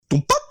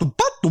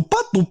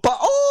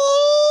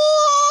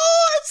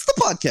Oh, it's the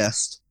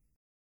podcast.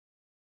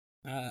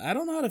 I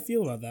don't know how to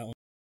feel about that one.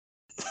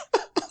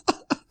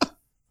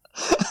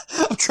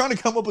 I'm trying to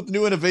come up with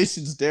new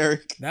innovations,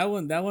 Derek. That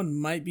one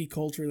might be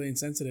culturally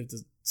insensitive to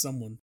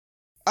someone.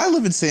 I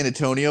live in San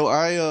Antonio.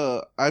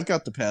 I've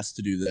got the pass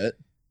to do that.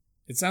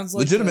 It sounds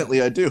like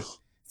legitimately I do.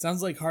 It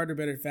sounds like harder,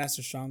 better,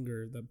 faster,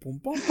 stronger. The boom,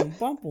 boom, boom,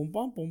 boom, boom,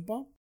 boom, boom,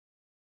 boom.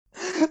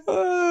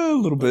 A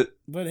little bit.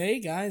 But hey,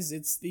 guys,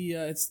 it's the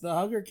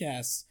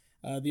Huggercast,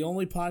 the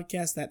only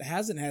podcast that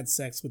hasn't had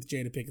sex with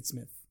Jada Pinkett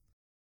Smith.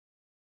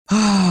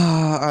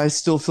 I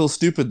still feel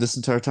stupid this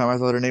entire time. I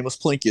thought her name was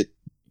Plinkett.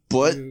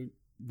 But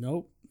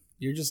nope,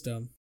 you're just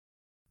dumb.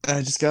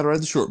 I just gotta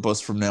ride the short bus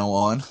from now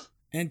on.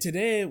 And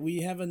today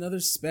we have another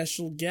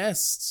special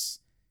guest.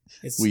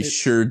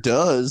 Sure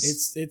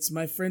does. It's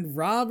my friend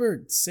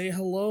Robert. Say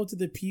hello to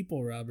the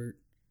people, Robert.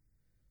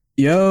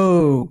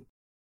 Yo,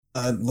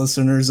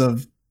 listeners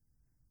of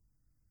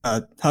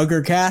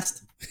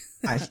Huggercast.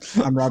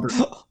 I'm Robert.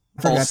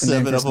 All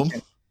 7 of them.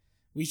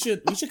 We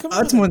should come.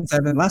 That's more than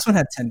 7. Last one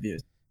had 10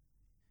 views.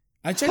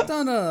 I checked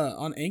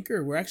on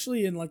Anchor. We're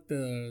actually in like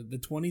the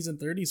 20s and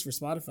 30s for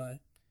Spotify.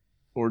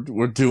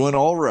 We're doing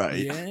all right.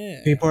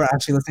 Yeah. People are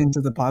actually listening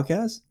to the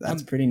podcast.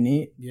 That's pretty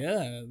neat.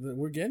 Yeah,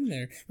 we're getting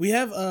there. We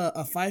have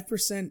a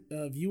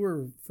 5%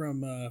 viewer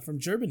from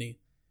Germany,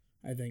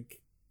 I think.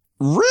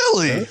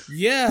 Really?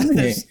 Yeah.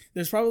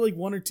 There's probably like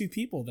 1 or 2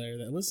 people there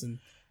that listen.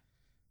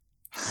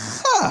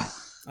 Huh.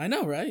 I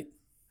know, right?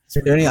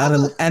 Is there any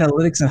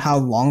analytics on how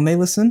long they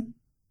listen?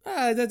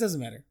 That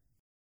doesn't matter.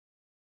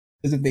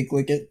 Is if they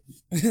click it?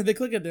 They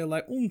click it, they're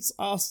like,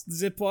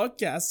 the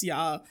podcast,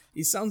 yeah,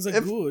 it sounds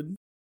like good.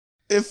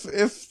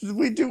 If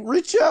we do,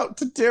 reach out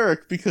to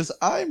Derek because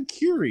I'm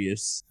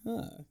curious.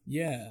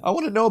 Yeah. I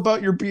want to know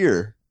about your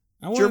beer.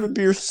 German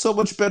beer is so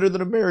much better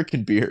than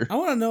American beer. I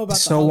want to know about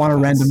want a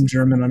random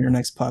German on your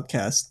next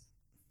podcast.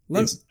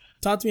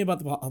 Talk to me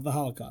about the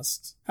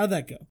Holocaust. How'd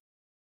that go?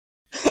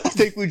 I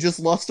think we just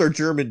lost our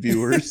German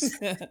viewers.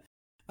 It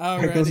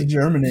goes to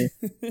Germany.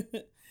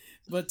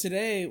 But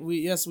today,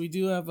 we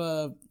do have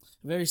a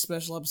very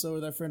special episode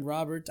with our friend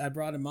Robert. I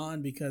brought him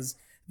on because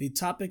the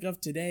topic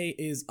of today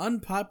is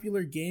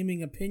unpopular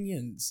gaming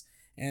opinions.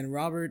 And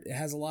Robert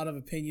has a lot of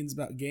opinions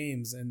about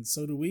games, and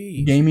so do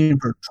we. Gaming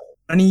for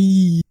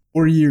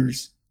 24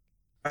 years.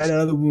 Right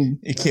out of the womb.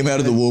 He came out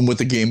of the womb with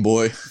the Game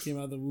Boy. He came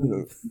out of the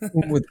womb.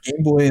 With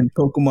Game Boy and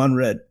Pokemon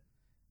Red.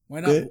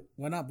 Why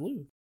not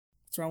blue?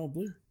 What's wrong with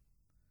blue?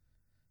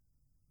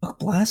 Fuck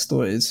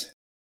Blastoise.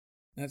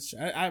 That's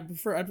I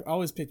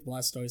always picked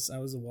Blastoise. I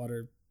was a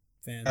water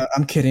fan.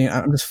 I'm kidding.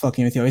 I'm just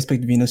fucking with you. I always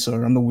picked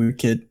Venusaur. I'm the weird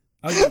kid.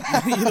 Oh, you're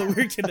the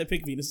weird kid that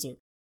picked Venusaur.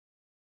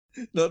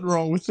 Nothing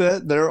wrong with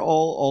that. They're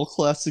all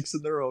classics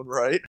in their own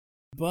right.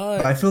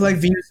 But I feel like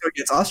Venusaur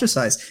gets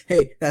ostracized.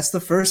 Hey, that's the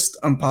first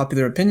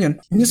unpopular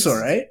opinion.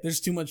 Venusaur, right? There's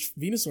too much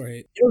Venusaur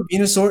hate. You know,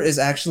 Venusaur is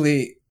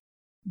actually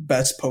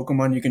best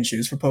Pokemon you can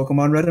choose for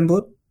Pokemon Red and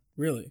Blue.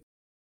 Really?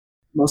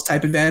 Most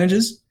type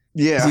advantages.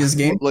 Yeah,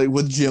 game? Like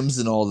with gyms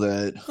and all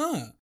that.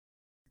 Huh.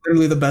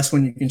 Literally the best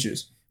one you can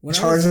choose.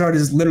 Charizard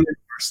is literally the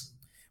first.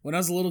 When I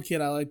was a little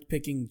kid, I liked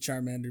picking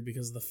Charmander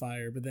because of the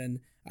fire, but then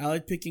I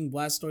liked picking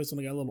Blastoise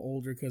when I got a little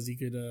older because he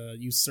could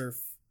use Surf.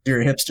 You're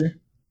a hipster?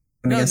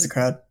 Against the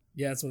crowd?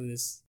 Yeah, that's what it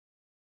is.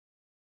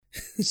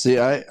 See,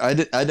 I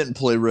didn't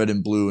play Red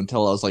and Blue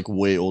until I was like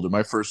way older.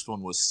 My first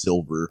one was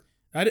Silver.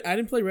 I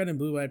didn't play Red and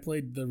Blue, but I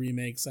played the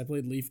remakes. I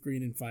played Leaf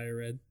Green and Fire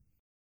Red.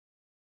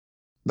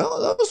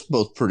 No, that was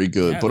both pretty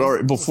good. Yeah, but all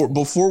right,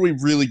 before we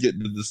really get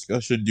into the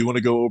discussion, do you want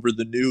to go over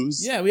the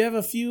news? Yeah, we have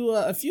a few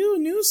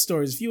news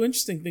stories, a few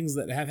interesting things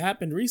that have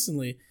happened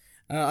recently.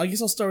 I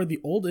guess I'll start with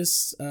the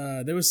oldest.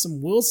 There was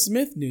some Will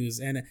Smith news,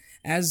 and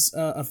as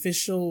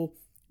official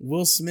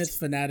Will Smith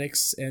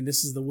fanatics, and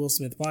this is the Will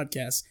Smith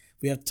podcast,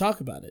 we have to talk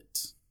about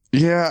it.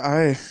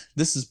 Yeah,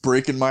 this is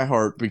breaking my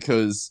heart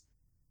because,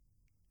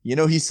 you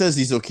know, he says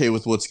he's okay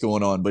with what's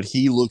going on, but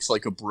he looks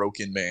like a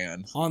broken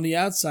man. On the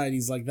outside,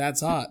 he's like, that's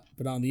hot.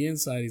 But on the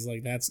inside, he's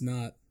like, that's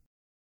not.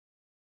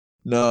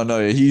 No,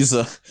 he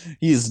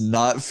is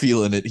not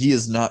feeling it. He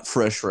is not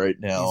fresh right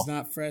now. He's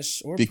not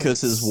fresh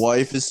because his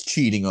wife is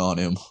cheating on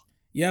him.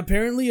 Yeah,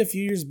 apparently a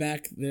few years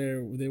back,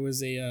 there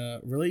was a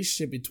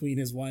relationship between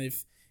his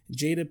wife,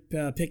 Jada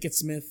Pinkett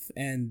Smith,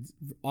 and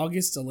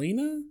August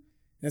Alsina.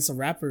 That's a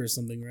rapper or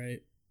something,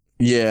 right?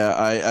 Yeah,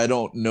 I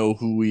don't know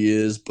who he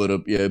is,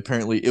 but yeah,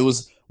 apparently it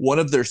was one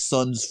of their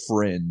son's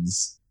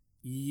friends.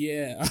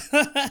 Yeah.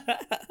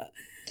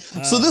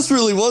 So this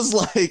really was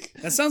like...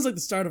 That sounds like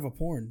the start of a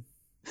porn.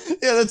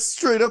 Yeah, that's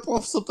straight up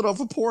off something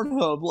off of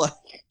Pornhub, like.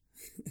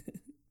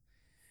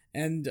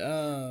 And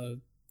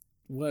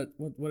what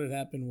had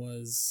happened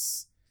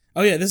was...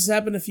 Oh yeah, this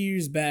happened a few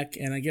years back,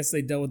 and I guess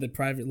they dealt with it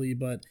privately,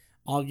 but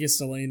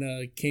August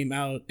Alsina came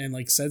out and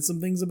like said some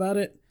things about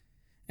it.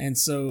 And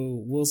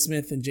so Will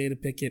Smith and Jada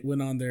Pinkett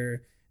went on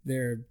their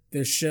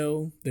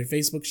show, their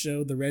Facebook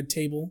show, The Red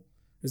Table.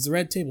 There's The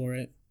Red Table,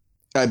 right?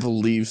 I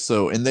believe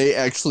so. And they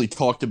actually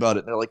talked about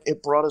it. They're like,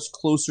 it brought us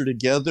closer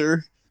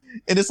together.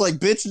 And it's like,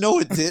 bitch, no,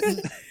 it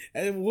didn't.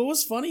 And what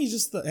was funny is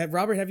just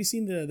Robert, have you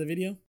seen the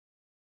video?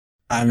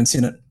 I haven't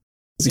seen it.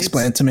 Just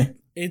explain it to me.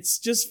 It's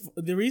just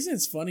the reason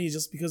it's funny is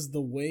just because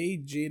the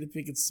way Jada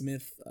Pinkett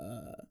Smith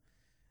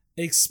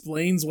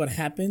explains what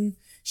happened.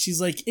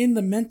 She's like, in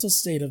the mental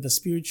state of the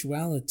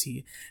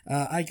spirituality,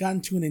 I got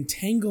into an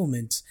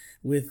entanglement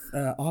with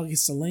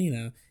August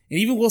Elena, and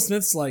even Will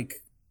Smith's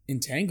like,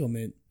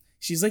 entanglement.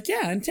 She's like,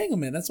 yeah,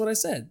 entanglement. That's what I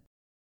said.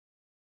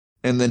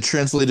 And then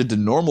translated to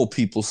normal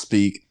people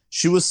speak,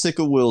 she was sick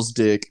of Will's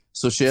dick,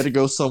 so she had to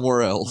go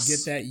somewhere else.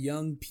 Get that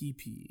young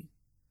PP.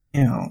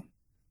 You know,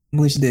 at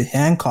least she did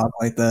Hancock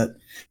like that.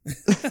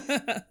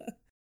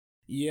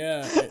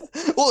 Yeah.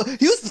 Well,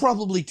 he was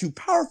probably too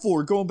powerful.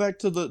 We're going back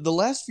to the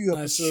last few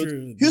episodes.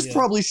 True. He was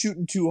probably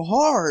shooting too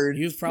hard.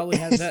 He was probably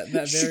had that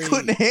very. She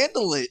couldn't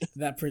handle it.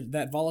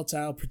 That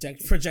volatile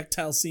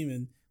projectile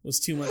semen was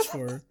too much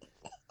for her.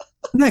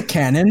 Isn't that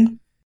canon?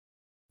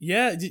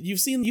 Yeah, you've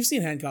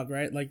seen Hancock,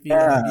 right? Like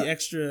the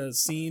extra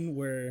scene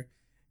where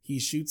he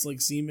shoots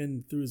like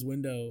semen through his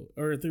window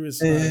or through his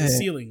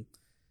ceiling.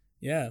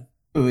 Yeah,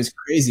 it was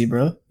crazy,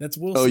 bro. That's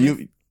Will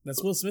Smith.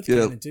 That's Will Smith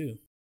canon too.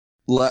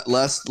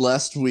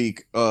 Last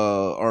week,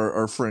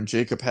 our friend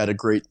Jacob had a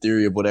great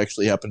theory of what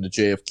actually happened to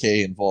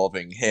JFK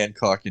involving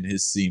Hancock and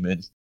his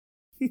semen.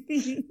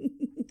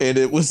 And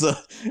it was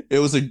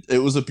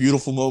a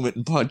beautiful moment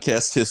in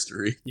podcast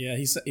history. Yeah,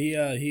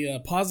 he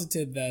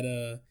posited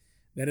that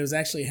it was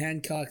actually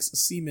Hancock's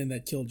semen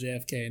that killed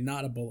JFK and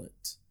not a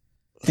bullet.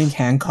 I think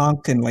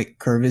Hancock can like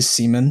curve his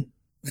semen.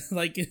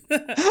 Like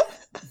like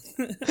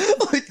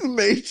the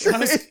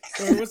Matrix.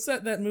 Or what's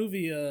that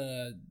movie?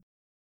 I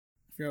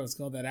forgot what it's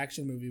called. That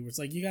action movie where it's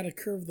like you gotta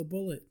curve the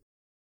bullet.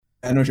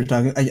 I know what you're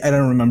talking. I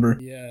don't remember.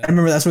 Yeah, I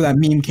remember that's where that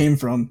meme came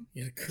from.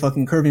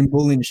 Fucking curving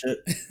bullying shit.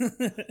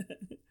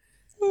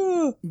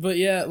 But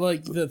yeah,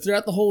 like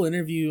throughout the whole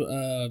interview,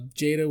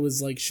 Jada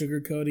was like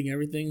sugarcoating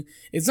everything.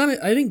 It's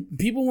not. I think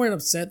people weren't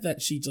upset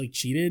that she like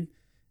cheated.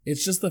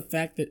 It's just the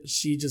fact that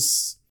she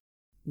just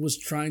was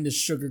trying to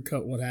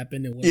sugarcoat what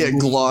happened. And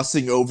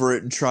glossing over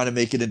it and trying to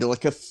make it into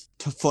like a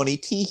funny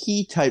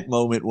tee-hee type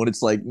moment when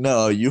it's like,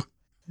 no, you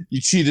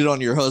cheated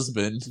on your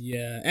husband.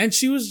 Yeah, and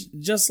she was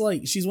just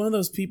like, she's one of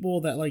those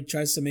people that like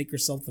tries to make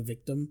herself the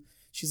victim.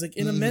 She's like,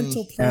 in a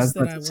mental place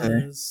that I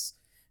was.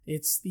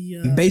 It's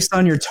the based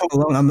on your tone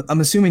alone, I'm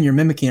assuming you're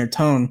mimicking her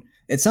tone.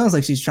 It sounds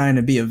like she's trying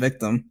to be a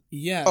victim.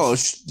 Yeah. Oh,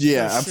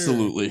 yeah,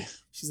 absolutely. Sure.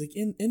 She's like,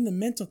 in the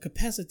mental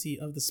capacity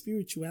of the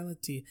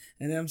spirituality,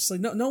 and I'm just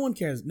like, no one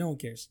cares. No one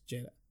cares,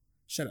 Jada.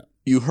 Shut up.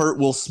 You hurt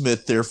Will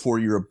Smith, therefore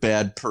you're a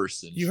bad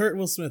person. You hurt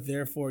Will Smith,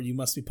 therefore you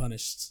must be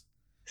punished.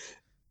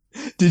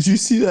 Did you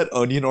see that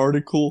Onion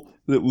article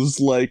that was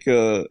like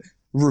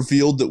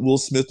revealed that Will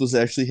Smith was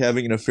actually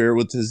having an affair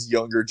with his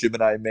younger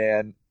Gemini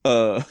Man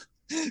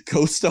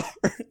co-star?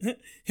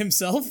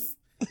 Himself?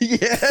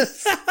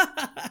 Yes.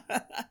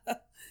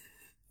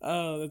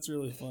 Oh, that's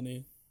really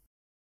funny.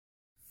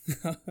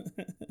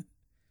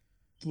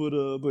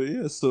 But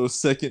yeah, so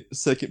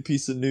second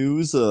piece of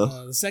news.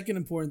 The second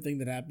important thing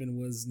that happened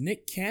was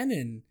Nick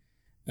Cannon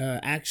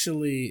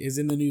actually is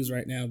in the news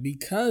right now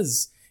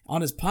because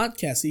on his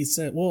podcast he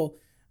said, well,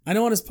 I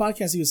know on his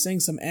podcast he was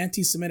saying some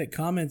anti-Semitic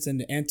comments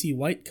and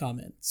anti-white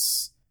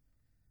comments.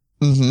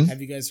 Mm-hmm.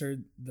 Have you guys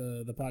heard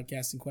the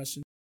podcast in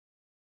question?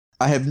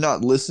 I have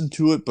not listened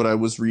to it, but I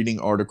was reading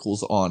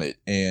articles on it,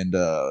 and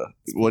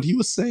what he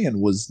was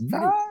saying was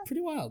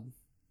pretty wild.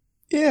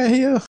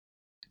 Yeah.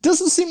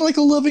 Doesn't seem like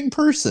a loving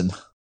person.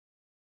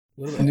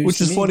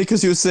 Which is funny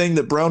because he was saying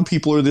that brown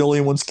people are the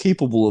only ones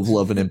capable of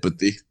love and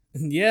empathy.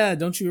 Yeah,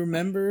 don't you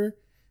remember?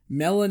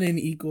 Melanin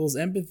equals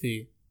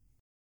empathy.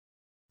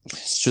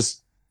 It's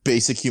just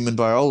basic human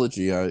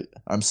biology.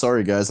 I'm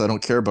sorry, guys. I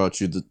don't care about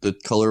you. The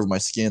color of my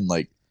skin,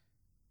 like,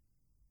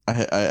 I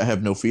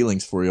have no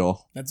feelings for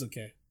y'all. That's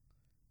okay.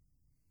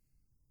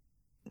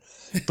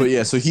 But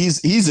yeah, so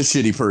he's a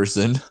shitty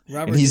person,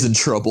 Robert, and he's in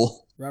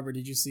trouble. Robert,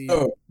 did you see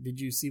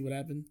what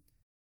happened?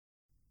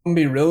 I'm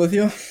gonna be real with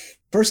you.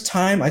 First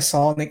time I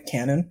saw Nick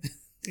Cannon,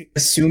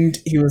 assumed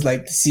he was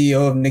like the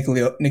CEO of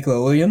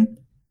Nickelodeon.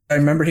 I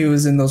remember he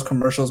was in those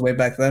commercials way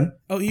back then.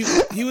 Oh, he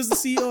was the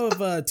CEO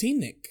of Teen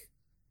Nick.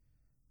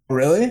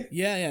 Really?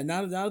 Yeah.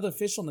 Not the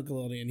official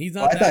Nickelodeon. He's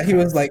not. I thought he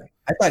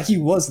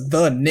was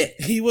the Nick.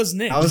 He was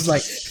Nick. I was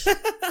like,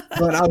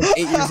 when I was 8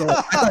 years old,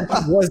 I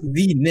thought he was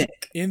the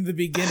Nick. In the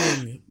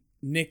beginning,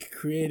 Nick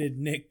created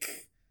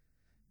Nick.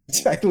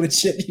 I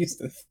legit used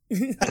to.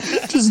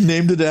 Just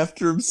named it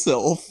after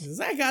himself.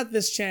 I got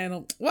this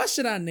channel. What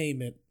should I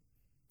name it?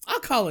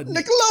 I'll call it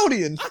Nick.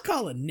 Nickelodeon. I'll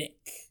call it Nick.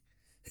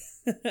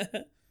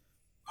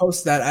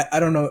 Post that. I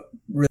don't know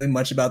really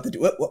much about the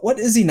dude. What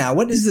is he now?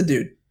 What is the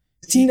dude?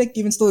 Does Teen Nick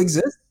even still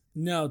exist?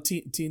 No,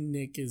 Teen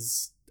Nick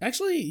is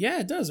actually, yeah,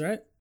 it does, right?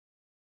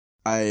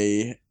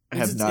 I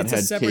have not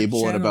had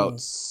cable in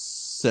about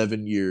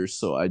 7 years,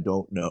 so I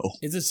don't know.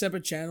 It's a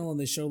separate channel, and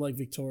they show like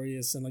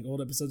Victorious and like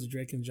old episodes of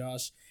Drake and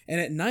Josh. And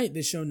at night,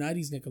 they show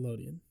 90s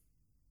Nickelodeon.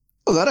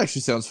 Oh, that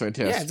actually sounds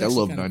fantastic. Yeah, I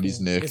love 90s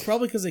cool. Nick. It's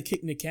probably because they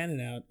kicked Nick Cannon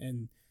out,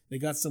 and they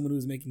got someone who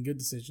was making good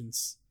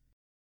decisions.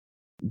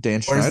 Dan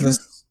Schneider?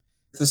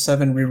 the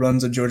 7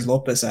 reruns of George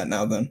Lopez at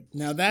now? Then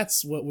Now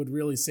that's what would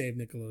really save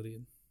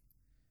Nickelodeon.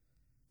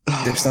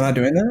 they're still not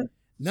doing that.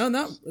 No,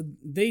 not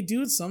they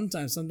do it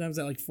sometimes. Sometimes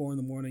at like 4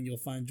 a.m. you'll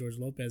find George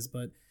Lopez,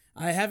 but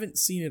I haven't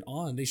seen it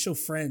on. They show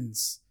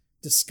Friends.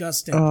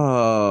 Disgusting.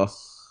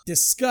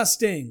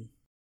 Disgusting.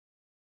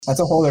 That's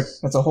a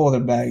whole other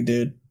bag,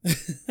 dude.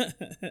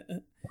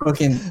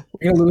 Fucking,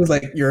 you're gonna lose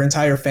like your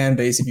entire fan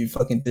base if you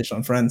fucking dish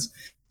on Friends.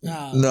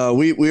 No,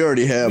 we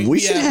already have. We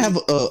should have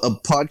a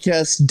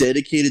podcast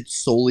dedicated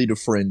solely to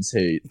Friends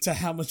hate. To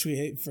how much we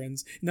hate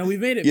Friends. No, we've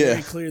made it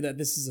very clear that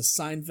this is a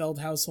Seinfeld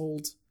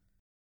household.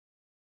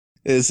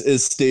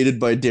 As stated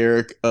by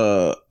Derek,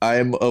 I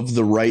am of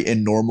the right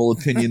and normal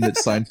opinion that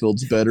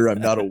Seinfeld's better.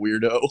 I'm not a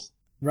weirdo.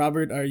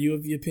 Robert, are you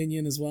of the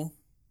opinion as well?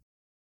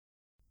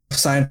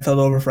 Seinfeld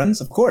over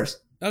Friends, of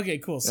course. Okay,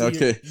 cool. So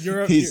okay,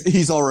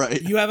 he's all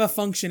right. You have a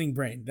functioning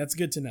brain. That's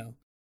good to know.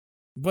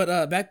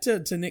 But back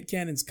to Nick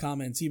Cannon's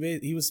comments.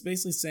 He was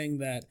basically saying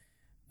that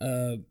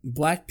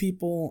black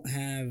people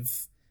have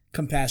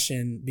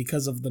compassion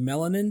because of the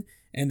melanin,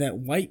 and that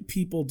white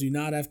people do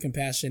not have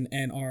compassion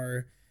and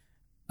are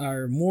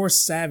more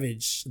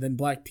savage than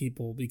black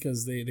people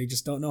because they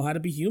just don't know how to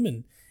be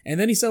human. And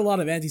then he said a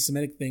lot of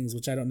anti-Semitic things,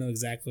 which I don't know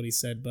exactly what he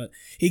said, but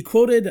he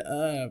quoted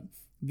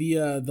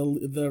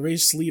the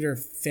race leader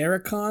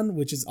Farrakhan,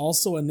 which is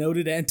also a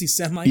noted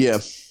anti-Semite. Yeah.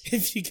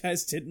 If you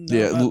guys didn't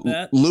know about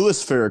that.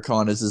 Louis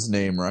Farrakhan is his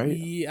name, right?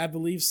 I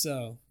believe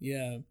so.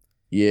 Yeah.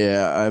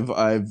 Yeah,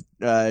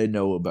 I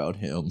know about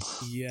him.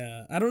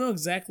 Yeah. I don't know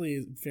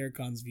exactly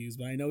Farrakhan's views,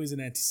 but I know he's an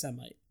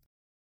anti-Semite.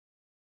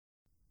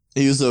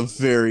 He was a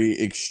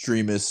very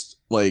extremist,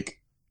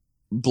 like,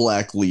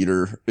 black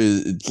leader.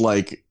 Did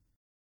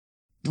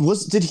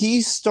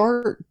he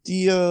start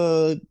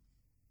the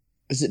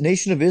is it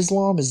Nation of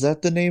Islam? Is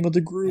that the name of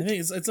the group? I think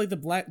it's like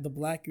the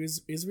black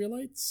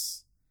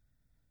Israelites.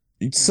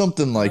 It's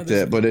something like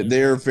that, but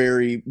they're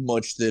very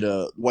much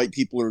that white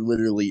people are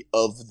literally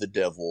of the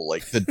devil,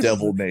 like the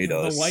devil made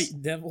us. The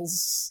white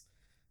devils.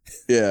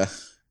 Yeah.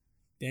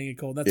 Dang it,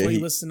 Cole. That's why you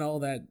listen to all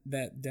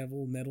that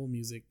devil metal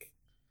music.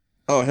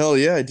 Oh hell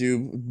yeah, I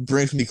do.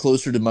 Brings me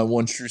closer to my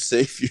one true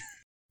savior.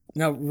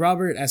 Now,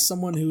 Robert, as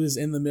someone who is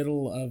in the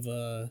middle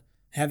of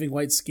having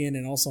white skin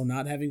and also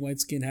not having white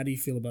skin, how do you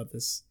feel about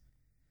this?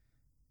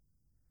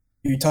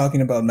 Are you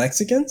talking about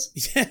Mexicans?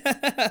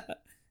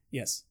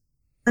 Yes.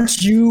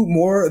 Aren't you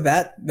more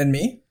that than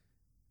me?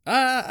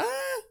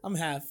 I'm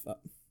half.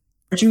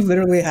 Aren't you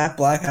literally half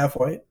black, half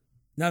white?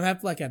 No, I'm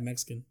half black, half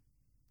Mexican.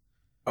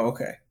 Oh,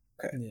 okay.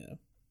 Yeah.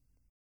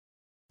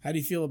 How do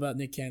you feel about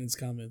Nick Cannon's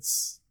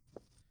comments?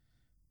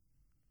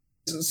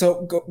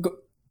 So, go.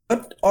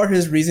 What are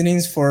his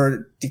reasonings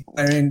for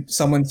declaring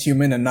someone's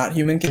human and not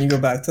human? Can you go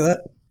back to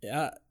that?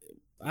 Yeah,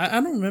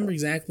 I don't remember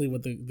exactly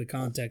what the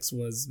context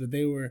was, but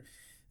they were,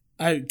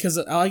 I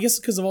guess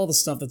because of all the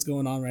stuff that's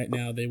going on right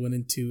now, they went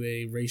into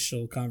a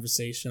racial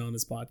conversation on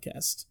his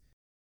podcast.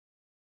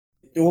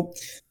 Well,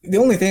 the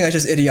only thing that's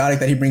just idiotic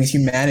that he brings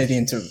humanity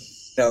into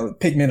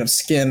pigment of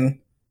skin.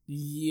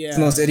 Yeah, it's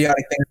the most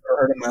idiotic thing I've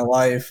ever heard in my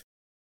life.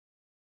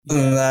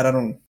 Other than that, I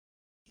don't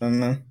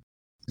know.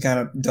 It's kind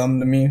of dumb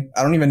to me.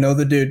 I don't even know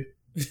the dude.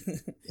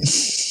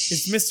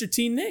 It's Mr.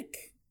 T.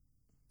 Nick.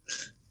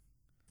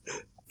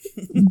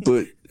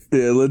 But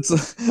yeah, let's.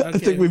 Okay. I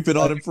think we've been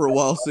on him for a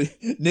while. So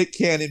Nick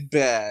Cannon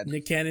bad.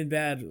 Nick Cannon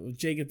bad.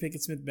 Jacob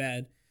Pickett Smith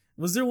bad.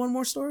 Was there one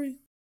more story?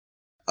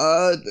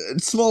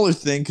 Smaller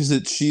thing because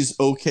she's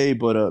okay,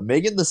 but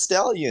Megan Thee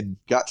Stallion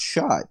got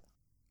shot.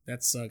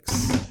 That sucks.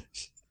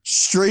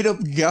 Straight up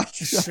got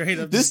shot. Straight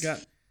up.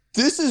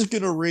 This is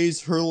gonna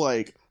raise her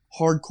like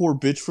hardcore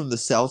bitch from the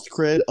South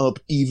cred up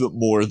even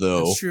more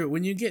though. That's true.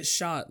 When you get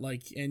shot,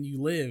 and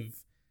you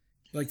live,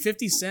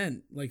 50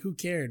 Cent, who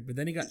cared? But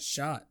then he got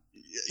shot.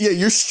 Yeah,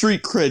 your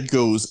street cred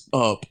goes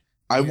up.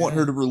 I want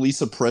her to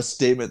release a press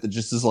statement that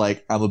just is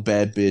like, I'm a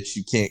bad bitch,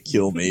 you can't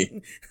kill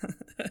me.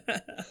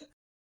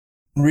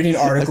 I'm reading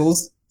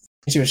articles.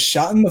 She was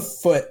shot in the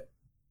foot,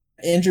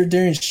 injured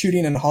during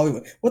shooting in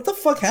Hollywood. What the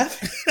fuck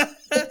happened?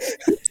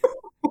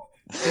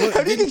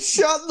 How did you get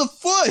shot in the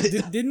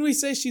foot? Didn't we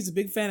say she's a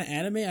big fan of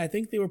anime? I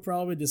think they were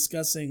probably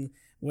discussing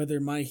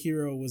whether My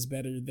Hero was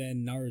better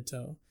than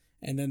Naruto.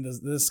 And then the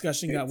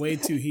discussion got way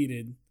too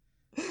heated.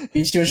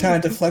 She was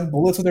trying to deflect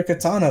bullets with her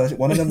katana.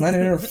 One of them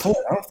landed in her foot.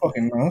 I don't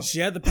fucking know. She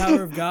had the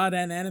power of God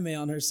and anime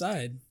on her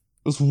side.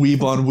 It was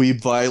weeb on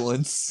weeb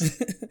violence.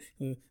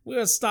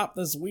 We'll stop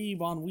this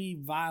weeb on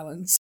weeb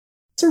violence.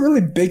 It's a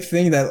really big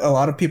thing that a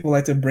lot of people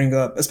like to bring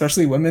up,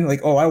 especially women.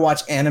 I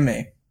watch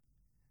anime.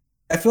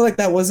 I feel like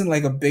that wasn't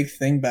a big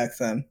thing back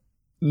then.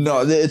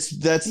 No, that's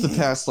the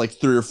past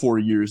 3 or 4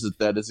 years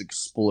that has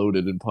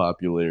exploded in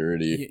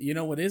popularity. You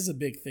know what is a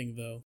big thing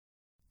though?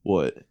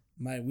 What?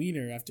 My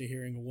wiener after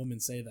hearing a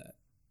woman say that.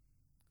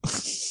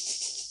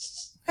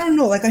 I don't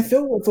know. I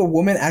feel if a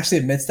woman actually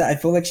admits that, I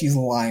feel like she's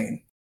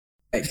lying.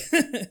 Half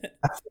the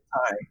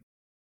time.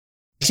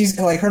 She's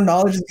her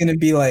knowledge is gonna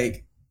be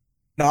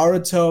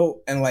Naruto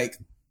and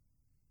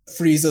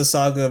Frieza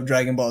saga of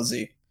Dragon Ball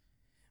Z.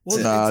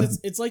 Well,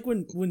 it's like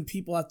when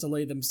people have to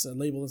label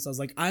themselves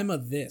like I'm a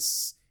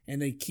this,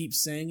 and they keep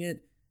saying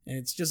it, and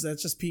that's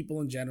just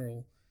people in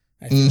general.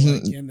 I feel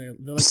like, and they're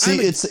like, see,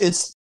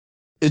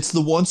 it's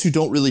the ones who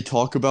don't really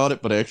talk about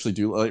it, but I actually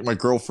do. Like my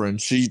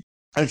girlfriend, she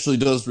actually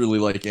does really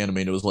like anime.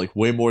 And it was like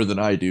way more than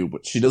I do,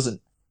 but she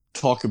doesn't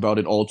talk about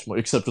it all too much,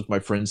 except with my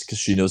friends because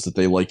she knows that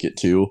they like it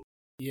too.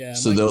 Yeah,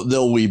 so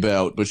they'll weeb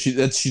out, but she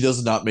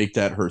does not make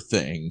that her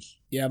thing.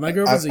 Yeah, my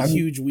girlfriend's a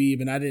huge weeb,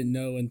 and I didn't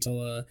know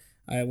until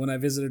when I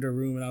visited her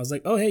room, and I was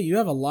like, "Oh, hey, you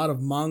have a lot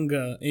of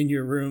manga in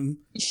your room."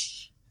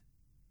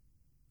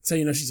 So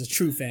you know she's a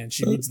true fan.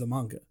 She reads the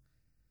manga.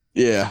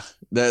 Yeah,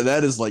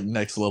 that is like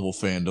next level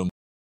fandom.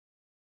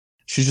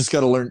 She's just got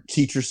to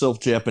teach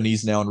herself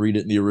Japanese now and read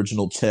it in the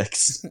original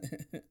text.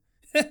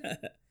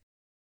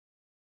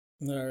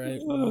 All right.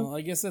 Well,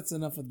 I guess that's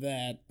enough of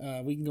that.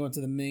 We can go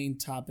into the main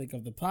topic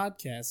of the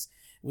podcast,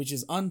 which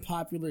is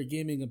unpopular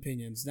gaming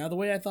opinions. Now, the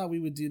way I thought we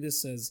would do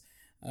this is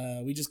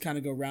we just kind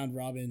of go round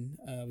robin.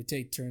 We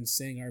take turns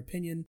saying our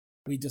opinion.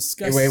 We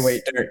discuss.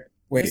 Wait, Derek.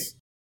 Wait. Yes.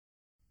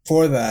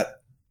 For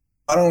that,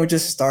 why don't we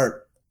just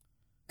start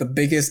the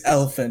biggest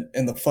elephant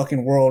in the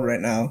fucking world right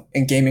now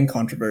in gaming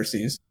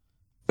controversies?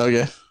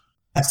 Okay.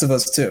 Last of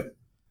Us 2.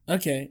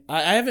 Okay.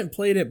 I haven't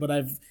played it, but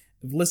I've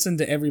listened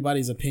to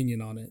everybody's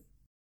opinion on it.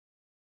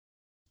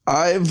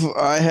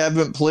 I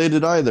haven't played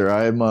it either.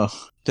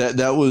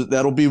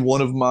 That'll be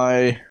one of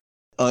my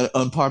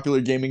unpopular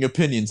gaming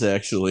opinions,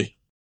 actually.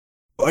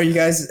 Are you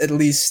guys at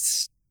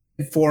least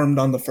informed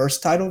on the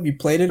first title? Have you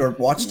played it or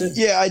watched it?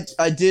 Yeah,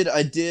 I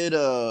did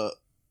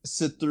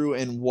sit through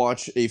and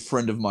watch a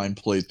friend of mine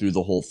play through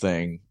the whole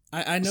thing.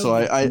 I know. So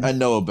I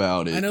know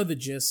about it. I know the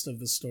gist of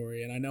the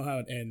story, and I know how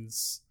it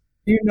ends.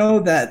 You know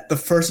that the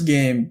first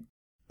game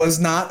was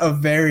not a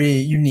very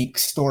unique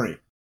story.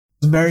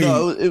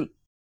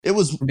 It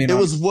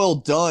was well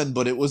done,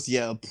 but it was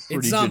a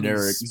pretty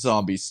generic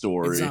zombie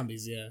story. It's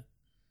zombies, yeah.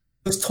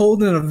 It was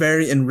told in a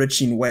very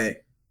enriching way.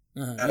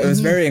 Uh-huh. It was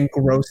very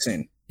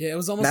engrossing. Yeah, it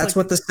was almost. That's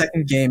what the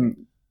second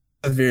game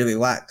severely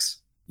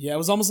lacks. Yeah, it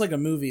was almost like a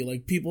movie.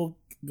 Like people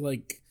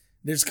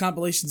there's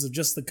compilations of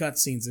just the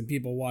cutscenes, and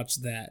people watch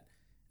that,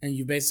 and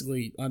you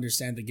basically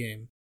understand the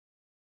game.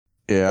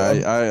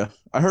 Yeah,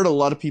 I heard a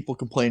lot of people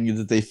complaining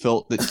that they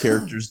felt that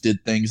characters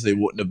did things they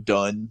wouldn't have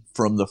done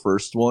from the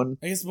first one.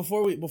 I guess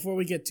before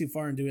we get too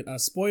far into it,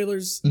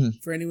 spoilers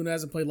for anyone who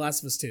hasn't played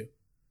Last of Us 2.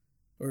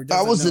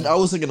 I wasn't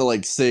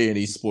gonna say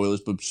any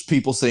spoilers, but just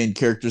people saying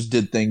characters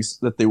did things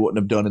that they wouldn't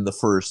have done in the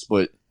first.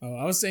 But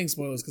I was saying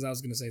spoilers because I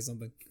was gonna say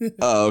something.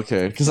 Oh,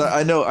 okay. Because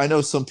I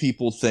know some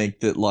people think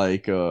that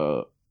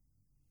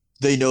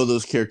they know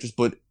those characters,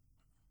 but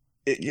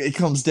it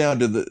comes down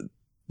to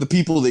the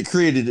people that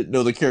created it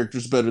know the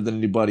characters better than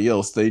anybody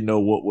else. They know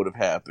what would have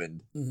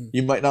happened. Mm-hmm.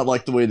 You might not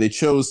like the way they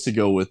chose to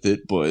go with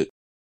it, but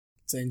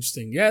it's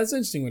interesting. Yeah, it's an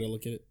interesting way to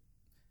look at it.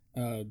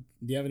 Do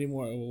you have any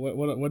more?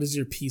 What is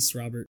your piece,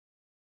 Robert?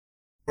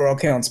 We're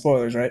okay on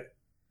spoilers, right?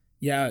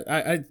 Yeah,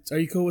 I are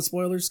you cool with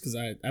spoilers? Because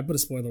I put a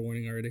spoiler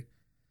warning already.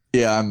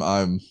 Yeah,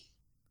 I'm.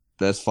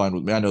 That's fine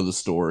with me. I know the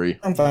story.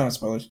 I'm fine with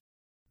spoilers.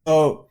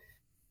 So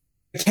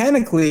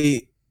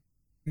mechanically,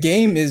 the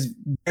game is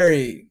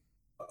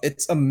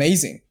it's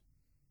amazing.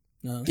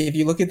 Uh-huh. If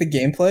you look at the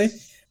gameplay,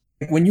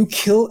 when you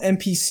kill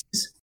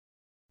NPCs,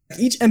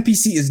 each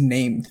NPC is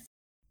named.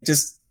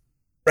 Just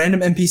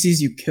random NPCs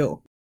you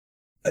kill.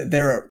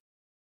 There are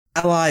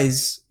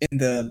allies in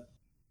the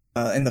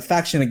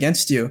faction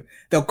against you.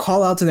 They'll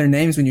call out to their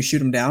names when you shoot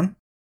them down.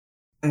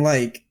 And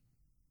it's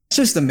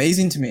just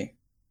amazing to me.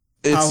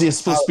 It's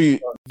supposed to be.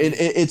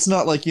 It's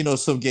not like,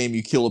 some game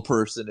you kill a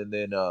person and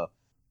then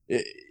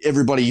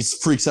everybody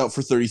freaks out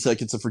for 30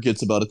 seconds and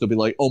forgets about it. They'll be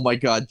like, "Oh my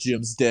god,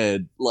 Jim's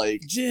dead!"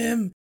 Like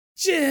Jim.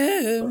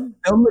 They'll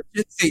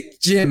legit say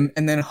Jim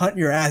and then hunt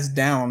your ass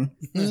down.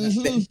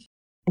 Mm-hmm. They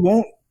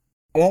won't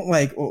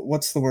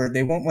what's the word?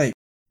 They won't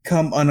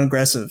come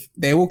unaggressive.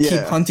 They will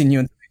keep hunting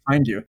you until they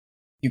find you.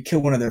 You kill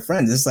one of their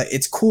friends.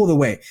 It's cool the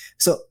way.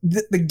 So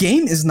the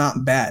game is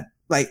not bad.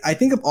 I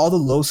think of all the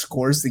low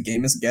scores the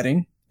game is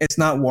getting, it's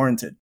not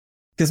warranted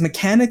because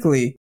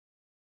mechanically,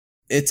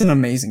 it's an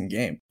amazing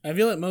game. I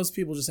feel like most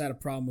people just had a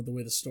problem with the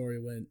way the story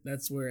went.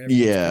 That's where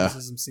everyone's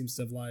criticism seems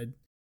to have lied.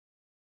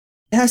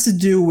 It has to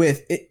do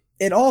with it.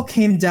 It all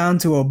came down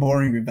to a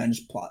boring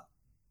revenge plot,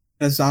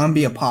 a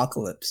zombie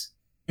apocalypse.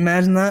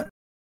 Imagine that.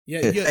 Yeah.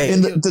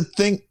 And the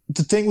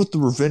thing with the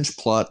revenge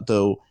plot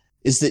though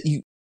is that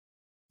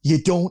you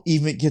don't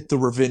even get the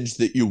revenge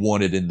that you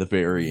wanted in the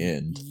very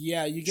end.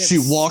 Yeah, you get. She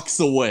walks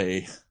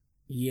away.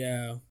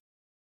 Yeah.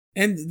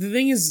 And the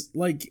thing is,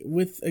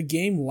 with a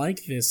game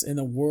like this, in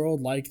a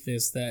world like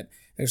this, that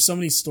there's so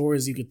many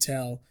stories you could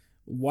tell,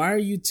 why are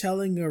you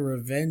telling a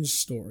revenge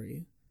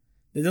story?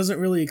 It doesn't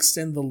really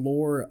extend the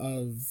lore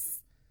of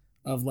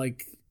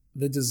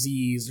the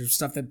disease or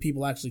stuff that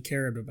people actually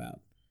cared about.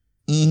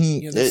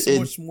 Mm-hmm. There's so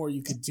much more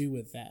you could do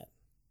with that.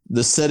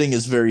 The setting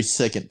is very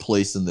second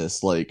place in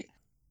this.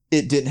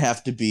 It didn't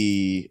have to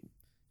be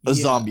a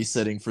zombie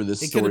setting for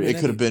this story. It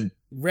could have been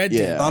Red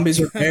Dead.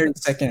 Zombies are very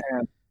second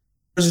hand.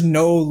 there's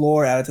no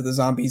lore added to the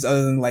zombies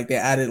other than like they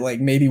added like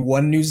maybe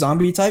one new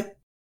zombie type.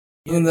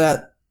 Even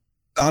that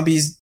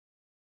zombies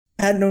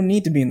had no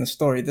need to be in the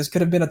story. This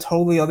could have been a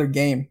totally other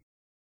game,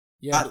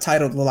 not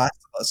titled The Last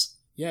of Us.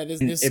 Yeah,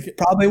 it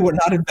probably would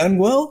not have done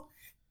well,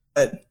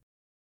 but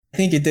I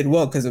think it did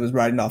well because it was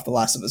riding off The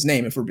Last of Us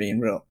name, if we're being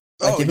real.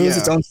 Like, if it was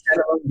its own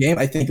standalone game,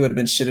 I think it would have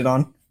been shitted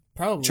on.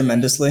 Probably.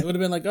 Tremendously. Yeah. It would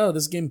have been like, oh,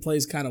 this game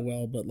plays kind of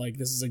well, but like,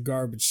 this is a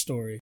garbage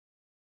story.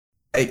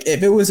 Like,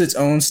 if it was its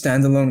own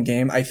standalone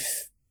game, I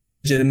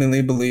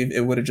legitimately believe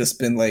it would have just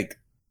been like,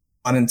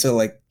 on into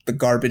like the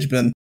garbage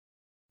bin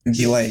and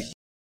be like,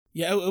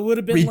 yeah, it would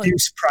have been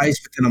reduced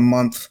price within a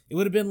month. It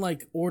would have been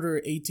like Order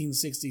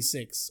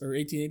 1866 or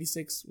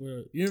 1886. You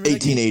remember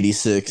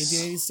 1886.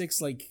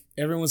 1886, like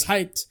everyone was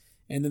hyped,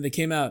 and then they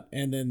came out,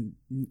 and then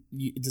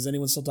does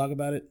anyone still talk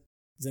about it?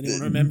 Does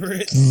anyone remember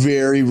it?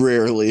 Very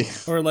rarely.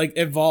 Or like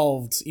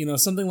Evolved,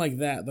 something like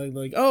that.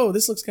 Like oh,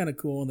 this looks kind of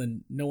cool, and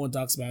then no one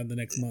talks about it the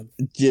next month.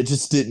 Yeah, it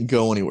just didn't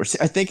go anywhere. See,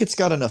 I think it's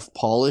got enough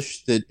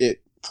polish that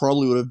it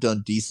probably would have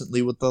done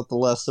decently without the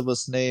Last of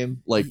Us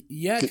name. Like,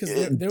 yeah, because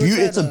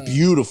it's a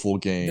beautiful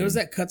game. There was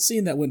that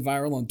cutscene that went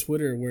viral on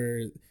Twitter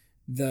where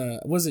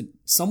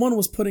someone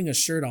was putting a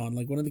shirt on,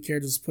 like one of the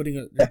characters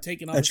was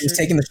taking off. She was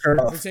taking the shirt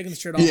off. They're taking the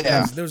shirt off.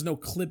 Yeah, there was no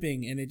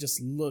clipping, and it just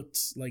looked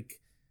like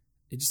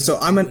it just. So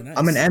I'm an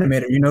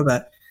animator, you know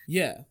that.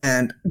 Yeah,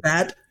 and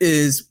that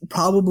is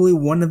probably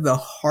one of the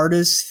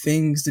hardest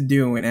things to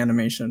do in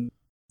animation.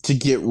 To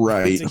get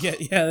right.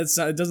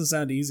 It doesn't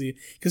sound easy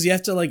because you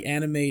have to like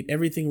animate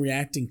everything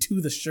reacting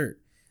to the shirt.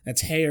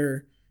 That's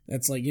hair.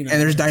 That's like, And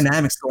there's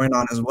dynamics going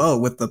on as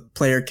well with the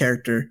player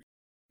character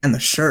and the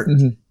shirt.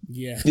 Mm-hmm.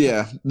 Yeah.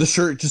 Yeah. The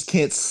shirt just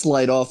can't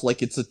slide off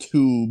like it's a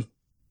tube.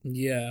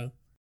 Yeah.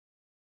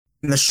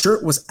 And the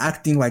shirt was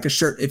acting like a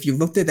shirt. If you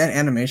looked at that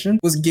animation,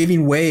 it was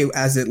giving way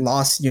as it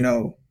lost,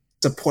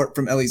 support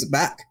from Ellie's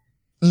back.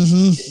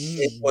 Mm-hmm.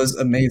 It was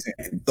amazing.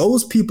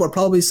 Those people are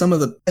probably some of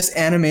the best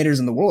animators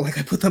in the world. Like,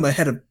 I put them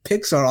ahead of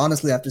Pixar,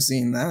 honestly, after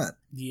seeing that.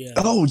 Yeah.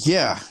 Oh,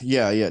 yeah.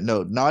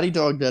 No, Naughty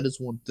Dog, that is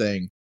one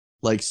thing.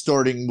 Like,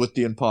 starting with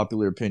the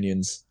unpopular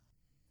opinions,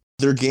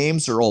 their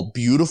games are all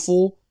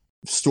beautiful,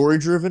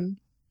 story-driven,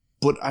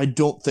 but I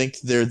don't think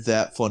they're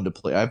that fun to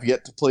play. I've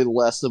yet to play The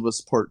Last of Us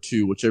Part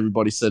 2, which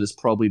everybody said is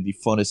probably the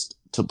funnest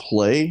to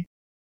play,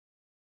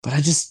 but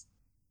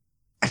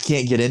I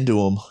can't get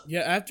into them. Yeah,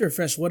 after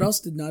Fresh, what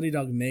else did Naughty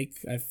Dog make?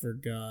 I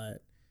forgot.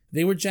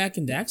 They were Jack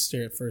and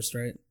Daxter at first,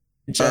 right?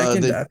 Jack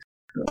and Daxter.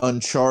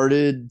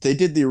 Uncharted. They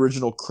did the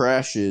original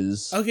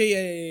Crashes.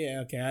 Okay,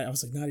 yeah. Okay, I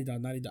was like, Naughty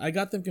Dog. I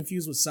got them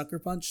confused with Sucker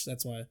Punch.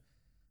 That's why.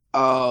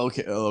 Oh,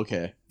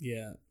 okay.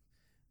 Yeah.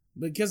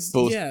 Because,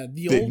 both the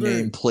big older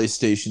name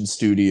PlayStation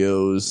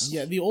Studios.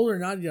 Yeah, the older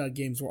Naughty Dog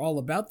games were all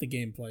about the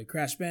gameplay.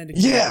 Crash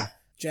Bandicoot. Yeah.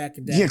 Jack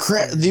and Daxter.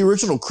 Yeah, the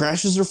original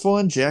Crashes are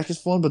fun. Jack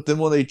is fun, but then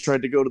when they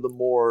tried to go to the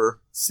more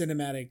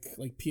cinematic,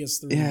 like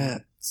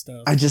PS3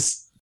 stuff,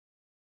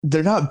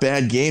 they're not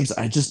bad games.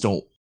 I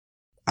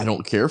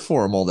don't care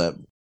for them all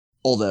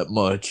that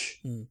much.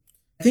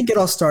 I think it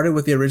all started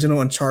with the original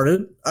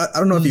Uncharted. I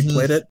don't know if you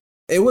played it.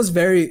 It was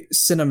very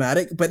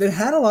cinematic, but it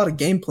had a lot of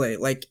gameplay.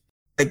 Like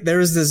there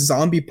was this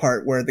zombie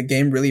part where the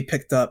game really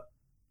picked up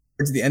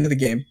towards the end of the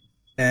game,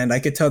 and I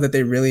could tell that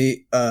they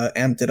really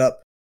amped it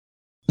up.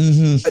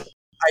 But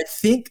I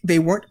think they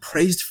weren't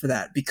praised for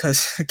that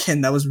because,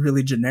 again, that was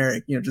really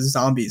generic, just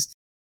zombies.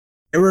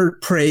 They were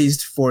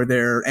praised for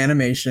their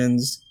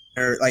animations.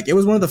 It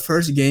was one of the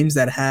first games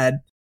that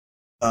had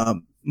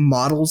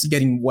models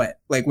getting wet.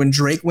 Like when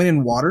Drake went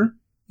in water,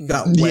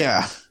 got wet.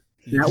 Yeah.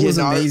 That was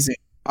amazing.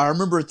 I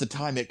remember at the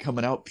time it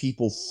coming out,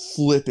 people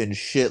flipping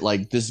shit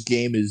like this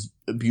game is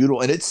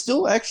beautiful. And it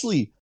still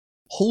actually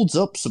holds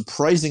up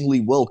surprisingly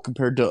well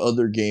compared to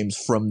other games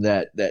from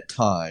that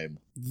time.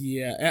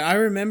 Yeah, and I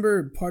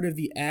remember part of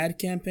the ad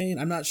campaign.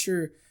 I'm not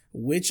sure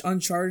which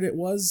Uncharted it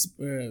was.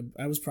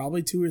 I was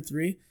probably 2 or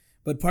 3.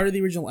 But part of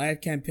the original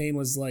ad campaign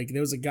was like,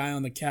 there was a guy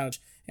on the couch,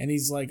 and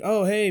he's like,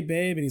 oh, hey,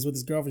 babe. And he's with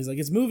his girlfriend. He's like,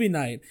 it's movie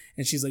night.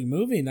 And she's like,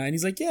 movie night? And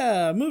he's like,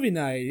 yeah, movie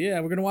night. Yeah,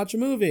 we're going to watch a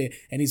movie.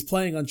 And he's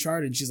playing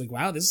Uncharted. And she's like,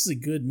 wow, this is a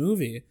good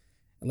movie.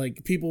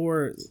 Like,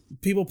 people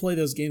play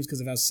those games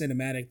because of how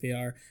cinematic they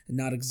are, and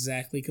not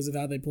exactly because of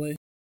how they play.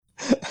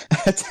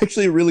 That's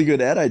actually a really good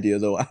ad idea,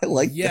 though. I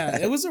like that. Yeah,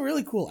 it was a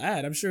really cool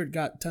ad. I'm sure it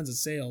got tons of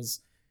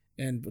sales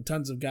and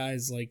tons of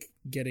guys like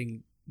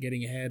getting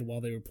ahead while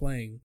they were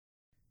playing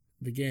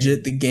the game.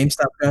 The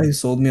GameStop guy who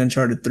sold me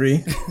Uncharted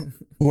 3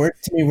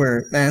 worked to me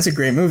man, that's a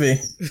great movie.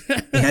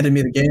 He handed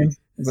me the game. I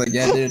was like,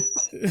 yeah, dude.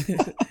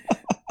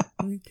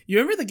 You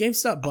remember the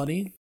GameStop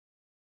bunny?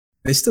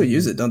 They still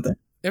use it, don't they?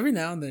 Every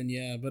now and then,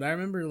 yeah. But I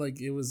remember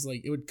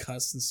it would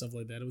cuss and stuff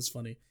like that. It was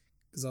funny.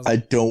 I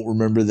don't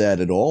remember that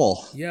at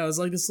all. Yeah, it was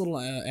like this little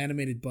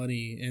animated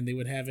bunny, and they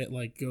would have it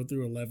like go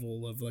through a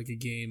level of like a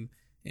game,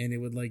 and it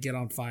would like get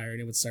on fire,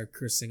 and it would start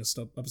cursing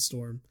up a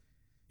storm.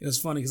 It was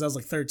funny because I was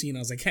like 13. I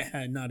was like,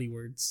 naughty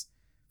words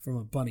from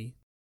a bunny.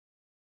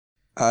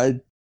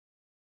 I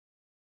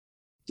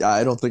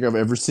don't think I've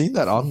ever seen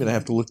that. I'm gonna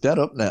have to look that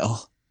up now.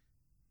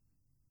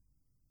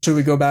 should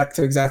we go back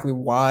to exactly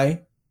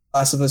why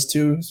Last of Us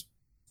 2's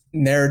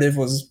narrative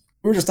was?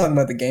 We were just talking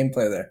about the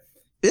gameplay there.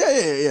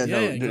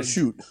 Yeah.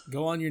 Shoot.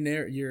 Go on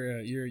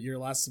your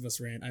Last of Us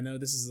rant. I know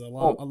this is a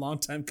long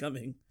time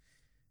coming.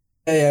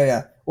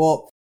 Yeah.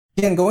 Well,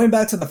 again, going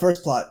back to the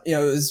first plot, it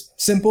was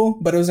simple,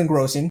 but it was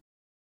engrossing.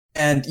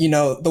 And,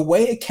 the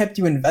way it kept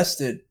you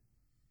invested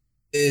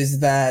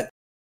is that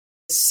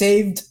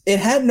it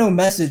had no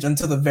message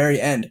until the very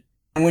end.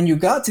 And when you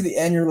got to the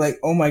end, you're like,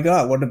 oh my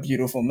God, what a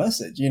beautiful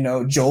message.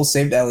 Joel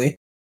saved Ellie.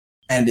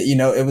 And,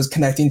 it was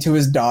connecting to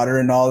his daughter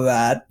and all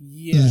that.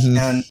 Yeah. Mm-hmm.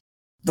 And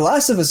The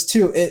Last of Us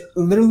 2, it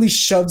literally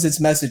shoves its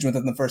message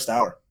within the first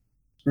hour.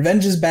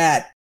 Revenge is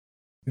bad.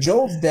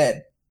 Joel's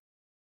dead.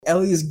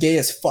 Ellie is gay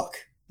as fuck.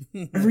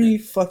 Every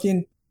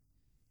fucking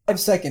 5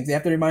 seconds, they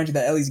have to remind you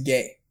that Ellie's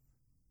gay.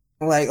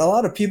 Like, a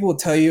lot of people will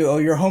tell you, oh,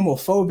 you're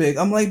homophobic.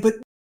 I'm like, but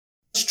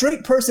a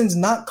straight person's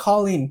not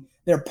calling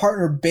their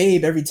partner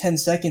babe every 10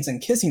 seconds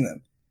and kissing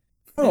them.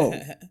 No,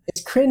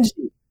 it's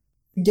cringy.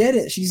 Get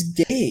it. She's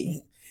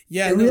gay.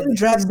 Yeah, it really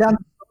drags down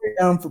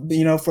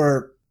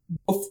for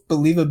both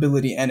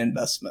believability and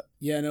investment.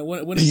 Yeah, no.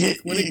 When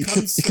it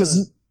comes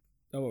because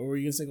what were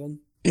you gonna say, Golden?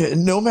 Yeah,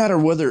 no matter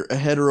whether a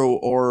hetero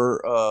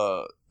or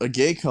a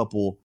gay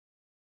couple,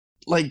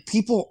 like,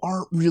 people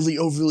aren't really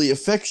overly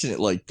affectionate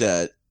like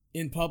that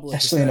in public,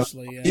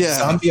 especially. Yeah.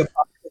 Zombie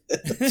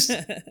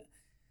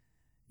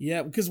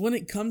Yeah, because when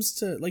it comes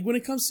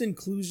to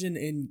inclusion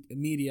in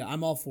media,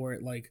 I'm all for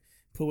it. Like,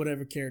 put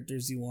whatever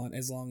characters you want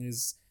as long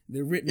as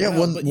they're written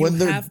well, but you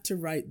have to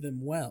write them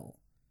well.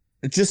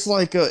 Just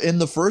like in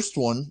the first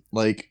one,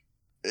 like,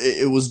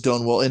 it was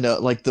done well. And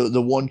like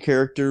the one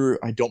character,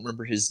 I don't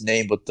remember his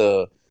name,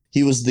 but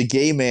he was the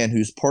gay man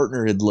whose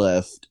partner had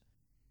left,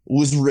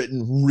 was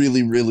written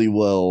really, really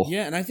well.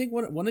 Yeah, and I think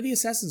one of the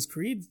Assassin's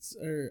Creed,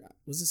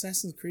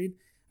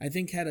 I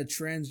think had a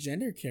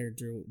transgender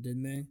character,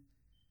 didn't they?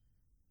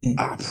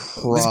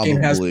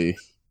 Probably.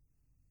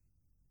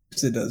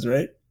 It does,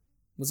 right?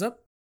 What's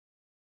up?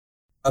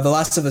 The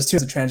Last of Us 2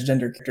 is a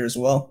transgender character as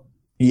well.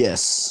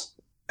 Yes.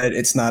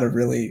 It's not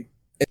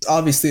it's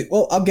obviously,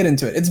 well, I'll get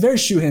into it. It's very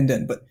shoehorned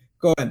in, but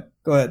go ahead.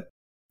 What are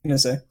you gonna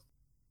say?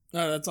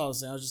 No, that's all I'm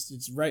saying.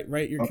 It's write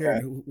your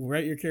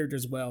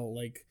characters well.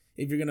 Like,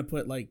 if you're gonna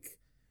put like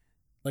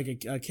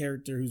a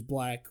character who's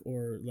black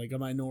or like a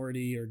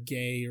minority or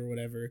gay or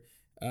whatever,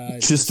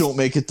 just don't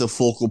make it the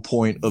focal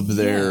point of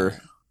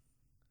their.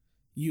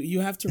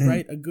 You have to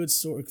write a good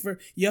story.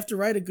 You have to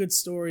write a good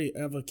story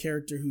of a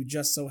character who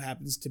just so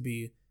happens to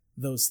be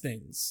those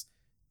things.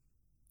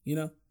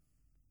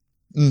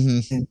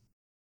 Mm-hmm.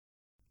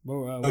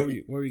 What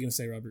were you gonna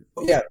say, Robert?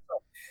 Yeah,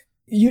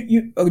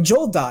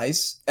 Joel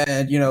dies,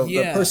 and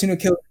the person who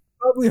killed him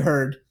probably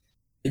heard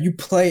you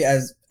play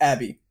as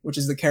Abby, which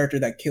is the character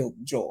that killed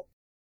Joel.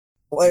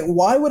 Like,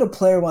 why would a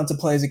player want to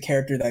play as a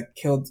character that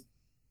killed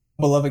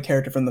a beloved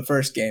character from the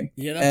first game?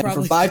 Yeah, that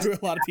probably threw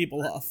a lot of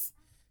people off.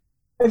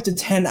 5 to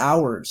 10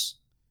 hours.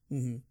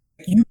 Mm-hmm.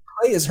 You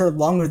play as her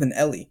longer than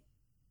Ellie.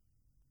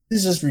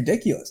 This is just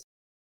ridiculous.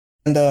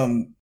 And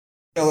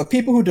the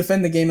people who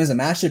defend the game as a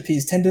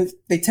masterpiece tend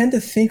to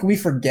think we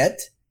forget.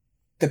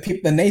 The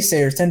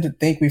naysayers tend to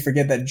think we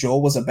forget that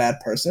Joel was a bad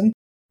person.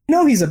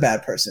 No, he's a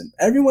bad person.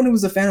 Everyone who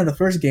was a fan of the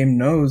first game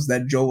knows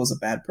that Joel was a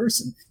bad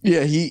person.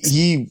 Yeah,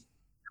 he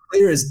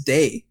clear as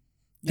day.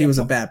 He was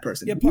a bad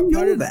person. Yeah,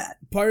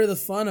 part of the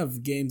fun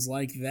of games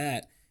like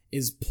that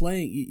is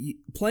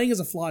playing as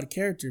a flawed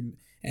character,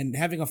 and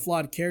having a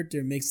flawed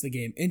character makes the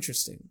game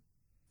interesting.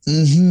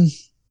 Mm-hmm.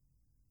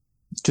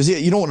 Because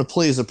you don't want to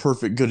play as a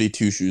perfect goody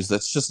two shoes.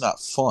 That's just not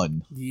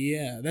fun.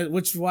 Yeah,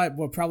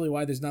 probably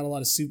why there's not a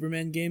lot of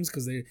Superman games,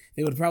 because they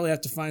would probably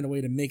have to find a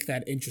way to make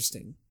that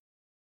interesting.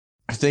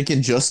 I think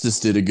Injustice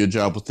did a good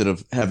job with it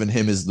of having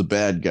him as the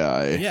bad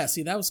guy. Yeah,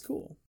 see, that was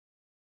cool.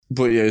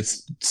 But yeah,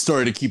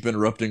 sorry to keep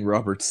interrupting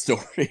Robert's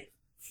story.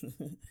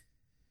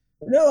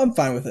 No, I'm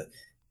fine with it.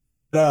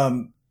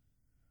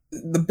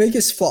 The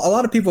biggest flaw, a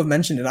lot of people have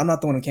mentioned it. I'm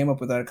not the one who came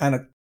up with it. I kind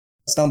of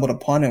stumbled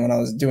upon it when I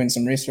was doing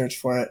some research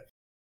for it.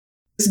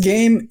 This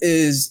game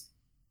is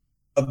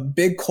a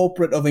big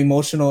culprit of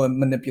emotional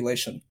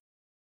manipulation.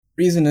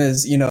 Reason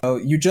is,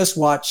 you just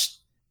watched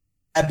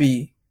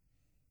Abby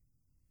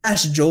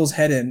bash Joel's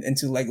head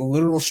into like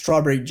literal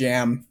strawberry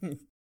jam.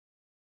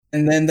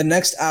 And then the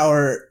next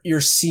hour, you're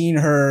seeing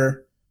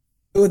her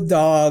with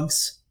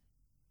dogs,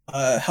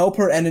 help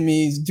her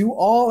enemies, do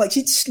all, like,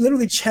 she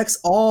literally checks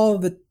all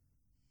the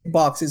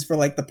boxes for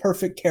like the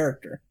perfect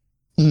character.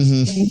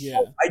 Mm-hmm.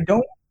 Yeah. I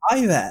don't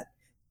buy that.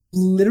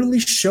 Literally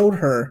showed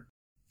her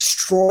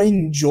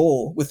destroying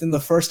Joel within the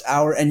first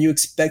hour, and you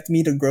expect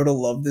me to grow to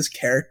love this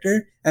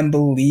character and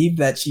believe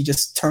that she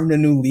just turned a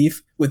new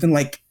leaf within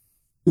like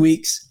 2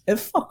 weeks? And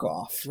fuck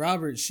off.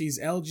 Robert, she's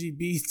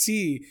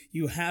LGBT.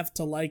 You have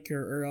to like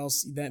her, or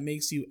else that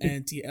makes you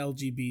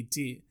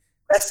anti-LGBT.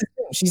 That's the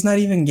thing. She's not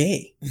even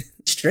gay.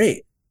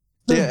 Straight.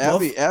 Yeah,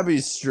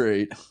 Abby's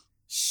straight.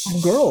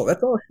 Girl,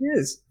 that's all she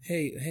is.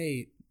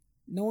 Hey,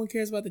 no one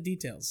cares about the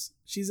details.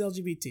 She's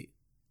LGBT.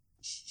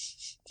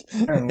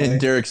 In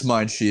Derek's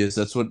mind, she is.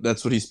 That's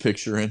what he's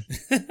picturing.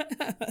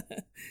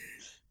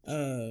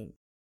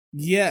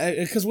 Yeah,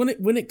 because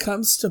when it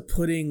comes to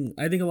putting,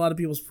 I think a lot of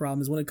people's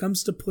problem is when it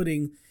comes to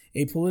putting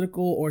a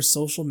political or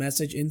social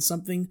message in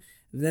something,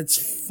 that's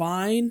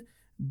fine.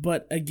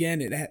 But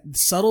again,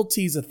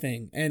 subtlety is a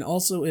thing, and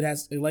also it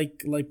has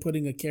like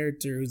putting a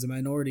character who's a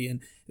minority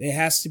in. It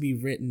has to be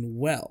written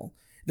well.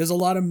 There's a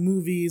lot of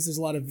movies, there's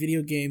a lot of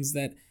video games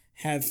that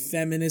have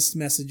feminist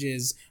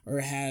messages or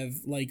have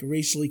like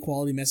racial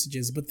equality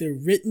messages, but they're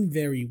written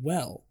very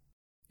well.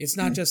 It's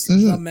not just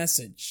a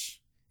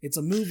message. It's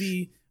a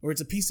movie or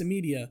it's a piece of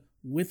media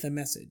with a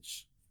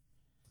message.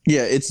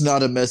 Yeah, it's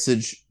not a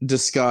message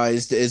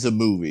disguised as a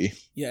movie.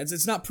 Yeah,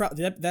 it's not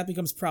that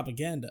becomes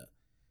propaganda.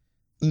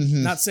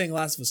 Mm-hmm. Not saying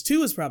Last of Us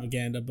 2 is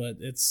propaganda, but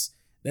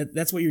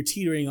that's what you're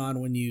teetering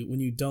on when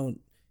you don't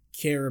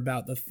care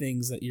about the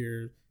things that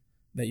you're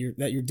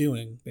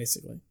doing,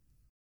 basically.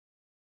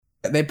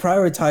 They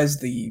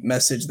prioritize the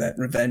message that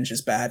revenge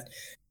is bad.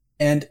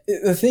 And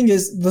the thing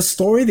is, the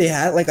story they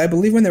had, like I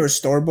believe when they were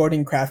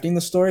storyboarding, crafting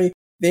the story,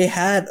 they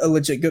had a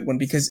legit good one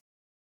because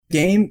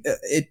game,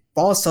 it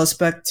falls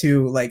suspect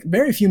to, like,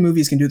 very few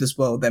movies can do this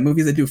well. That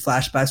movies that do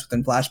flashbacks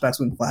within flashbacks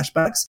within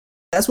flashbacks.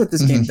 That's what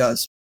this game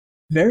does.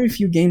 Very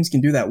few games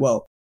can do that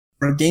well.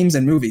 Or games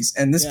and movies.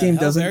 And this game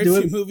doesn't do it.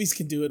 Very few movies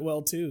can do it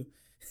well too.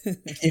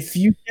 If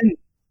you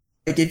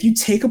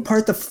take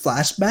apart the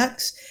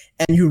flashbacks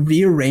and you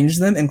rearrange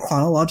them in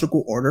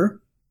chronological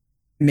order,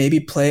 maybe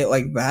play it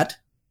like that,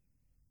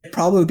 it'd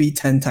probably be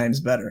 10 times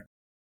better.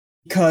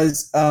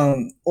 Because,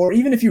 or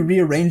even if you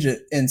rearrange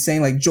it and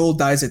saying like Joel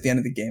dies at the end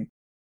of the game,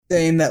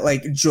 saying that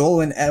like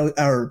Joel and Ellie,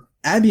 or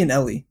Abby and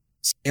Ellie,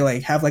 say,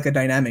 like have like a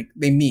dynamic,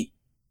 they meet,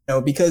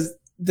 because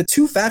the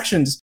two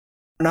factions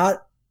are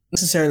not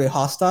necessarily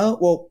hostile.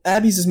 Well,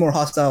 Abby's is more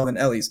hostile than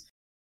Ellie's.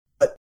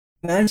 But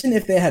imagine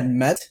if they had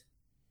met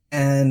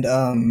and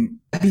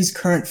Abby's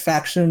current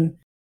faction.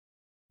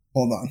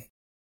 Hold on,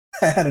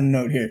 I had a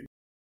note here.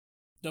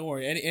 Don't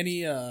worry.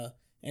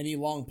 Any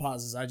long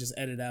pauses, I just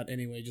edit out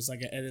anyway. Just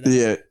like I edit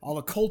out all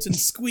the Colton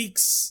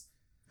squeaks.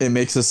 It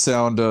makes us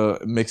sound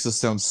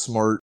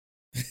smart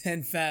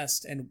and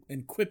fast and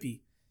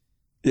quippy.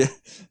 Yeah,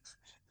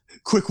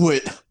 quick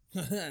wit.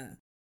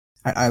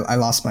 I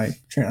lost my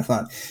train of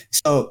thought.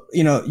 So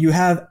you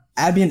have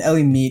Abby and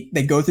Ellie meet.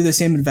 They go through the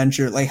same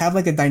adventure. Like have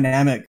like a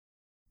dynamic.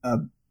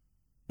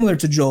 Similar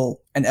to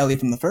Joel and Ellie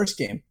from the first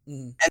game.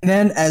 And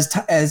then as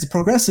it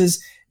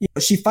progresses,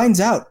 she finds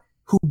out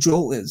who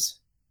Joel is.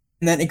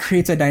 And then it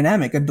creates a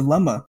dynamic, a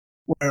dilemma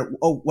where,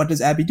 what does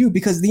Abby do?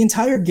 Because the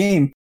entire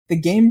game, the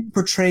game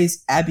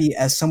portrays Abby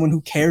as someone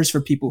who cares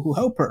for people who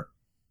help her.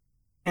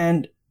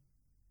 And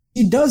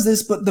she does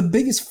this, but the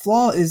biggest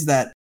flaw is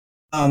that,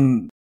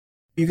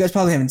 you guys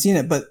probably haven't seen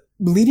it, but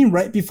leading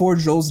right before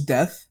Joel's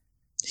death,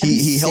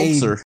 he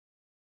helps her.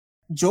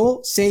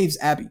 Joel saves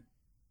Abby.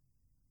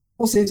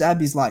 Saves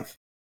Abby's life,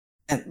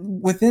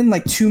 and within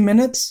like 2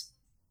 minutes,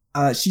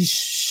 she's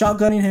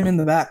shotgunning him in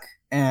the back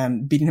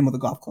and beating him with a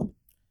golf club.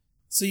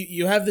 So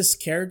you have this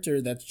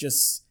character that's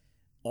just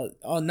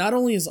not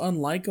only is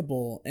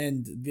unlikable,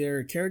 and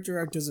their character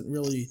arc doesn't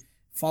really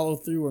follow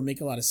through or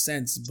make a lot of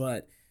sense,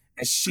 but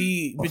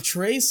she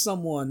betrays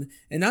someone,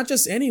 and not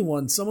just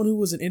anyone, someone who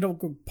was an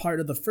integral part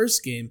of the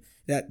first game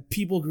that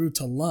people grew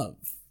to love.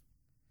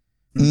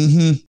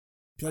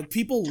 Like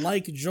people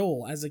like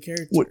Joel as a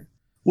character.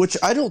 Which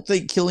I don't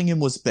think killing him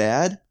was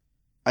bad.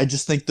 I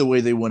just think the way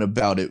they went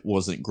about it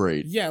wasn't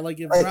great. Yeah, like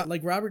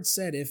like Robert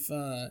said,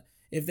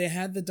 if they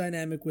had the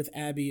dynamic with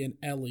Abby and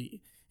Ellie,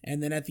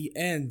 and then at the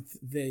end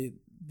they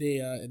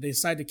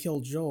decide to kill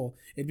Joel,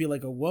 it'd be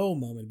like a whoa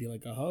moment. It'd be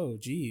like, oh,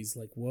 geez,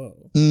 like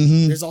whoa.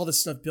 There's all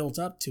this stuff built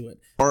up to it.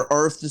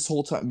 Or if this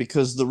whole time,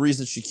 because the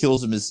reason she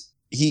kills him is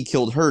he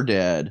killed her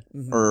dad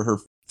or her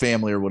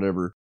family or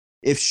whatever.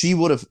 If she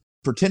would have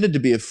pretended to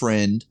be a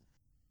friend,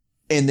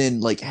 and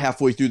then, like,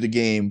 halfway through the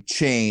game,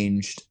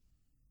 changed,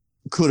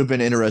 could have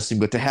been interesting.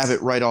 But to have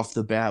it right off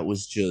the bat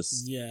was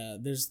just... Yeah,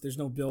 there's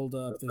no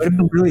build-up. It would have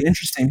been really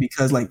interesting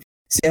because, like,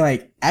 say,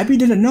 like, Abby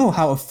didn't know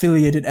how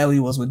affiliated Ellie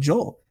was with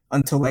Joel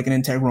until, like, an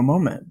integral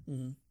moment.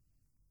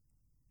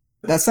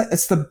 That's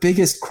the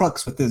biggest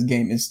crux with this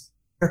game is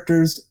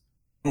characters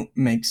don't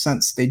make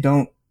sense. They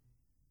don't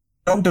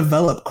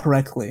develop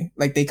correctly.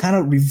 Like, they kind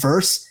of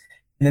reverse,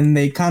 and then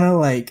they kind of,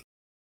 like,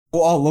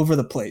 go all over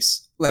the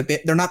place. Like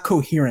they're not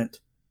coherent.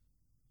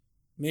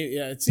 Maybe,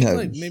 it seems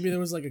like maybe there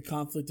was like a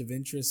conflict of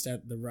interest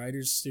at the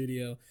writer's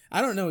studio.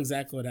 I don't know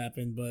exactly what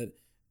happened, but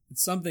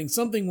something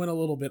went a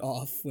little bit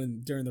off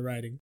during the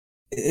writing.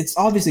 It's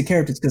obviously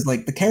characters because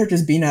like the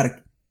characters being out of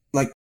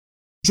like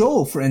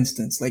Joel, for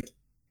instance, like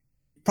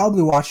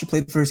probably watched or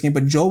played the first game,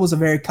 but Joel was a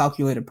very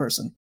calculated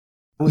person.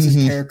 That was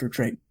his character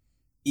trait.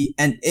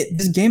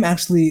 This game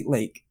actually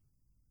like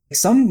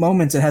some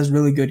moments it has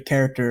really good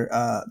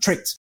character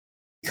traits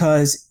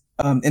because.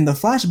 In the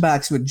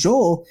flashbacks with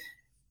Joel,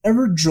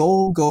 whenever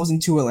Joel goes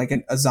into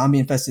a zombie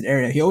infested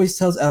area, he always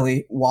tells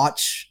Ellie,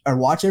 watch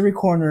every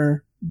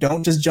corner,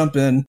 don't just jump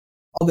in,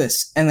 all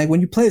this. And like when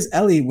you play as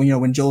Ellie,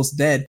 when Joel's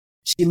dead,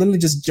 She literally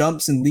just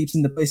jumps and leaps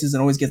into places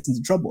and always gets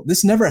into trouble.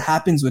 This never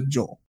happens with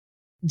Joel.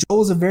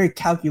 Joel is a very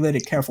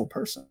calculated, careful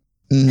person.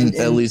 And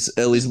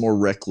Ellie's more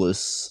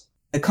reckless.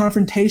 The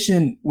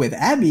confrontation with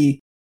Abby,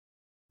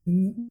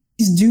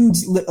 these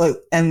dudes,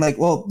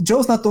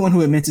 Joel's not the one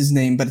who admits his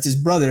name, but it's his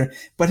brother.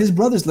 But his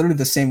brother's literally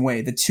the same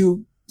way. The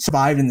two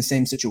survived in the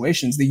same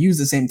situations. They use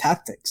the same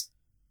tactics.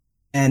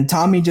 And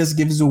Tommy just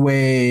gives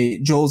away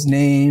Joel's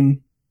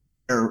name,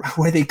 or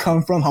where they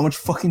come from, how much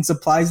fucking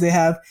supplies they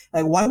have.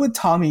 Like, why would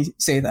Tommy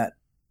say that?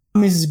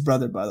 Tommy's his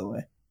brother, by the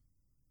way.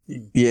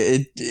 Yeah,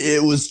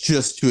 it was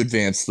just to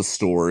advance the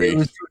story. It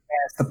was to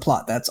advance the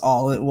plot. That's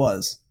all it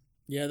was.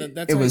 Yeah,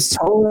 that's it was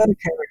totally out of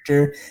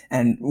character,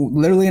 and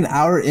literally an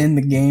hour in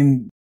the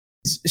game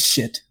is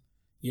shit.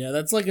 Yeah,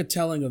 that's like a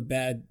telling of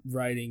bad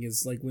writing.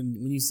 Is like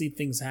when you see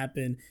things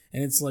happen,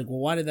 and it's like, well,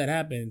 why did that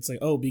happen? It's like,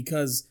 oh,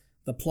 because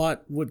the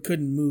plot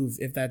couldn't move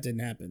if that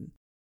didn't happen.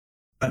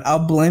 But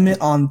I'll blame it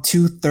on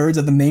 2/3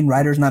 of the main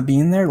writers not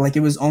being there. Like,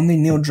 it was only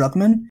Neil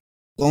Druckmann,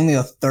 only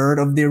a third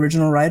of the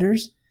original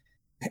writers,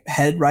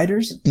 head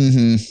writers.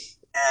 Mm-hmm.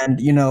 And,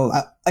 you know,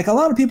 like, a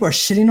lot of people are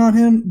shitting on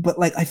him, but,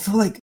 like, I feel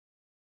like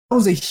that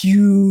was a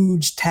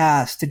huge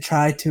task to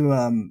try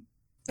to,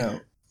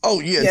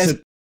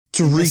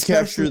 to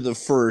recapture the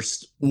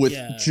first with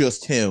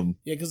just him.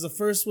 Yeah, because the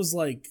first was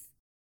like,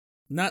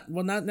 not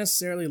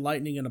necessarily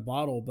lightning in a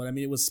bottle, but I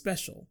mean, it was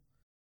special.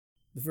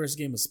 The first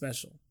game was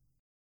special.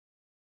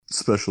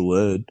 Special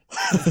ed.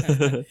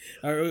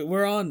 All right,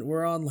 we're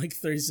on like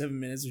 37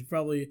 minutes. We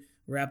probably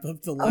wrap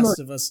up the Last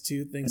of Us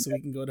 2 thing so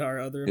we can go to our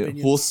other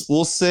opinions.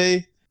 We'll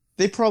say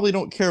they probably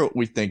don't care what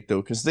we think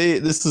though, because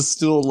this is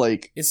still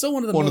like, it's still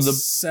one of the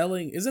most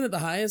selling. Isn't it the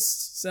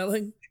highest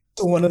selling?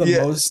 One of the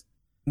most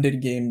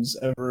funded games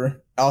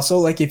ever. Also,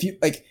 like, if you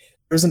like,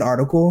 there's an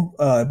article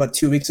about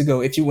 2 weeks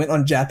ago. If you went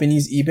on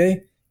Japanese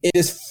eBay, it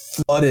is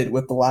flooded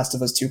with the Last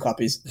of Us 2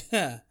 copies.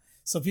 Yeah.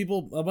 So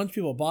a bunch of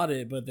people bought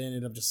it, but they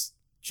ended up just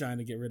trying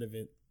to get rid of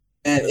it.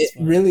 And it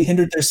really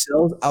hindered their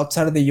sales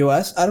outside of the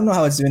US. I don't know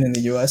how it's doing in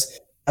the US.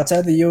 Outside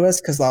of the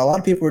US, because a lot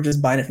of people were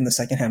just buying it from the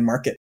secondhand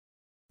market.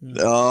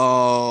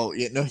 Oh,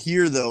 yeah. No,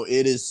 here though,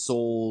 it is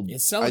sold.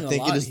 It's selling I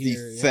think a lot it is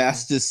here, the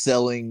fastest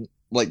selling,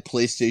 like,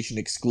 PlayStation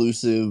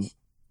exclusive.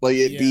 Like,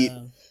 it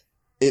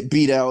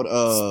beat out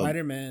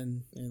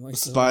Spider-Man and like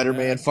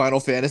Spider-Man, Final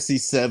Fantasy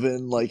VII.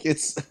 Like,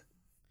 it's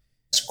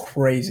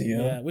crazy.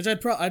 Yeah, which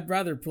I'd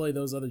rather play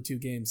those other two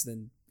games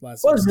than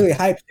Last. I was really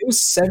hyped. It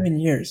was 7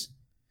 years.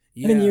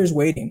 7 years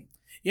waiting.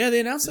 Yeah, they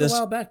announced it a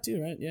while back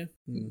too, right? Yeah.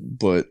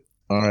 But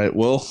all right,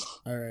 well,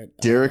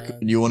 Derek,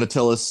 you want to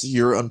tell us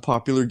your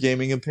unpopular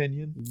gaming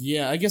opinion?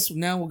 Yeah, I guess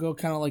now we'll go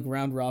kind of like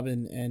round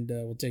robin, and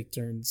we'll take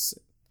turns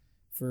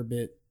for a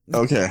bit.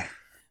 Okay.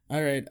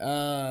 All right.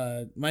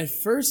 My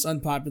first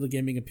unpopular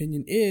gaming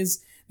opinion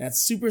is that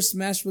Super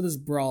Smash Bros.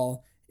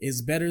 Brawl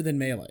is better than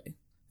Melee.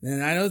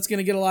 And I know it's going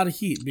to get a lot of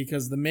heat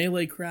because the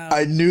Melee crowd.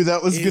 I knew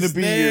that was going to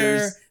be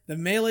yours. The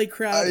Melee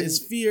crowd is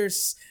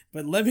fierce,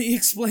 but let me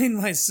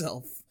explain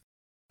myself.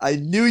 I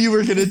knew you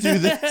were going to do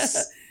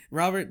this.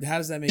 Robert, how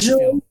does that make you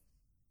feel?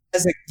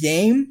 As a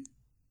game,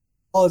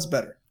 all is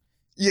better.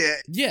 Yeah.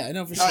 Yeah,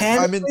 no, for sure.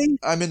 I'm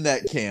in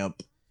that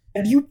camp.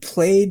 Have you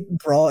played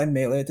Brawl and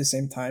Melee at the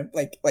same time?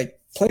 Like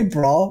play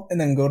Brawl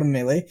and then go to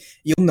Melee.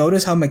 You'll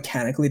notice how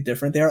mechanically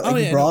different they are.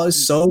 Like, Brawl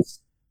is so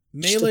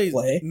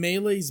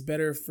Melee's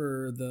better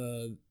for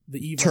the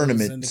EVOs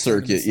tournament and the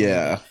circuit,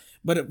 yeah.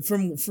 But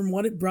from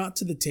what it brought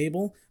to the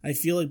table, I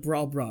feel like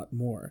Brawl brought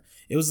more.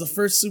 It was the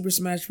first Super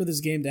Smash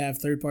Bros. Game to have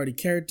third-party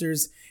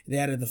characters. They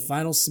added the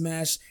Final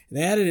Smash.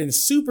 They added a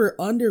super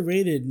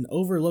underrated and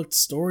overlooked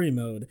story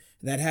mode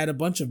that had a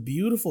bunch of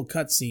beautiful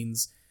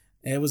cutscenes.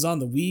 It was on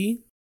the Wii.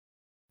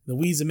 The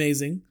Wii's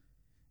amazing.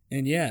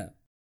 And yeah,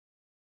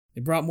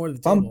 it brought more to the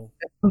table.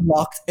 I'm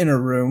locked in a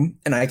room,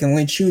 and I can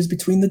only choose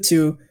between the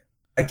two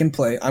I can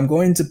play. I'm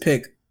going to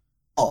pick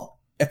Brawl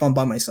if I'm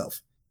by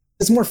myself.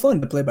 It's more fun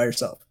to play by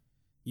yourself.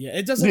 Yeah,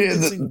 it doesn't. Yeah,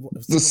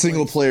 the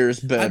single player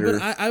is better.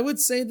 I would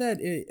say that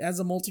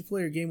as a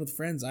multiplayer game with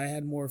friends, I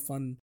had more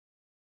fun.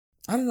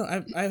 I don't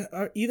know.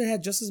 I either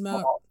had just as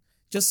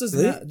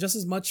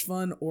much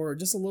fun, or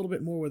just a little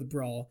bit more with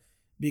Brawl,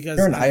 because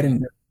you're an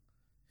item.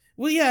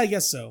 Well, yeah, I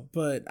guess so.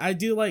 But I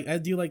do like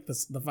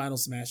the Final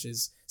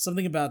Smashes.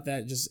 Something about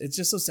that it's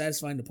just so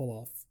satisfying to pull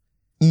off.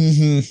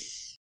 Mm-hmm.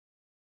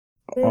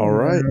 All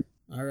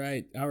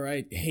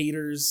right.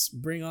 Haters,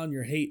 bring on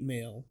your hate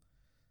mail.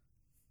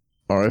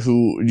 All right,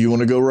 who do you want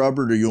to go,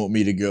 Robert, or you want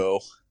me to go?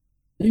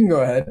 You can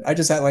go ahead. I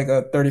just had like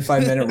a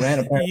 35-minute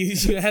rant.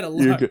 You had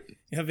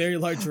a very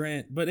large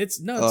rant, but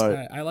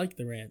I like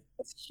the rant.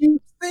 It's a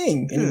huge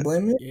thing. Can you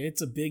blame me?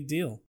 It's a big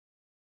deal.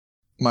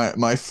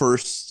 My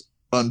first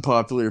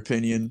unpopular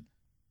opinion: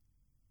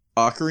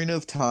 Ocarina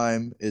of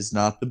Time is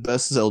not the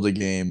best Zelda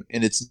game,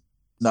 and it's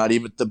not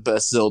even the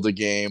best Zelda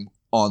game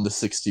on the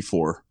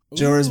 64.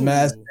 Majora's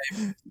Mask.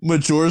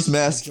 Majora's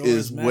Mask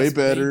is way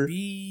better.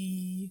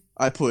 Baby.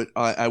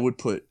 I would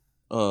put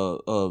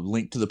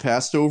Link to the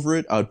Past over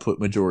it. I'd put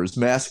Majora's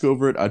Mask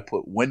over it. I'd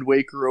put Wind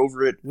Waker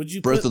over it. Would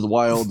you Breath of the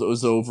Wild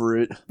was over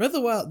it. Breath of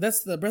the Wild?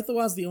 Breath of the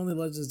Wild's the only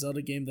Legend of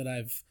Zelda game that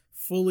I've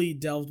fully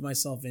delved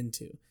myself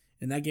into,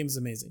 and that game's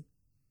amazing.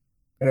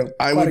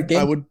 I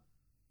would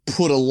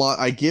put a lot.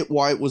 I get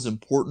why it was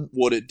important,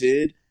 what it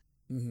did.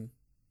 Mm-hmm.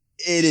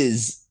 It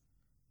is.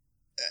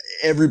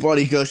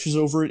 Everybody gushes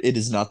over it. It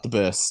is not the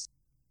best.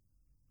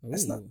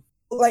 That's not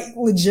like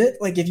legit.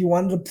 Like if you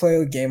wanted to play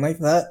a game like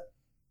that,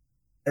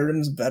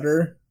 Skyrim's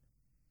better.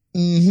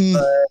 Mm-hmm.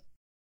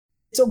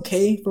 It's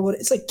okay for what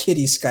it's like.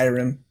 Kiddie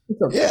Skyrim.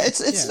 It's okay. Yeah,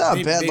 it's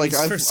not bad. Like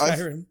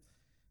Skyrim.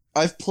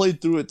 I've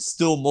played through it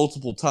still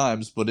multiple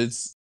times, but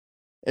it's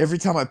every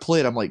time I play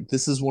it, I'm like,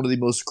 this is one of the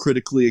most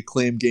critically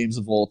acclaimed games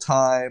of all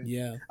time.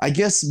 Yeah. I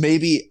guess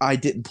maybe I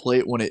didn't play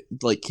it when it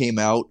like came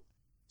out,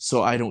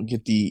 so I don't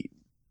get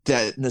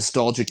that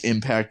nostalgic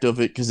impact of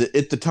it, because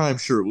at the time,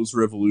 sure, it was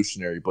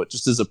revolutionary, but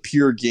just as a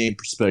pure game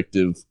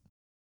perspective,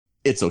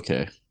 it's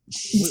okay.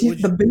 You see,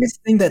 the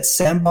biggest thing that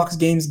sandbox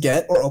games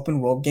get, or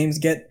open world games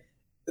get,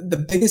 the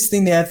biggest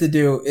thing they have to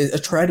do is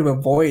try to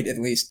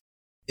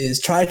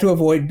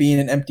avoid being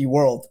an empty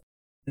world.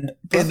 And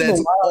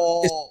that's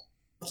all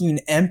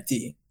fucking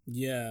empty.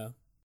 Yeah.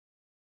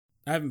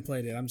 I haven't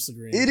played it. I'm just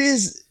agreeing. It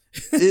is.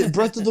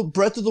 Breath of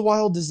the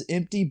Wild is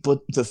empty,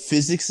 but the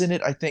physics in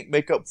it, I think,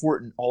 make up for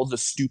it, and all the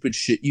stupid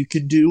shit you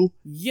can do.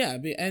 Yeah,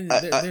 and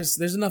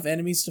there's enough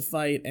enemies to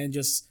fight, and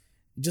just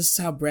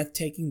how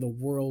breathtaking the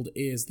world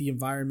is, the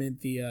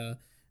environment, the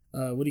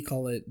what do you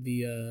call it,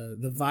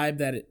 the vibe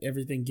that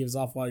everything gives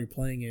off while you're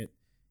playing it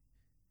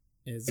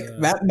is.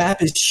 That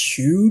map is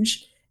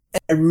huge,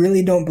 and I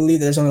really don't believe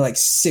there's only like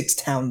 6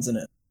 towns in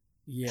it.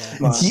 Yeah,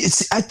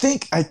 I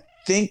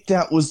think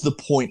that was the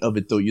point of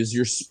it, though, is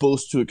you're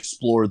supposed to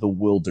explore the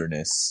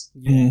wilderness.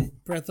 Yeah,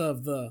 Breath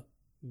of the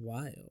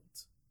Wild.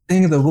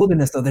 Thing of the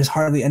wilderness, though, there's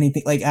hardly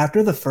anything. Like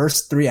after the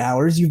first 3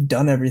 hours, you've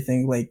done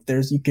everything. Like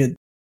you could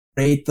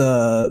rate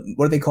what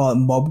do they call it,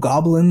 mob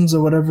goblins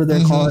or whatever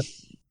they're called,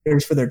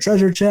 for their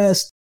treasure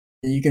chest.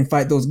 And you can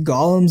fight those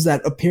golems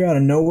that appear out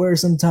of nowhere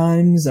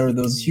sometimes, or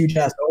those huge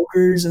ass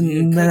ogres,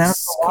 and then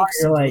after a while,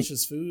 you're like,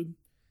 delicious food.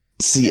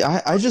 See,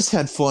 I just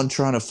had fun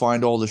trying to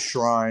find all the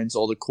shrines,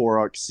 all the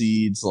Korok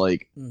seeds.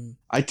 Like,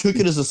 I took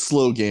it as a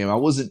slow game. I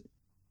wasn't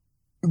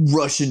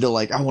rushing to,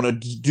 like, I want to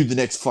do the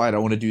next fight. I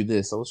want to do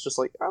this. I was just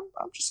like,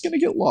 I'm just going to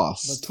get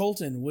lost. But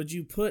Colton, would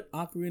you put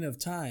Ocarina of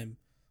Time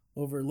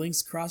over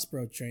Link's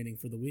crossbow training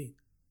for the Wii?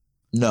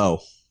 No.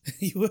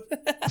 You would?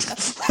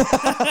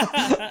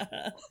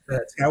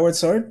 Skyward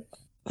Sword?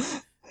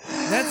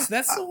 That's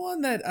the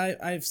one that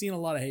I've seen a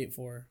lot of hate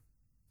for.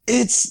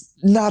 It's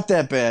not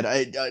that bad.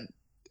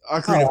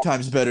 Ocarina of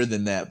Time's better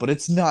than that, but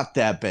it's not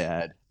that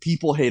bad.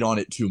 People hate on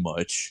it too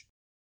much.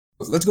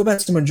 Let's go back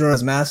to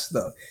Majora's Mask,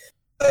 though.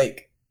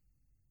 Like,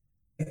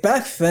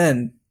 back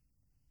then,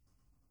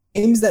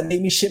 games that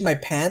made me shit my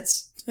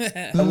pants,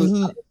 I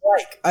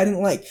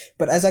didn't like.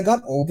 But as I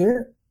got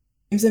older,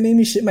 games that made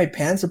me shit my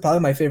pants are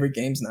probably my favorite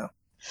games now.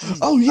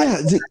 Oh, yeah.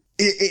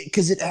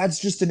 Because it adds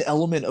just an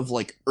element of,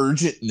 like,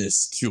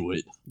 urgentness to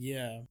it.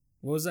 Yeah.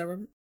 What was that,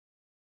 Robert?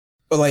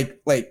 But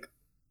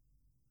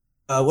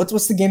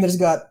what's the game that just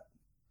got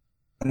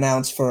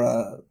announced for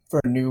a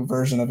new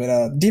version of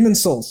it?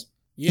 Demon's Souls.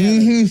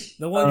 Yeah,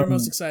 the one you're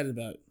most excited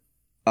about.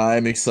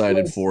 I'm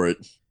excited for it.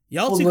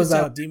 Y'all took us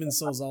out Demon's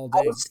Souls all day.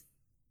 I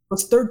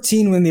was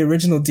 13 when the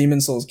original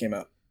Demon's Souls came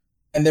out,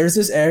 and there's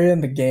this area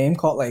in the game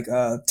called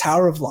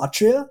Tower of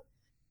Latria,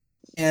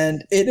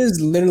 and it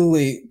is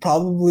literally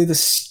probably the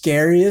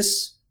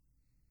scariest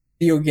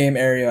video game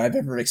area I've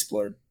ever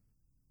explored.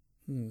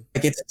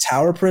 Like, it's a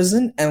tower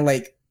prison, and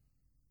there's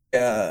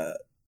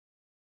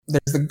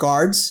the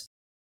guards.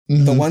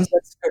 The ones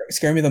that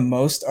scare me the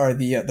most are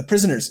the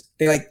prisoners.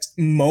 They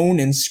moan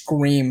and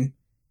scream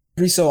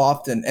every so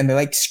often, and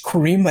they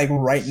scream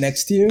right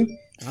next to you.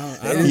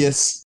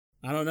 Yes.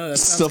 I don't know. That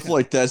stuff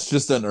like that's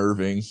just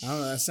unnerving. I don't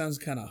know. That sounds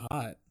kind of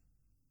hot.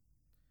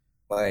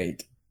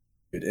 It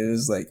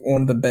is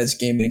one of the best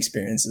gaming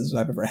experiences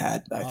I've ever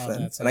had back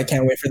then, and I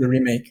can't wait for the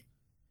remake.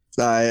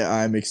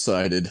 I'm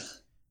excited.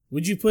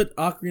 Would you put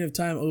Ocarina of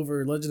Time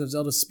over Legend of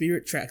Zelda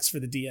Spirit Tracks for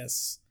the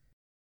DS?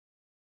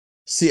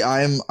 See,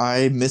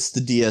 I miss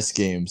the DS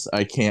games.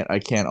 I can't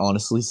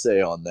honestly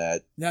say on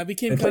that. Now it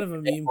became kind of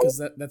a meme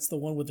because that's the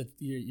one with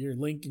your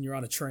Link and you're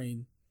on a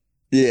train.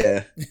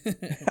 Yeah,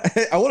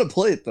 I want to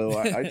play it though.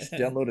 I just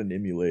download an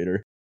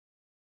emulator.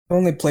 I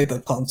only played the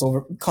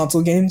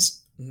console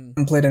games. I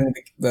haven't played any of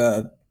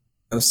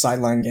the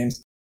sideline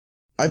games.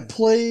 I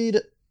played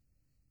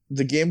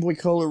the Game Boy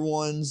Color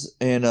ones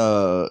and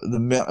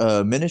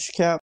the Minish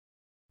Cap,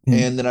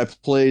 and then I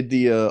played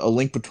the A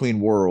Link Between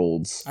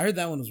Worlds. I heard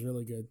that one was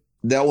really good.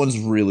 That one's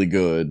really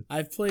good.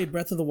 I've played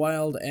Breath of the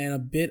Wild and a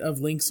bit of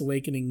Link's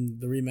Awakening,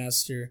 the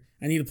remaster.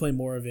 I need to play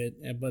more of it,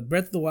 but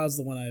Breath of the Wild's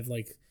the one I've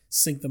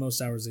synced the most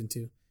hours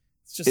into.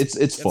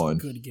 It's fun. A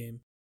good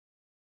game.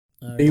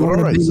 You want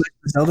to be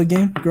a Zelda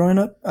game growing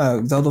up?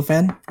 Zelda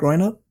fan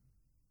growing up?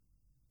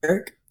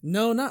 Eric?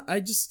 No, not. I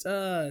just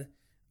I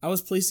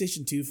was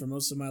PlayStation 2 for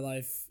most of my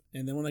life,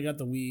 And then when I got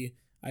the Wii,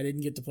 I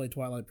didn't get to play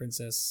Twilight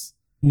Princess.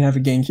 You have a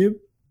GameCube?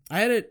 I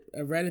had it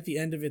right at the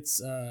end of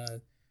its. I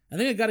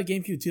think I got a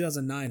GameCube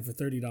 2009 for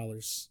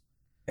 $30.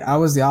 I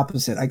was the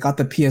opposite. I got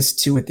the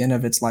PS2 at the end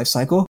of its life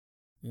cycle,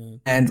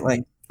 and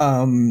like,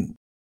 I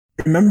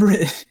remember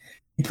it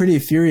pretty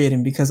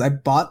infuriating because I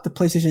bought the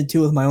PlayStation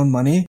 2 with my own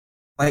money.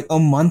 Like a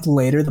month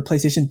later, the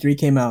PlayStation 3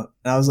 came out,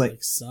 and I was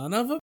like, "Son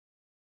of a."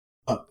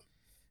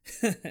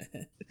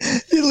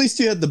 At least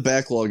you had the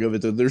backlog of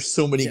it, though. There's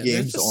so many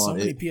games on so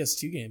many it.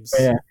 PS2 games.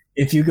 Yeah,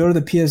 if you go to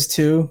the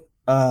PS2,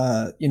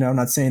 I'm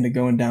not saying to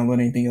go and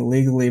download anything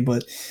illegally,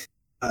 but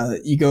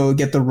you go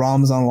get the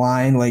ROMs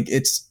online. Like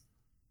it's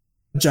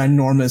a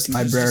ginormous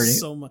library.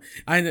 So much.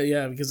 I know,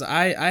 yeah, because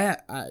I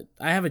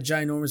have a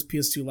ginormous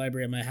PS2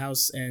 library at my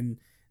house, and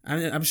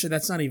I'm sure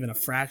that's not even a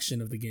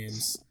fraction of the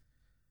games.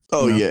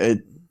 Oh yeah,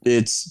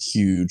 it's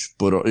huge.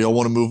 But y'all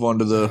want to move on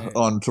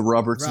to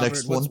Robert's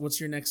next one? What's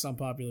your next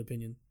unpopular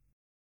opinion?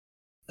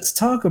 Let's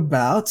talk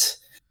about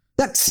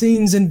sex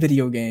scenes in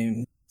video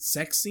games.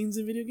 Sex scenes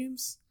in video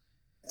games?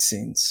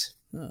 Scenes.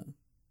 Huh.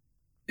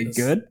 They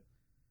good?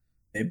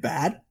 They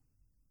bad?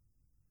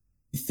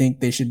 You think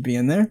they should be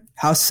in there?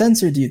 How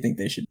censored do you think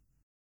they should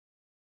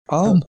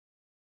be?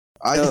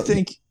 I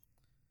think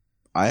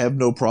I have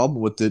no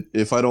problem with it.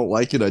 If I don't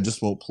like it, I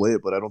just won't play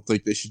it, but I don't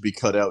think they should be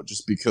cut out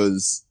just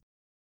because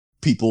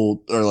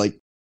people are like,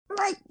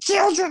 my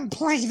children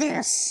play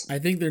this. I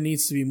think there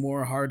needs to be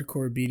more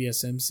hardcore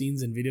BDSM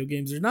scenes in video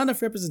games. There's not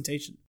enough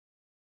representation.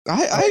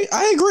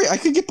 I agree. I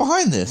could get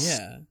behind this.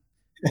 Yeah.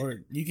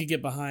 Or you could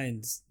get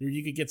behind, or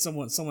you could get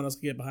someone else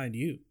could get behind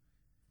you.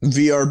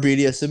 VR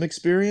BDSM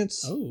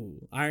experience? Oh,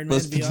 Iron Man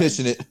Let's VR?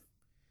 petition it.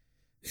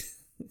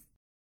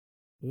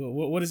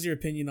 What is your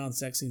opinion on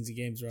sex scenes in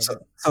games,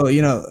 Robert? So I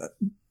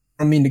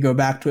don't mean to go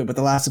back to it, but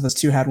The Last of Us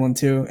 2 had one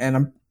too,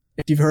 and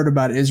if you've heard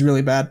about it, it's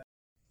really bad.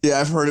 Yeah,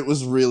 I've heard it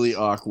was really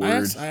awkward.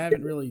 I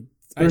haven't really...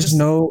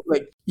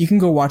 you can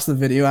go watch the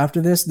video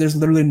after this. There's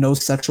literally no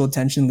sexual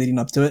tension leading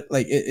up to it.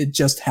 Like, it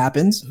just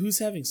happens. Who's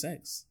having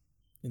sex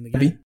in the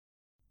game?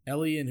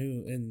 Ellie and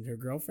who? And her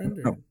girlfriend?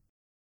 Or? No.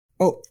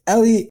 Oh,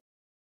 Ellie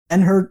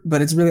and her,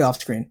 but it's really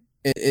off screen.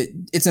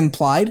 It's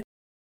implied.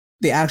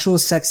 The actual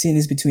sex scene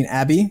is between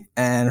Abby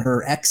and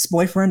her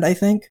ex-boyfriend, I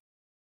think.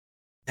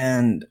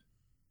 And it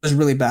was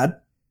really bad.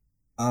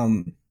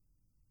 It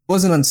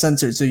wasn't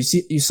uncensored, so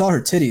you saw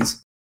her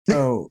titties.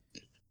 So,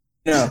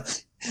 yeah.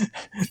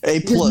 A+,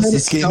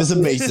 this game is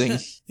amazing.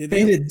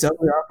 Made it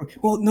doubly awkward.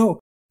 Well, no,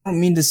 I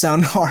don't mean to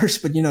sound harsh,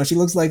 but she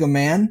looks like a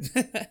man.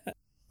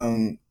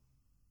 Anyway,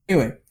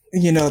 I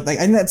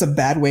think that's a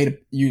bad way to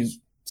use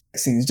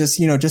sex scenes.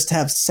 Just to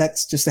have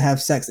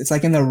sex. It's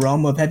like in the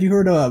realm of, have you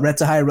heard of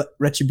Verdeye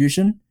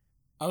Retribution?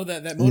 Oh,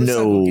 that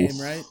motorcycle game,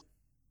 right?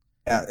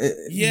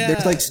 Yeah,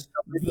 there's like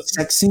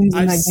sex scenes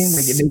in that game.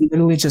 Like it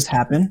literally just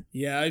happen.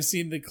 Yeah, I've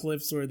seen the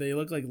clips where they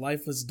look like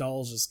lifeless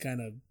dolls just kind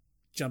of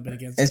jumping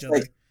against each other.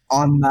 Like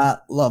on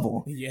that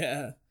level.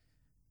 Yeah.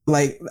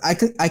 Like I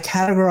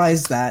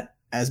categorize that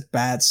as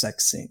bad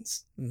sex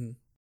scenes. Mm-hmm.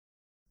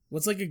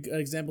 What's like an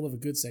example of a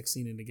good sex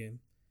scene in a game?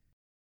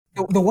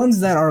 The ones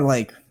that are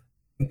like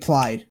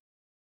implied.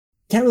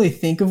 Can't really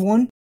think of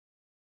one,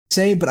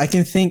 but I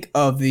can think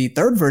of the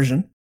third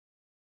version.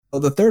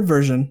 Well, the third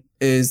version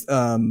is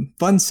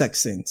fun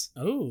sex scenes.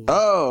 Oh,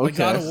 okay. Like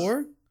God of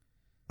War?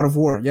 God of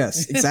War,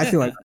 yes, exactly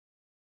like that.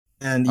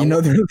 And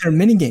they're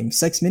mini games,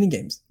 sex mini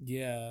games.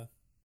 Yeah.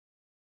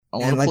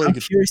 I'm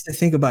curious to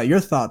think about your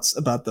thoughts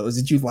about those.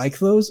 Did you like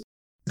those?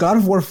 God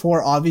of War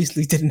 4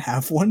 obviously didn't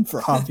have one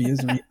for obvious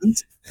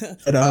reasons.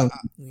 But,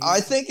 I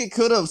think it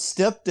could have.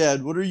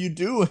 Stepdad, what are you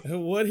doing?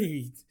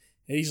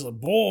 He's like,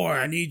 boy,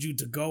 I need you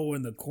to go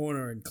in the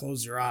corner and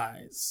close your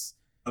eyes.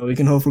 We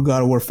can hope for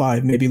God of War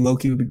 5. Maybe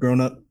Loki will be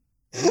grown up,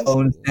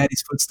 following his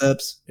daddy's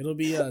footsteps. It'll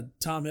be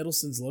Tom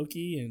Hiddleston's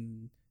Loki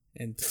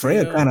and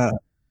Freya kind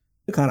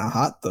of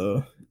hot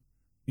though.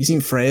 You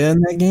seen Freya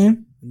in that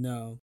game?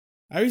 No,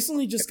 I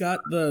recently just got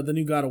the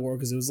new God of War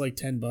because it was like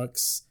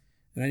 $10,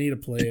 and I need to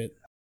play it.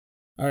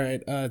 All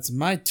right, it's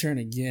my turn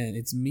again.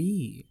 It's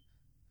me.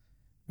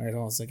 All right,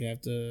 hold on a second. I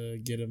have to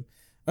get him.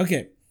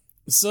 Okay,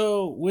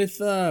 so with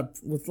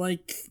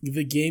like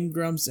the Game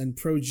Grumps and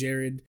Pro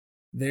Jared,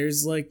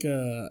 there's like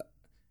I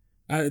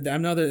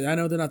know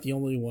they're not the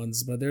only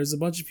ones, but there's a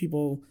bunch of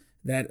people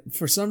that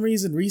for some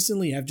reason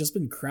recently have just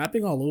been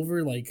crapping all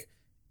over like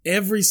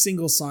every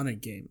single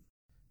Sonic game,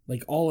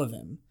 like all of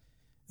them.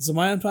 So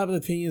my unpopular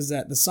opinion is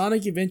that the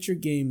Sonic Adventure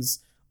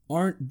games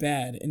aren't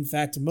bad. In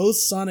fact,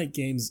 most Sonic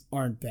games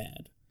aren't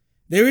bad.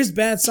 There is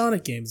bad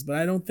Sonic games, but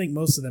I don't think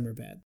most of them are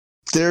bad.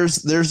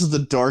 There's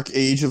the Dark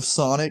Age of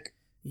Sonic.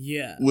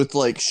 Yeah. With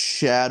like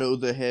Shadow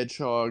the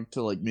Hedgehog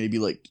to like maybe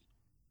like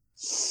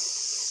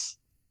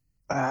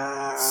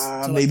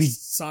maybe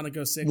Sonic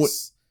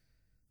 06.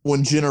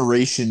 When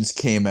Generations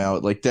came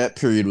out, like that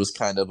period was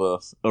kind of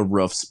a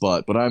rough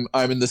spot. But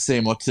I'm in the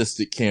same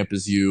autistic camp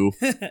as you.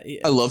 Yeah.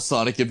 I love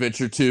Sonic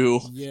Adventure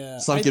 2. Yeah,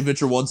 Sonic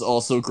Adventure 1's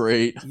also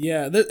great.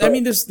 Yeah, I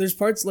mean, there's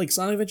parts like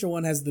Sonic Adventure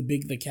 1 has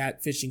the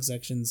cat fishing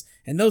sections,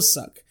 and those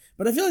suck.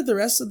 But I feel like the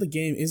rest of the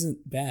game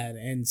isn't bad.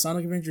 And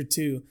Sonic Adventure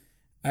 2,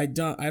 I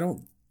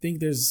don't think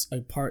there's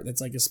a part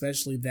that's like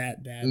especially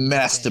that bad.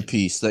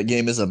 Masterpiece. That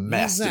game is a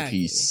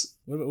masterpiece.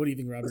 Exactly. What do you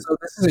think, Robert? So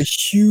this is a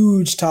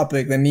huge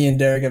topic that me and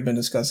Derek have been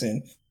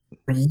discussing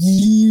for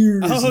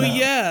years. Oh now.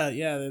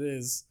 yeah, that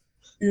is.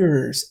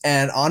 Years.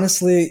 And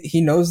honestly,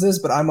 he knows this,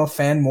 but I'm a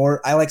fan more.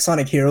 I like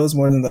Sonic Heroes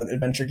more than the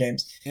adventure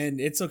games.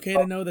 And it's okay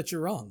to know that you're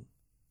wrong.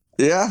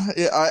 Yeah,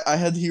 I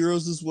had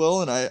Heroes as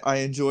well, and I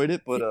enjoyed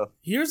it, but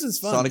Heroes is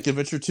fun. Sonic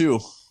Adventure 2.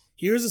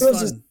 Heroes is Heroes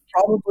fun. is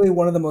probably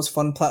one of the most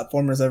fun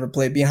platformers I've ever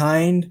played,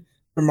 behind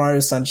Super Mario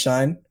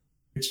Sunshine,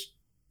 which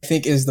I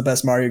think is the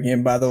best Mario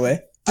game, by the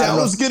way. That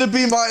was going to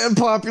be my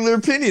unpopular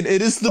opinion.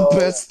 It is the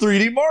best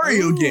 3D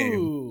Mario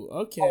game.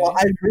 Okay. Well,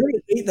 I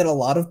really hate that a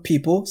lot of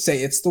people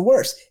say it's the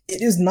worst.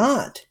 It is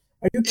not.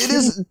 Are you kidding?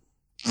 It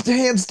is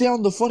hands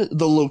down the fun.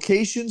 The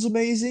location's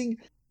amazing.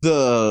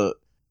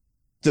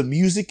 The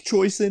music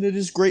choice in it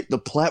is great. The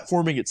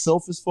platforming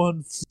itself is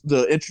fun.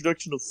 The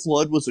introduction of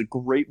Flood was a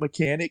great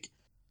mechanic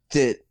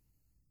that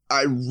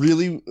I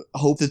really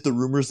hope that the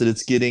rumors that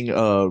it's getting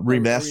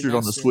remastered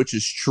on the Switch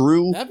is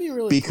true. That'd be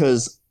really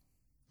because cool.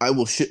 I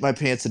will shit my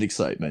pants in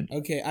excitement.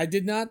 Okay, I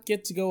did not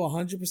get to go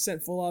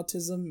 100% full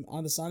autism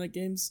on the Sonic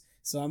games,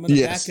 so I'm going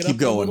to back it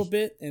up a little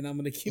bit, and I'm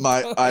going to keep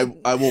going.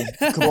 I will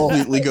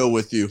completely go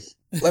with you.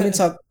 Let me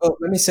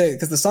say,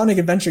 because the Sonic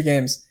Adventure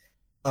games,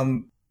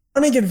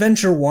 Sonic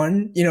Adventure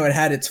 1, it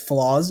had its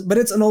flaws, but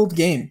it's an old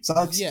game. So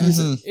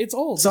it's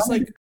old.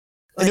 Sonic,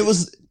 and it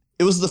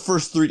was the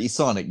first 3D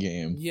Sonic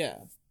game. Yeah.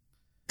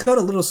 Cut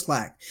a little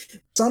slack.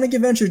 Sonic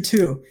Adventure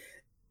 2,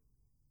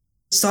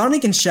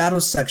 Sonic and Shadow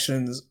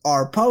sections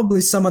are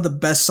probably some of the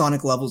best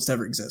Sonic levels to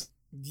ever exist.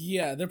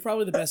 Yeah, they're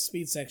probably the best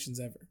speed sections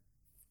ever.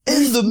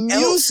 And the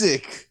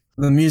music!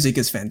 The music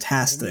is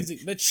fantastic.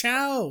 The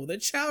Chow rating.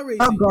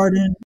 Chow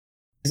Garden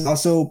is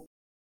also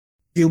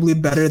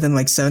arguably better than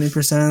like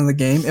 70% of the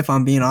game, if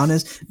I'm being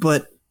honest.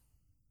 But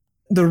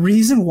the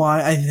reason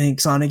why I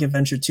think Sonic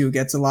Adventure 2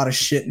 gets a lot of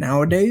shit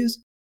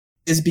nowadays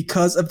is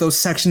because of those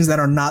sections that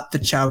are not the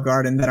Chow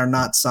Garden, that are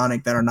not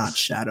Sonic, that are not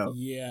Shadow.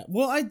 Yeah.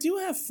 Well, I do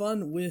have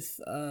fun with...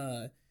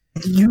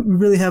 You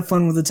really have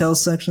fun with the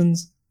Tails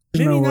sections?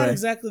 There's maybe not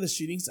exactly the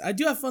shootings. I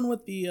do have fun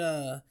with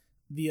the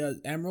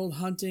emerald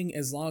hunting,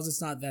 as long as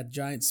it's not that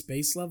giant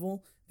space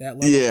level. That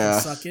level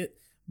can suck it.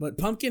 But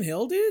Pumpkin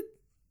Hill, dude?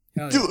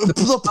 Dude,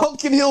 the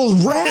Pumpkin Hill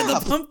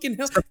rap! The Pumpkin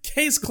Hill.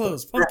 Case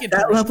closed. Pumpkin Hill.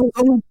 That level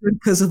only good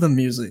because of the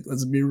music.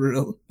 Let's be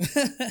real.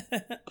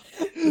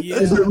 Yeah.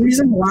 The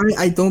reason why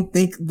I don't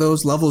think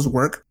those levels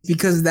work,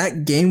 because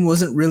that game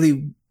wasn't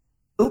really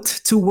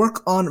built to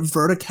work on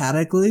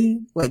vertically,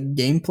 like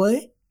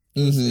gameplay.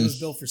 It was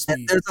built for speed.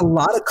 And there's a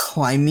lot of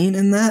climbing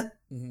in that,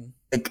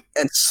 like,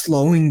 and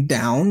slowing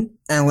down.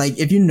 And like,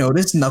 if you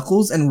notice,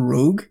 Knuckles and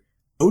Rogue,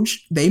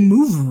 they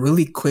move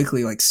really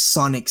quickly, like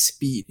Sonic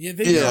speed. Yeah,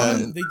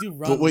 they do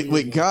run. But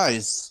wait,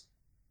 guys.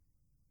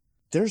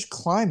 There's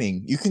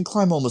climbing. You can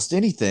climb almost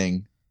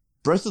anything.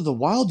 Breath of the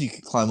Wild, you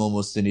can climb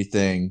almost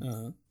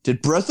anything.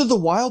 Did Breath of the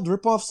Wild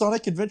rip off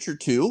Sonic Adventure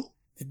 2?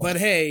 But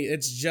hey,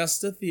 it's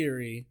just a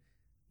theory.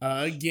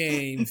 A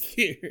game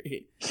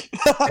theory.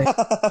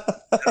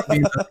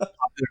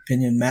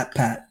 Opinion, Matt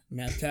Pat.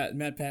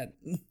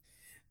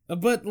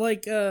 But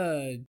like,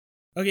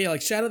 okay,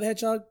 like Shadow the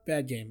Hedgehog,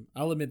 bad game.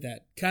 I'll admit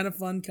that. Kind of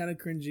fun, kind of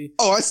cringy.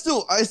 Oh, I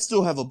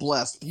still have a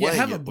blast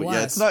playing it, but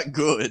yeah, it's not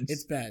good.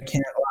 It's bad. I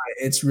can't lie.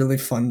 It's really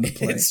fun to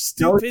play. It's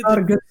stupid. It's not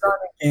a good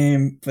Sonic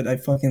game, but I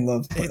fucking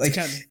love it. Like,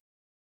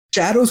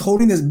 Shadow's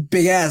holding this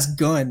big ass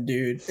gun,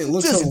 dude. It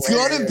looks just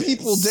gunning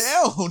people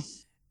down.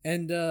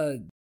 And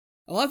a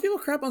lot of people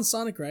crap on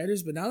Sonic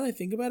Riders, but now that I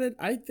think about it,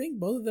 I think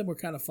both of them were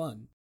kind of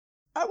fun.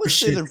 I would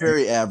say they're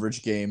very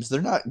average games.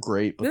 They're not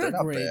great, but they're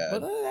not great, bad.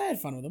 But I had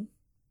fun with them.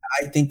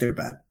 I think they're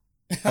bad.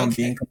 I'm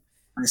being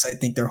honest. I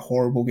think they're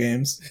horrible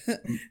games.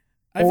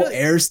 I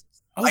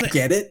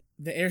get it.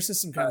 The air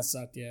system kind of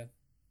sucked, yeah.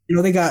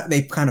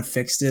 They kind of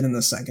fixed it in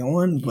the second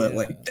one, but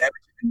like damage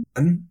been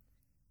done.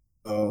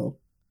 Oh.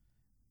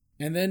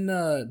 And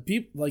then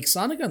people like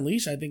Sonic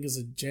Unleashed, I think, is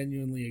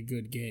genuinely a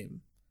good game.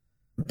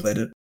 I played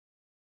it.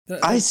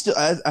 I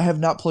have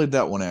not played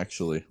that one,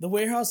 actually. The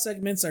warehouse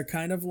segments are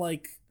kind of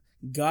like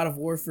God of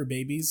War for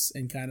babies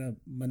and kind of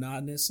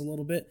monotonous a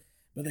little bit.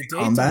 But the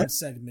daytime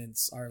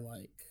segments are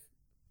like,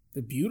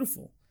 they're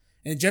beautiful.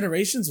 And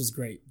Generations was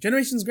great.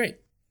 Generations great.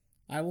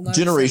 I will not.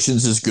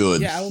 Generations is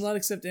good. Yeah, I will not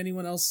accept any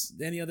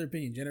other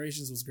opinion.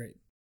 Generations was great.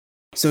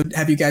 So,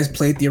 have you guys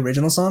played the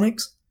original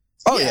Sonics?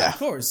 Oh yeah, of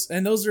course.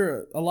 And a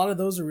lot of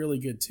those are really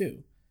good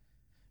too.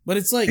 But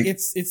it's like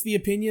it's the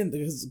opinion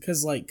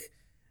because like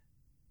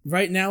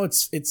right now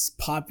it's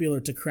popular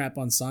to crap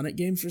on Sonic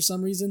games for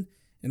some reason,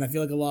 and I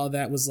feel like a lot of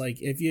that was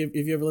like if you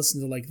ever listen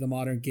to like the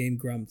modern game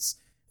grumps.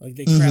 Like,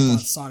 they crap on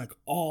Sonic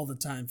all the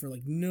time for,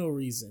 like, no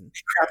reason.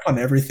 They crap on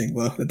everything,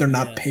 though, that they're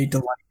not paid to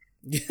like.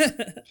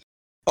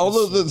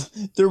 Although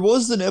there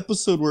was an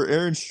episode where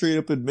Aaron straight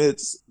up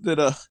admits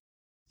that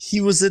he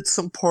was at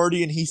some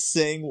party and he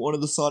sang one of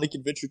the Sonic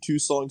Adventure 2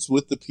 songs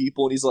with the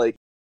people, and he's like,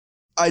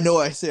 I know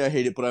I say I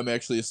hate it, but I'm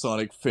actually a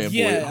Sonic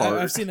fanboy at heart.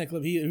 I've seen that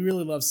clip. He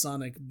really loves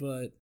Sonic,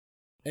 but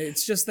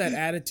it's just that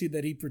attitude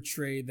that he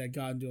portrayed that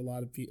got into a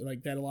lot of people,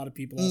 like that a lot of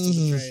people also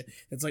portray.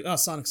 It's like, oh,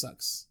 Sonic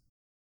sucks.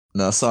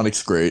 No,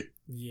 Sonic's great.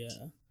 Yeah.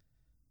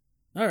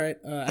 All right.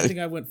 I think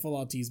I went full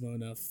autismo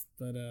enough,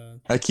 but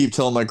I keep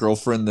telling my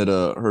girlfriend that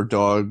her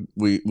dog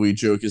we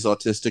joke is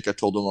autistic.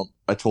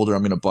 I told her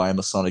I'm gonna buy him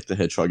a Sonic the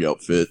Hedgehog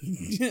outfit.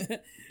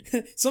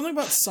 Something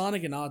about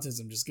Sonic and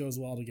autism just goes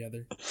well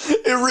together.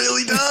 It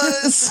really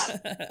does.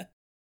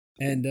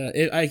 And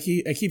I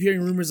keep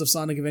hearing rumors of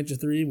Sonic Adventure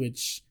 3,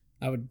 which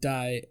I would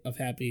die of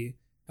happy.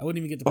 I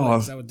wouldn't even get to play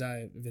because I would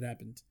die if it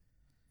happened.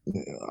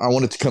 I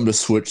want it to come to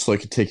Switch so I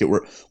could take it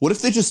where. What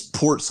if they just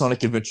port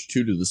Sonic Adventure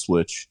 2 to the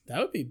Switch? That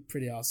would be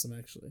pretty awesome,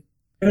 actually.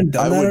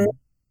 No,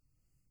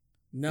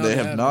 they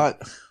have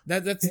not.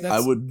 That's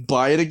I would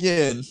buy it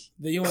again.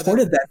 They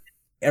ported that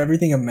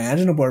everything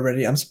imaginable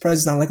already. I'm surprised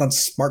it's not like on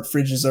smart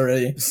fridges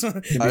already.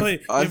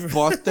 I've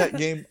bought that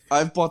game.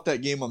 I've bought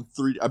that game on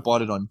I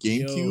bought it on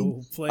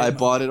GameCube. I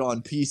bought it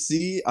on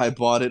PC. I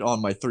bought it on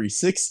my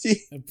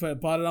 360. I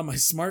bought it on my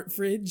smart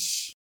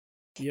fridge.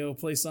 Yo,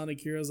 play Sonic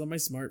Heroes on my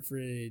smart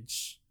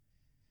fridge.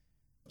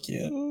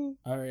 Yeah. All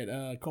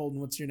right, Colton,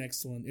 what's your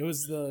next one? It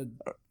was the.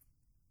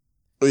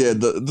 Oh yeah,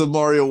 the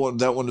Mario one.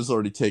 That one is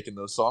already taken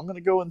though, so I'm gonna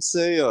go and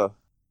say, I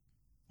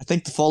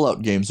think the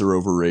Fallout games are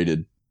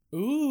overrated.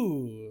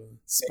 Ooh,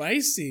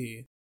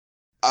 spicy.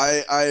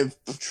 I've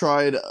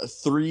tried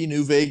 3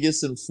 New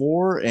Vegas and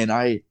 4, and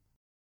I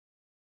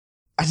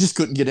just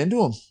couldn't get into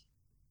them.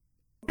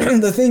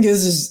 The thing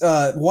is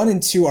 1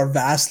 and 2 are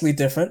vastly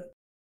different.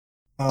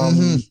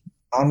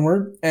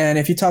 Onward, and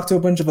if you talk to a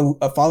bunch of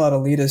Fallout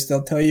elitists,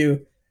 they'll tell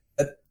you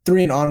that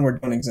 3 and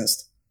onward don't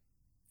exist.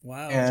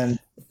 Wow. And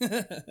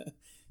they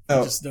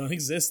just don't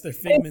exist. They're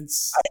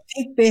figments. I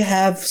think they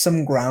have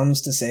some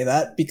grounds to say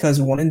that because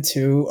 1 and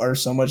 2 are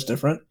so much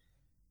different,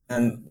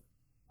 and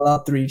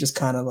Fallout 3 just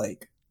kind of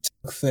like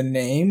took the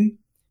name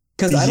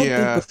because I don't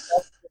think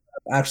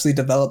they actually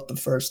developed the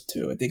first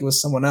 2. I think it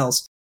was someone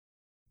else.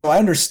 So I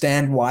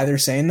understand why they're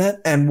saying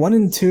that. And 1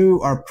 and 2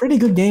 are pretty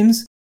good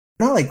games.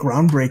 Not like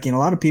groundbreaking. A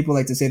lot of people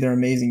like to say they're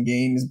amazing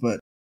games, but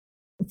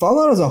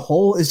Fallout as a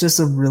whole is just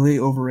a really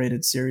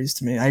overrated series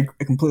to me. I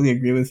completely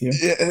agree with you.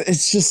 Yeah,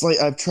 it's just like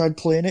I've tried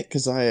playing it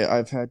because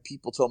I've had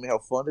people tell me how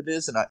fun it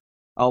is, and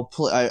I'll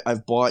play.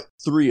 I've bought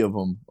 3 of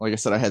them. Like I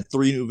said, I had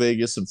 3 New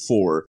Vegas and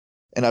 4,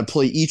 and I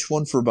play each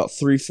one for about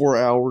 3-4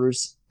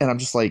 hours, and I'm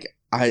just like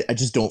I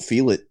just don't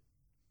feel it.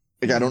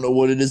 Like, I don't know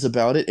what it is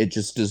about it. It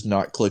just does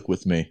not click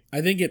with me.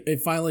 I think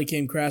it finally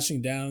came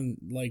crashing down,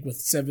 like, with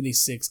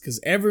 76, because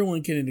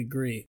everyone can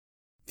agree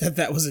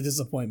that was a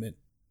disappointment.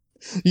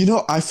 You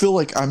know, I feel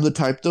like I'm the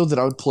type, though, that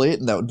I would play it,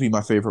 and that would be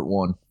my favorite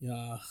one.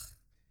 You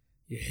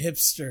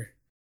hipster.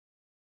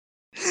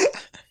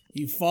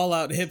 You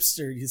Fallout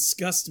hipster. You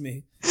disgust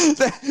me.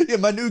 Yeah,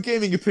 my new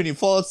gaming opinion,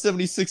 Fallout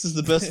 76 is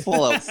the best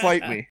Fallout.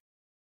 Fight me.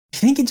 I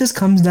think it just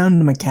comes down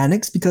to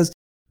mechanics, because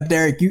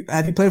Derek,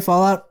 have you played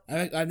Fallout?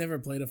 I've never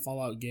played a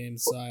Fallout game,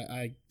 so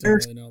I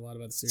don't really know a lot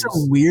about the series. It's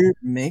a weird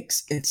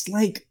mix. It's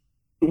like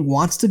it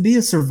wants to be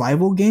a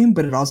survival game,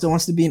 but it also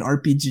wants to be an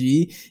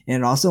RPG, and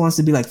it also wants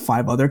to be like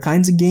 5 other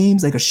kinds of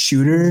games, like a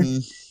shooter,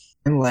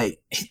 and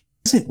like it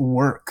doesn't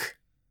work.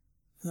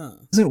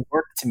 It doesn't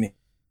work to me.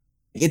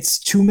 It's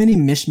too many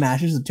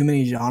mishmashes of too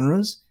many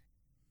genres,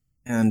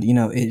 and you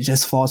know it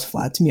just falls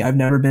flat to me. I've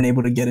never been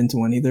able to get into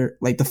one either.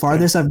 Like the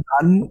farthest I've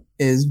gotten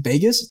is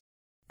Vegas.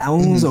 That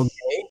one was okay,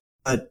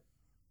 but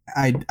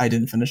I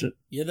didn't finish it.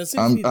 Yeah,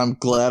 I'm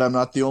glad I'm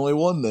not the only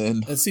one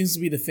then. That seems to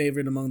be the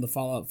favorite among the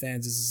Fallout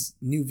fans is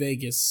New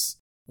Vegas.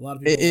 A lot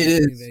of people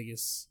like New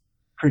Vegas.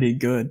 Pretty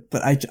good,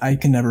 but I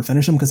can never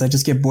finish them because I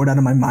just get bored out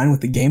of my mind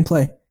with the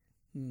gameplay.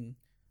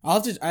 I'll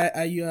have to.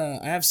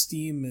 I have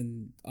Steam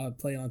and I'll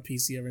play on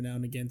PC every now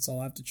and again, so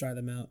I'll have to try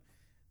them out.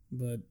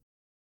 But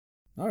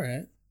all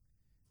right,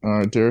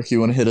 Derek, you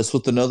want to hit us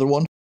with another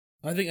one?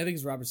 I think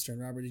it's Robert's turn.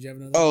 Robert, did you have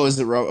another? Oh, is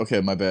it Robert?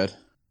 Okay, my bad.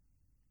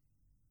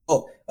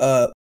 Oh,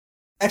 I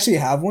actually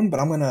have one, but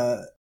I'm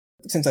gonna,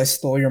 since I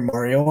stole your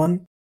Mario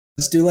one,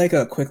 let's do like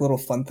a quick little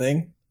fun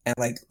thing, and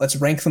like let's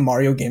rank the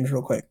Mario games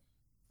real quick.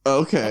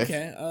 Okay.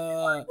 Okay.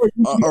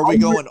 Are we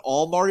going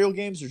all Mario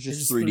games or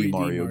just 3D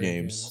Mario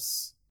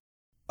games?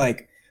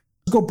 Like,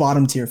 let's go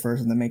bottom tier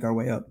first, and then make our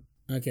way up.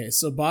 Okay,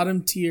 so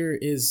bottom tier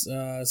is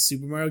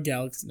Super Mario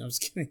Galaxy. No, I was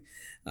kidding.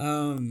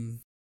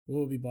 What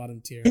would be bottom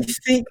tier? I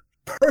think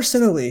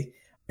personally,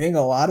 I think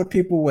a lot of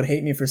people would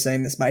hate me for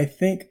saying this, but I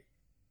think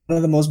one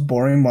of the most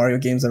boring Mario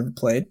games I've ever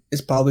played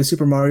is probably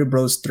Super Mario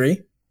Bros.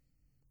 3.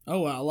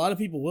 Oh, wow. A lot of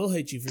people will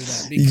hate you for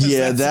that.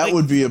 Yeah, that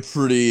would be a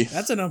pretty...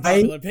 That's an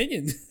unpopular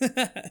opinion.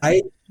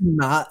 I do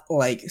not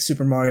like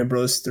Super Mario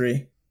Bros.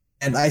 3.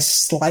 And I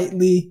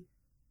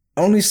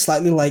only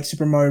slightly like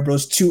Super Mario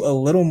Bros. 2 a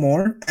little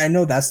more. I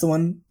know that's the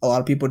one a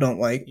lot of people don't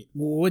like.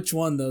 Which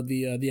one, though?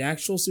 The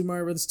actual Super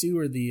Mario Bros. 2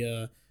 or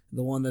the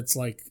one that's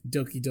like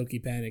Doki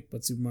Doki Panic,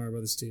 but Super Mario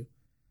Bros. 2?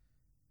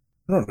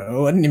 I don't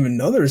know. I didn't even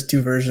know there was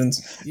 2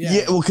 versions.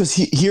 Yeah, well, because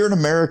here in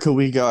America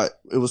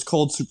it was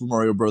called Super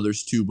Mario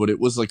Brothers 2, but it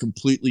was a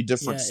completely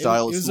different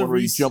style. It's one where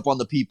you jump on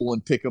the people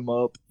and pick them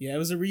up. Yeah, it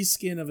was a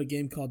reskin of a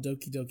game called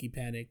Doki Doki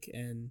Panic,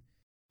 and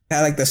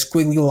had like the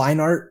squiggly line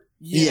art.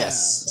 Yeah.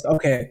 Yes.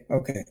 Okay.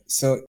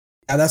 So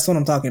that's what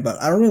I'm talking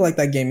about. I don't really like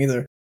that game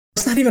either.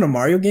 It's not even a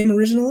Mario game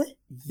originally.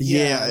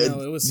 Yeah,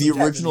 no, it was the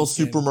original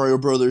Super Mario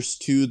Brothers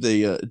 2.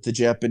 The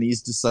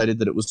Japanese decided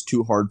that it was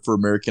too hard for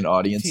American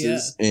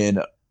audiences and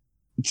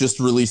just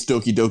released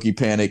Doki Doki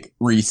Panic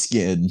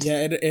reskinned.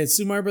 Yeah, and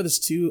Super Mario Brothers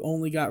 2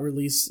 only got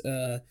released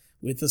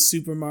with the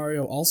Super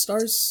Mario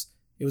All-Stars.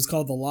 It was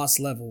called the Lost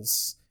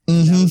Levels.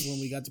 And that was when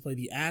we got to play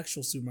the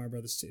actual Super Mario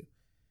Brothers 2.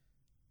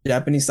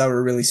 Japanese thought we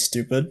were really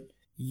stupid.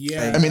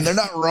 Yeah. I mean, they're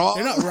not wrong.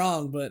 They're not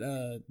wrong, but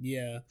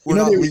yeah. We're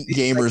not elite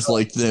gamers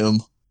like them.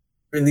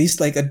 Released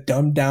like a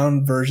dumbed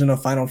down version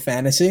of Final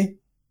Fantasy. And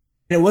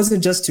it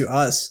wasn't just to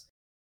us.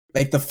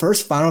 Like the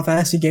first Final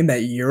Fantasy game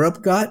that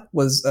Europe got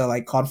was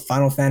like called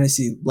Final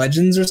Fantasy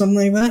Legends or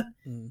something like that.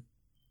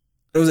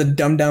 It was a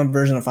dumbed down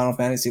version of Final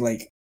Fantasy.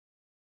 Like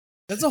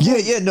that's a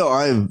whole no,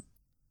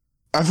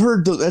 I've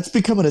heard that's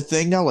becoming a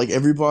thing now. Like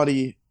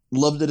everybody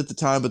loved it at the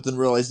time, but then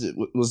realized it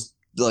was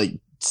like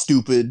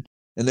stupid,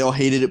 and they all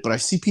hated it. But I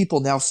see people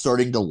now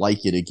starting to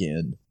like it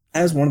again.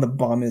 That was one of the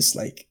bombest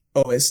like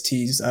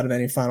OSTs out of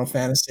any Final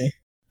Fantasy.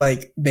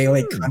 Like they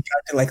like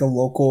contracted like a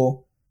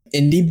local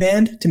indie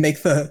band to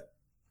make the.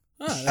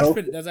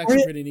 That's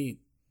actually pretty neat.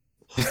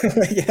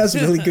 Like it has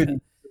really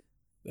good.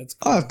 That's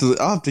cool.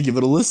 I'll have to give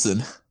it a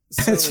listen.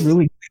 That's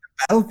really good.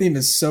 The battle theme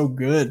is so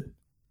good.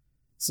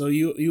 So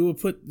you would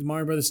put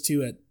Mario Brothers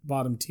 2 at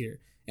bottom tier,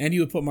 and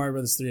you would put Mario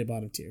Brothers 3 at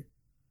bottom tier.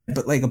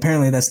 But like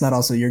apparently that's not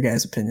also your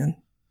guys' opinion.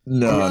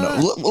 No.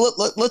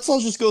 Let's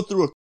all just go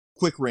through a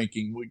quick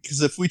ranking,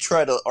 because if we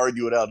try to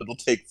argue it out, it'll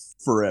take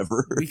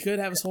forever. We could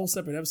have a whole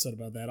separate episode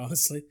about that,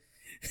 honestly.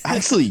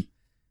 Actually,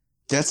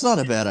 that's not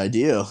a bad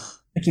idea.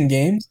 Ranking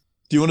games.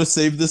 Do you want to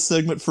save this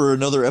segment for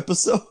another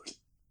episode?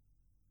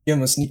 Give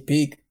them a sneak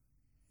peek.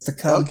 It's a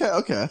come.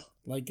 Okay.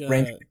 Like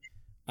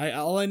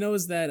all I know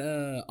is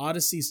that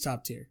Odyssey's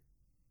top tier.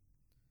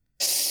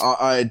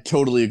 I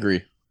totally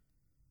agree.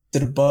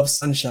 It's above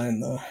Sunshine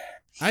though.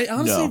 I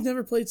honestly have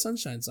never played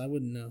Sunshine, so I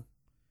wouldn't know.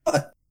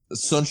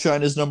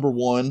 Sunshine is number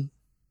 1.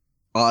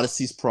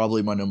 Odyssey's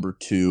probably my number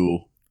 2.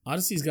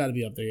 Odyssey's got to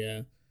be up there,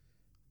 yeah.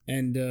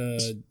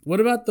 And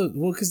what about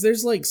because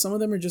there's like some of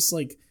them are just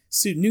like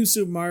new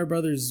Super Mario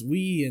Brothers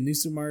Wii and new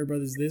Super Mario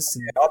Brothers this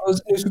and all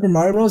those new Super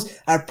Mario Bros.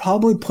 I'd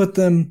probably put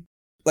them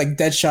like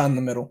dead shot in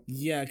the middle.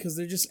 Yeah, because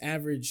they're just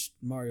average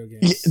Mario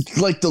games.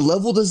 Yeah, like the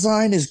level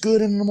design is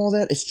good and all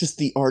that. It's just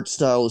the art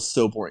style is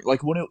so boring.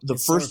 Like when the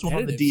first one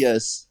on the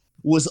DS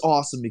was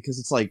awesome because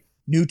it's like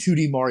new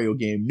 2D Mario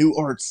game, new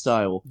art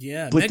style.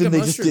 Yeah, but then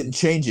they just didn't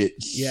change it.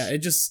 Yeah,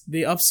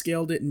 they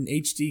upscaled it in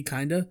HD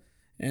kinda,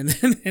 and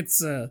then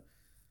it's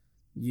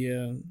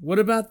yeah. What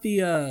about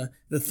the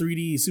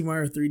 3D Super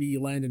Mario 3D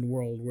Land and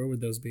World? Where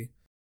would those be?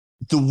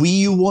 The Wii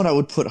U one I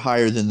would put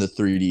higher than the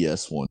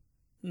 3DS one.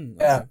 Okay.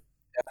 Yeah.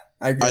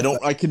 I agree.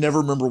 I can never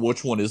remember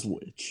which one is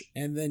which.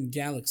 And then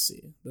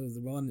Galaxy, those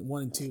are 1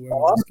 and 2. A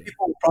lot of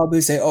people would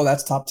probably say, "Oh,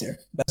 that's top tier,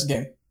 best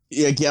game."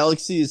 Yeah,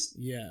 Galaxy is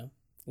a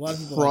lot of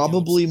people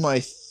probably like my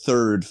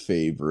 3rd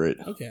favorite.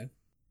 Okay.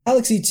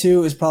 Galaxy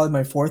 2 is probably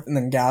my 4th, and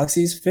then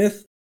Galaxy's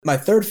 5th. My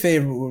 3rd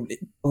favorite would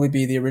probably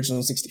be the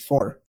original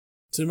 64.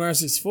 Super Mario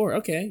 64.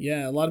 Okay,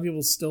 yeah, a lot of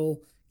people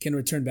still can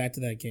return back to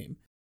that game.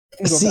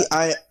 See,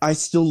 I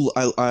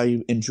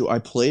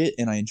play it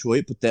and I enjoy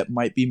it, but that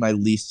might be my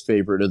least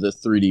favorite of the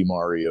 3D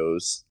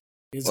Marios.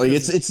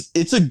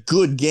 It's a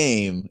good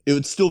game. It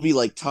would still be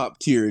like top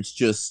tier. It's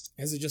just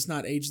has it just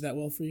not aged that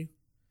well for you?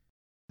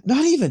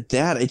 Not even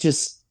that. It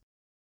just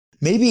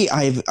maybe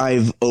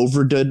I've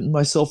overdone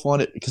myself on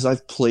it because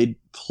I've played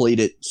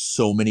it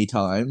so many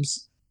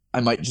times. I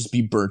might just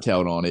be burnt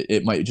out on it.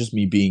 It might just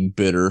me being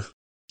bitter.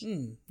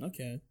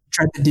 Okay.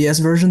 Tried the DS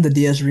version, the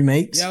DS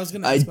remakes. Yeah, I was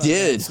gonna. I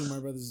did. Super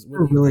Mario Brothers,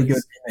 really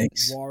good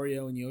remakes.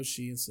 Wario and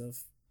Yoshi and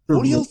stuff.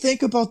 What do you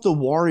think about the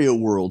Wario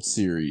World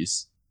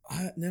series?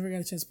 I never got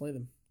a chance to play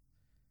them.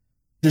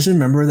 Just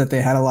remember that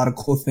they had a lot of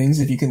cool things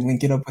if you can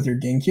link it up with your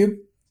GameCube.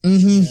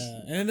 Mm-hmm. Yeah,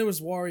 and then there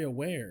was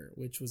WarioWare,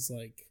 which was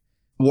like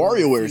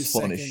WarioWare is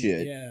fun as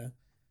shit. Yeah,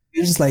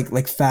 it's just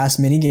like fast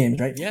mini games,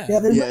 right? Yeah.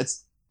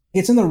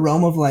 It's in the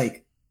realm of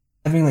like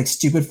having like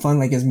stupid fun,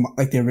 like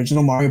the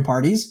original Mario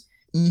parties.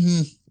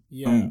 Mm-hmm.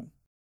 Yeah,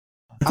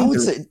 I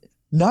would say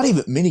not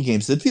even mini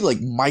games. They'd be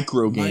like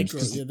micro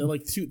games. Yeah, they're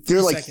like 3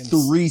 seconds.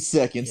 3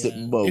 seconds at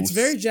most. It's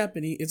very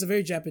Japanese. It's a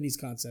very Japanese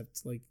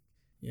concept. Like,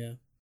 yeah.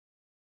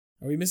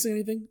 Are we missing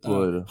anything?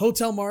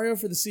 Hotel Mario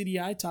for the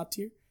CDI, top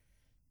tier.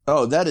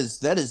 Oh, that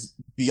is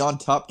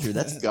beyond top tier.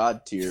 That's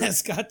God tier.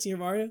 That's God tier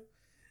Mario. I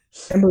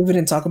can't believe we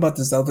didn't talk about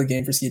the Zelda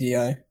game for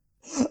CDI.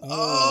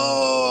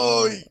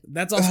 Oh,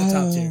 that's also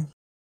top tier.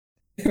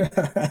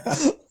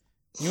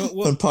 You know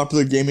what?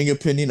 Unpopular gaming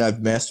opinion, I've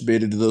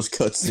masturbated to those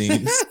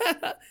cutscenes.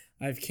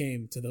 I've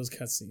came to those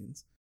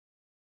cutscenes.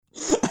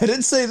 I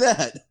didn't say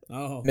that.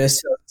 Oh.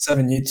 Missed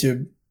 7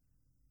 YouTube.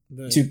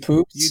 The YouTube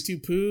poops.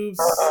 YouTube poops.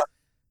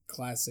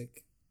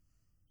 Classic.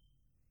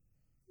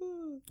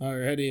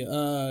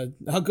 Alrighty.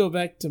 I'll go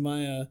back to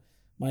my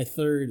my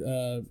third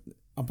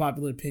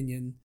unpopular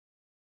opinion.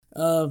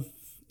 The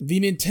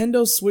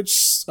Nintendo Switch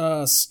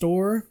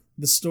store,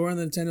 the store on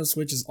the Nintendo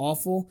Switch is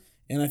awful,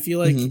 and I feel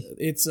like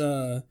it's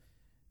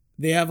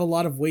they have a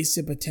lot of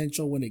wasted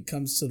potential when it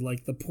comes to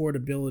like the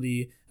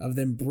portability of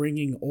them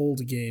bringing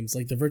old games,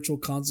 like the Virtual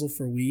Console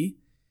for Wii.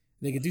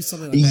 They could do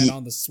something like that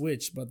on the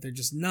Switch, but they're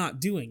just not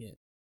doing it.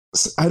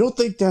 I don't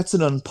think that's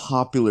an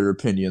unpopular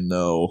opinion,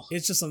 though.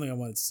 It's just something I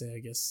wanted to say, I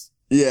guess.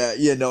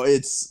 Yeah, no,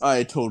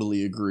 I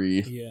totally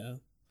agree. Yeah.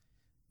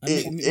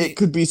 It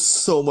could be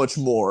so much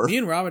more. Me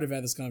and Robert have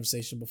had this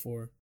conversation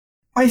before.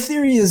 My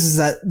theory is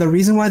that the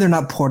reason why they're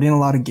not porting a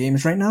lot of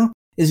games right now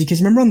is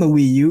because remember on the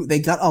Wii U, they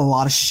got a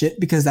lot of shit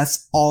because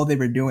that's all they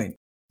were doing.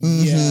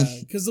 Yeah,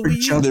 because the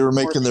Wii U... They were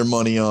making their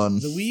money on...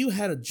 The Wii U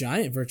had a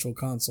giant Virtual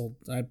Console.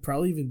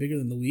 Probably even bigger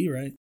than the Wii,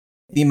 right?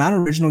 The amount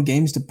of original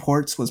games to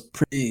ports was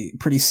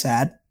pretty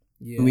sad.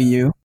 Yeah. The Wii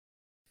U, to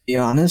be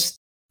honest.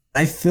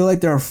 I feel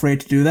like they're afraid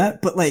to do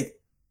that, but like,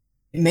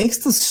 it makes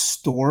the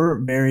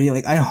store very,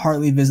 like, I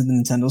hardly visit the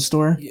Nintendo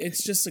store.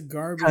 It's just a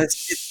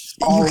garbage...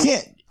 You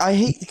can't... I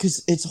hate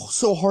because it's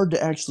so hard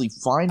to actually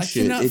find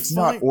shit. It's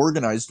not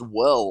organized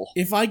well.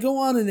 If I go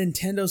on a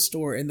Nintendo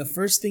store and the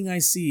first thing I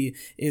see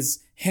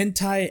is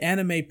Hentai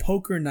Anime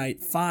Poker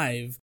Night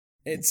 5,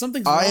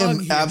 something's wrong here. I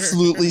am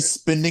absolutely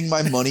spending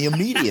my money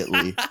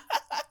immediately. I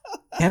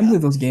can't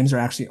believe those games are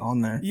actually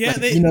on there. Yeah,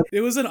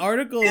 there was an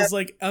article. It's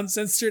like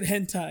uncensored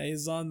hentai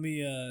is on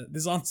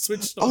the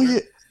Switch store. Oh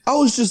yeah, I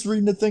was just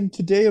reading a thing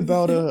today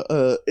about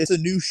it's a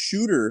new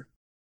shooter.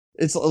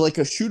 It's like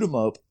a shoot 'em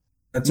up.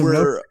 That's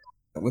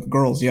with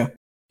girls, yeah.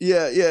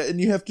 Yeah,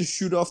 and you have to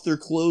shoot off their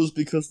clothes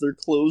because their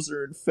clothes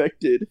are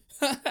infected.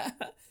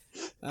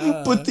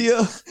 But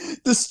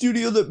the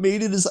studio that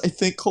made it is, I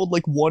think, called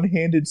like One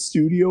Handed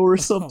Studio or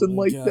something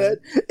like that.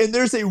 And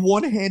there's a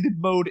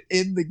one-handed mode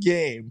in the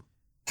game.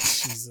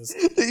 Jesus.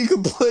 That you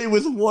can play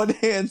with one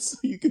hand so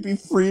you can be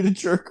free to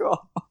jerk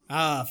off.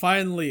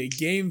 Finally, a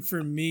game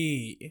for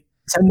me.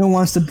 Nintendo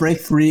wants to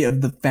break free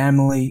of the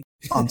family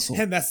console.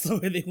 And that's the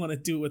way they want to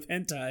do it with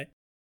hentai.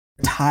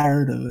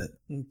 Tired of it.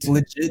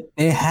 Legit,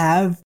 they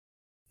have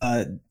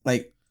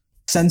like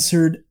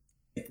censored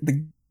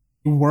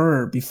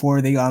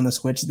before they got on the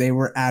Switch. They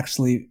were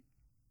actually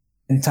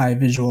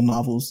anti-visual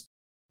novels.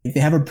 They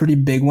have a pretty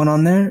big one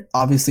on there.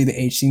 Obviously, the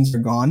H scenes are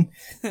gone.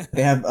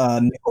 They have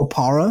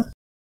Nicopara,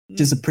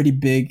 which is a pretty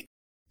big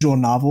visual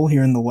novel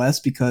here in the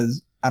West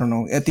because I don't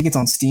know. I think it's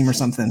on Steam or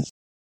something.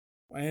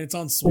 And it's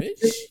on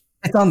Switch.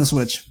 It's on the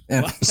Switch.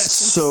 Yeah.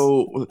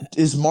 So,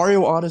 is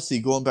Mario Odyssey,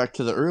 going back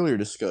to the earlier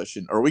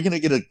discussion, are we going to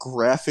get a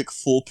graphic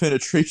full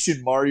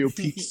penetration Mario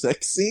Peach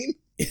sex scene?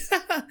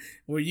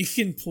 Where you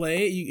can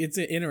play, it's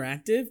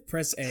interactive,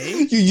 press A.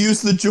 You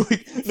use the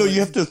you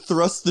have to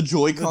thrust the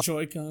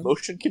Joy-Con.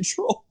 Motion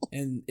control.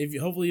 And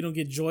hopefully you don't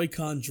get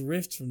Joy-Con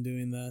drift from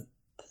doing that.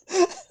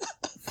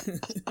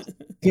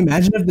 Can you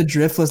imagine if the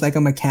drift was like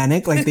a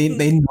mechanic? Like they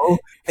know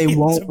they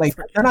won't like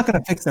they're not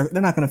gonna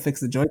fix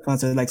the Joy-Con.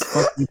 So they're like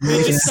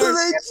they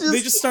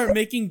just start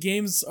making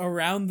games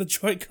around the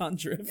Joy-Con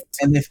drift.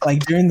 And if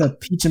like during the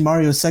Peach and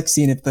Mario sex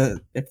scene, if the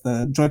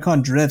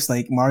Joy-Con drifts,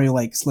 like Mario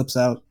like slips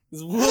out.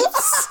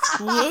 Whoops!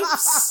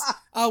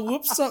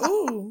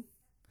 Ooh!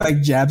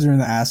 Like jabs her in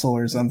the asshole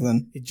or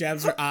something. He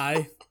jabs her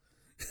eye.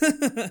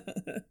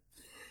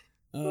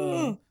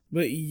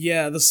 But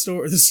yeah, the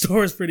store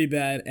is pretty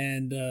bad,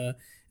 and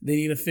they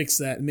need to fix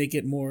that and make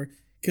it more,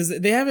 because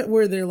they have it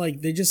where they're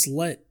like there's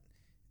like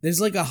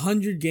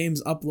 100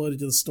 games uploaded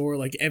to the store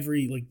like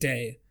every like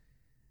day.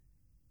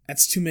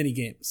 That's too many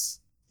games.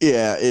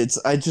 Yeah,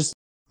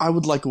 I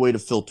would like a way to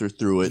filter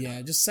through it.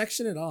 Yeah, just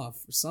section it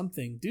off or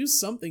something. Do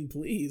something,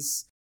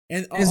 please.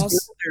 And also,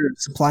 they're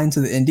supplying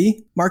to the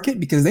indie market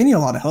because they need a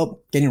lot of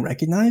help getting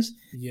recognized.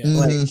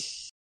 Yeah,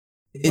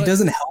 it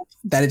doesn't help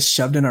that it's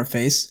shoved in our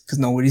face because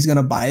nobody's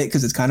gonna buy it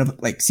because it's kind of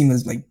like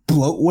seems like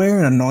bloatware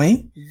and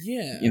annoying.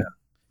 Yeah,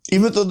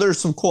 even though there's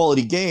some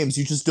quality games,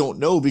 you just don't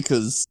know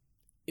because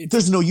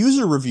there's no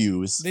user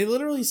reviews. They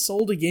literally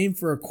sold a game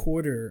for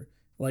 $0.25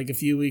 like a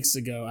few weeks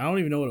ago. I don't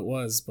even know what it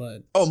was,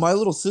 but my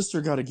little sister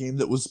got a game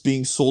that was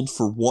being sold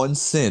for 1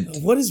 cent.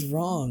 What is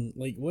wrong?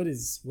 Like, what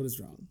is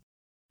wrong?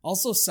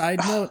 Also, side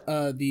note,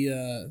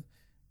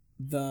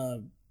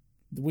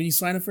 when you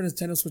sign up for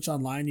Nintendo Switch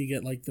Online, you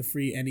get like the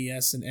free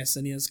NES and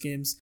SNES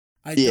games.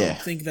 I don't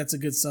think that's a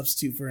good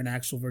substitute for an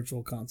actual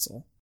virtual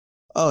console.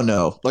 Oh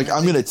no,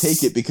 I'm gonna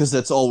take it because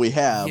that's all we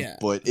have,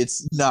 but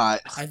it's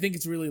not. I think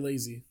it's really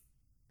lazy.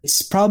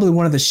 It's probably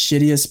one of the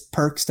shittiest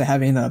perks to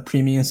having a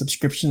premium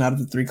subscription out of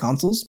the 3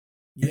 consoles.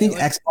 I think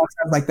Xbox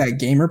has like that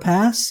Gamer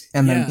Pass,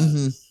 and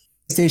then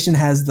PlayStation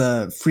has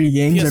the free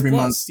games every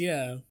month.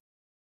 Yeah.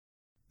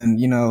 And,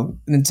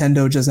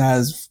 Nintendo just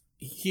has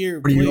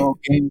here, 30-year-old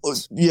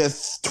games.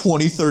 Yes,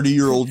 20,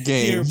 30-year-old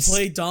games. Here,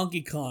 play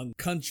Donkey Kong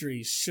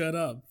Country. Shut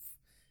up.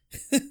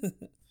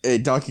 Hey,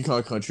 Donkey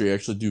Kong Country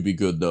actually do be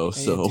good, though,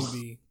 so...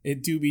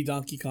 It do be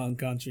Donkey Kong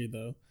Country,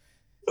 though.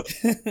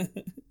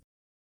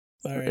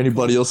 All right,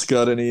 Anybody else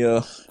got any?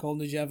 Colton,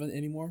 did you have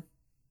any more?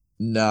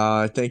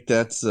 Nah, I think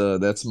that's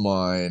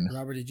mine.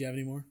 Robert, did you have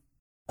any more?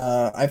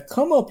 I've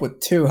come up with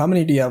 2. How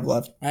many do you have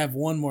left? I have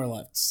 1 more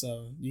left,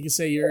 so you can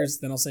say yours,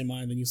 then I'll say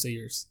mine, then you say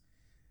yours.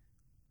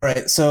 All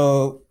right,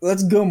 so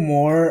let's go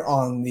more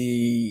on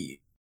the,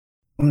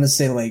 I'm gonna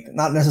say like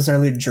not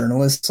necessarily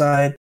journalist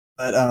side,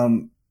 but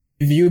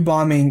review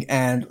bombing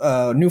and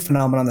new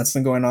phenomenon that's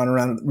been going on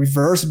around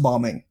reverse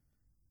bombing.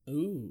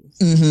 Ooh.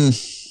 Mm-hmm.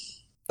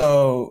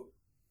 So,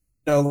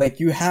 like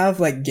you have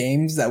like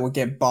games that will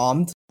get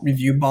bombed,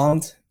 review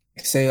bombed,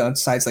 say on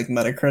sites like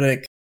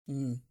Metacritic,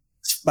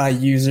 by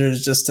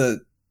users just to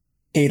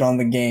hate on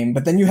the game.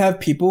 But then you have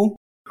people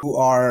who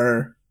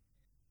are,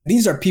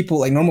 these are people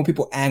like normal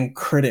people and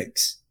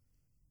critics,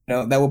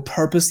 that will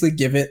purposely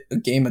give it a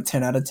game a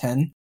 10 out of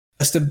 10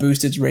 just to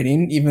boost its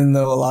rating, even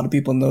though a lot of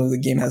people know the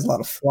game has a lot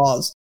of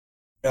flaws.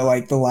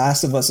 Like The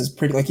Last of Us is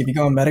pretty, like if you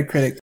go on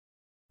Metacritic,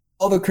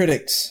 all the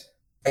critics,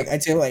 like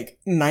I'd say like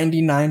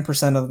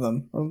 99% of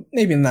them, or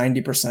maybe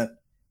 90%,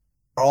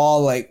 are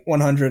all like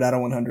 100 out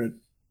of 100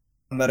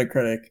 on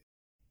Metacritic.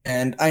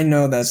 And I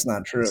know that's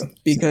not true,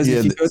 because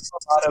if you go to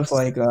a lot of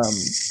like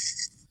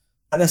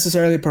not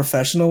necessarily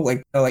professional,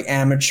 like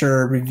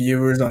amateur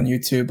reviewers on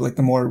YouTube, like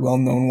the more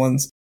well-known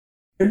ones,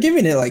 they're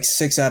giving it like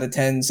 6 out of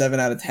 10, 7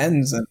 out of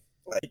 10s, and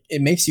like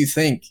it makes you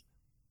think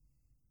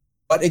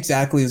what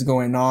exactly is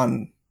going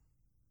on.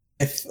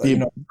 If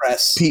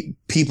press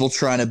people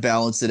trying to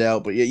balance it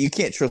out, but yeah, you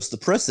can't trust the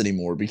press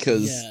anymore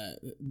because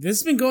this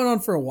has been going on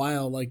for a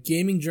while. Like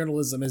gaming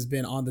journalism has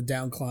been on the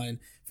downcline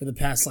for the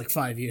past like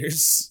 5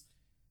 years.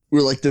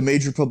 We're like the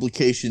major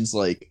publications,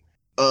 like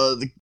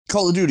the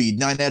Call of Duty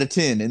 9 out of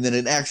 10, and then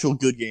an actual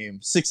good game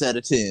 6 out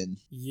of 10.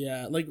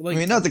 Yeah, like I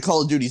mean, not that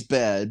Call of Duty's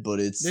bad, but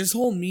it's there's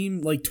whole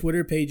meme like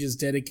Twitter pages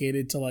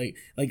dedicated to like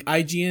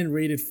IGN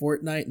rated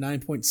Fortnite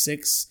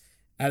 9.6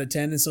 out of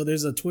 10, and so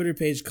there's a Twitter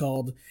page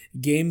called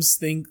Games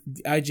Think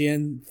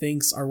IGN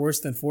Thinks Are Worse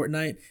Than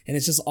Fortnite, and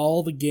it's just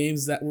all the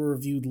games that were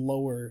reviewed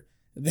lower.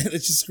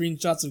 It's just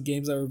screenshots of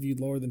games that were reviewed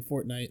lower than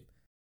Fortnite.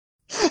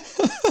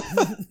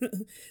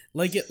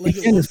 like it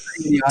was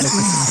pretty idiotic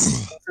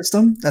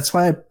system. That's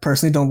why I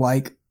personally don't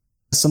like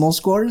decimal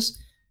scores,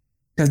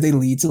 because they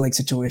lead to like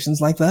situations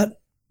like that.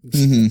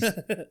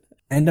 Mm-hmm.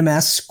 Random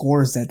ass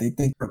scores that they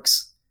think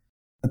works.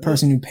 The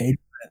person who paid.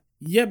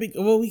 Yeah,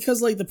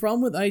 because like the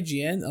problem with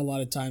IGN a lot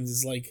of times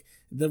is like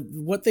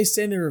what they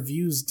say in their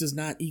reviews does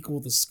not equal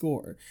the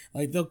score.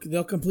 Like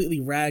they'll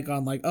completely rag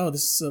on like, oh,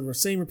 this is the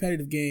same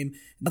repetitive game,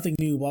 nothing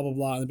new, blah blah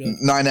blah. And they'll be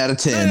like, 9 out of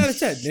 10. 9 out of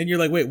 10. And you're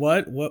like, wait,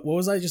 what? What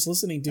was I just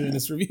listening to in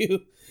this review?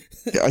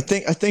 Yeah, I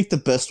think the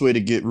best way to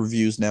get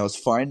reviews now is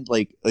find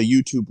like a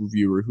YouTube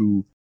reviewer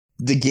who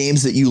the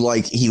games that you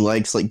like, he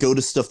likes, like go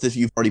to stuff that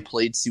you've already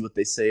played, see what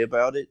they say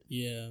about it.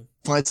 Yeah.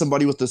 Find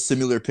somebody with a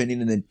similar opinion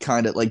and then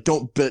kind of like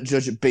don't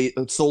judge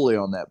it solely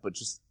on that, but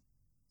just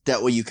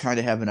that way you kind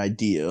of have an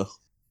idea.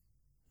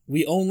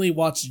 We only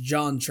watch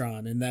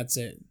JonTron and that's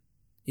it.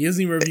 He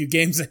doesn't even review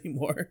games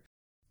anymore.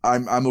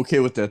 I'm okay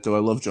with that though. I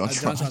love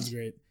JonTron. JonTron's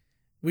great.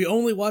 We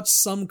only watch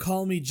Some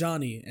Call Me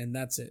Johnny and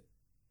that's it.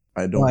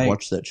 I don't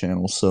watch that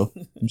channel, so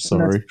I'm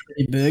sorry. That's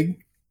pretty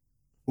big.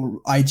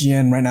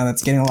 IGN right now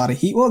that's getting a lot of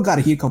heat. Well, it got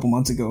a heat a couple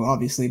months ago,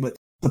 obviously, but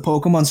the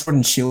Pokemon Sword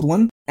and Shield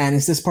one, and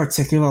it's this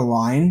particular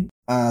line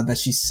that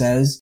she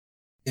says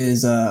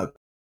is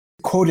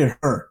quoted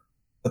her,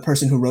 the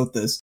person who wrote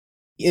this.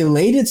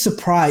 Elated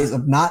surprise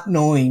of not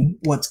knowing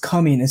what's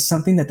coming is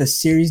something that the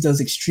series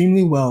does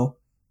extremely well.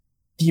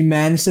 You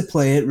manage to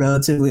play it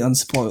relatively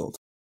unspoiled.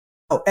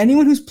 Oh,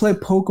 anyone who's played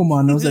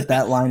Pokemon knows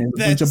that line is a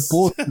bunch of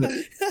bullshit.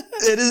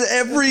 It is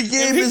every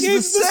game is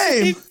the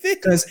same.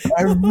 Because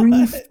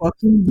every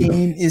fucking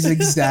game is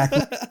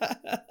exactly.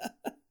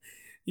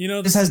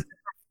 This has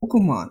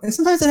Pokemon, and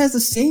sometimes it has the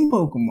same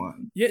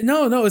Pokemon. Yeah,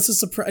 no, it's a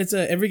surprise. It's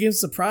every game's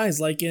surprise.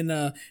 Like in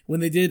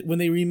when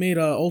they remade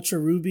Ultra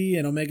Ruby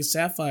and Omega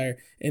Sapphire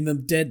in the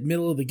dead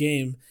middle of the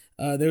game.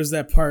 There was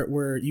that part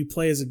where you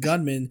play as a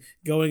gunman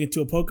going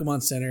into a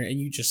Pokemon Center and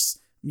you just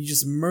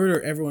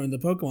murder everyone in the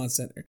Pokemon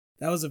Center.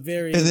 That was a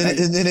very and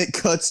then it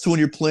cuts to when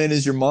you're playing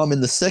as your mom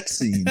in the sex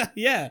scene.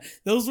 Yeah,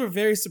 those were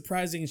very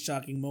surprising and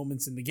shocking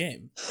moments in the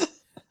game.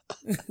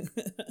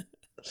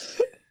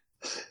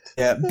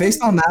 Yeah,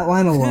 based on that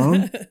line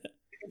alone, you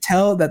can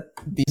tell that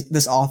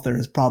this author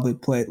has probably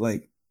played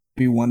like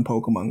maybe one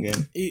Pokemon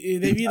game.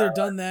 They've either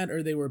done that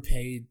or they were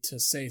paid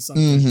to say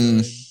something good.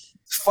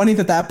 It's funny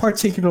that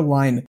particular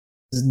line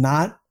is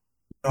not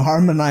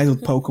harmonize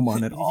with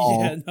Pokemon at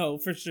all. Yeah, no,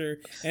 for sure.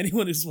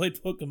 Anyone who's played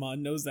Pokemon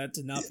knows that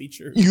to not be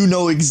true. You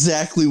know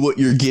exactly what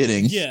you're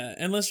getting. Yeah,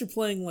 unless you're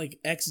playing like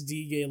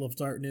XD Gale of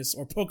Darkness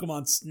or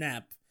Pokemon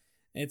Snap.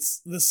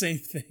 It's the same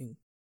thing.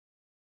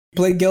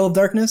 Play Gale of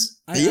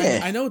Darkness?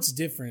 I know it's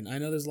different. I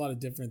know there's a lot of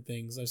different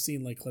things. I've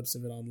seen like clips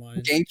of it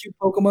online. GameCube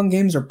Pokemon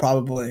games are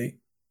probably,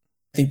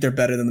 I think they're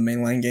better than the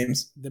mainline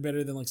games. They're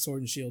better than like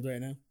Sword and Shield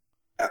right now.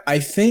 I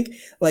think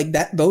like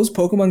that those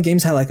Pokemon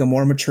games had like a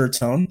more mature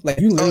tone. Like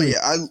you literally,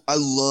 I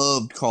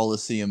loved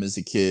Coliseum as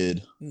a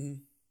kid. Mm-hmm.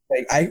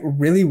 Like I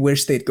really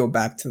wish they'd go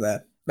back to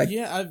that. Like,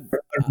 yeah,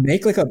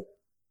 make like a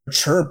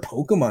mature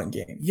Pokemon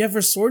game. Yeah,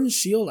 for Sword and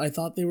Shield, I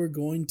thought they were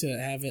going to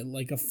have it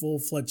like a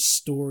full-fledged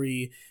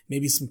story,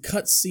 maybe some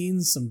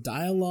cutscenes, some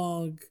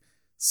dialogue,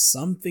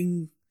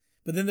 something.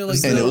 But then they're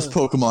like, and no. it was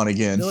Pokemon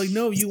again. They're like,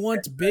 no, you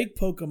want big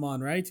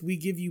Pokemon, right? We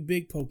give you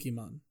big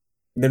Pokemon.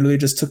 Literally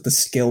just took the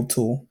skill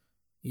tool.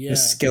 Yeah.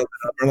 Just scaled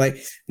it up. We're like,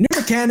 new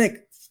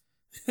mechanic.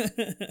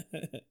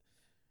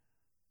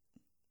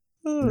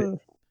 The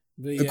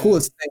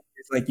coolest thing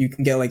is like you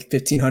can get like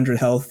 1500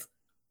 health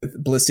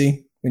with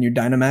Blissey when you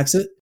Dynamax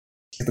it.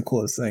 It's the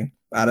coolest thing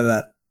out of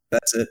that.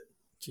 That's it.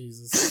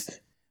 Jesus.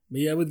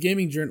 But yeah, with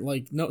gaming journal,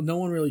 like no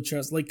one really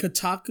trusts. Like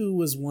Kotaku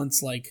was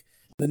once like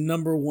the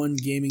 #1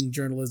 gaming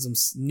journalism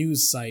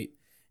news site,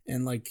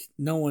 and like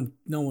no one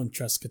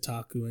trusts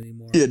Kotaku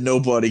anymore. Yeah,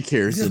 nobody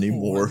cares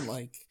anymore.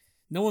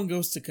 No one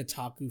goes to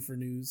Kotaku for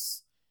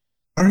news.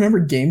 I remember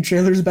game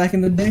trailers back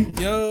in the day.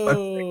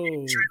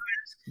 Yo,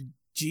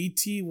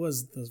 GT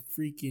was the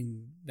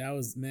freaking that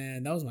was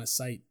my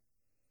site.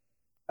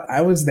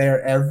 I was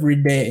there every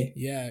day.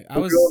 Yeah, I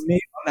was on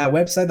that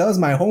website. That was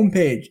my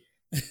homepage.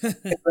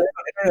 Internet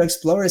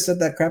Explorer set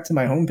that crap to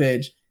my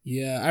homepage.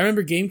 Yeah, I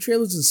remember Game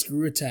Trailers and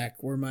Screw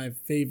Attack were my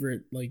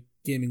favorite like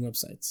gaming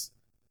websites.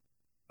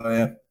 Oh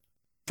yeah,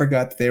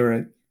 forgot they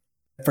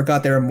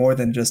were more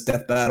than just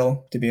Death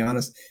Battle. To be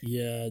honest.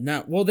 Yeah.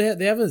 Now, well,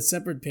 they have a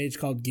separate page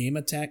called Game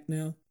Attack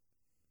now.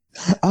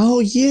 Oh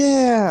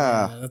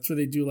yeah. That's where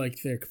they do like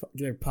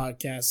their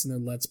podcasts and their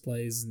Let's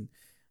Plays and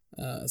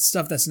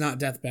stuff that's not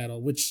Death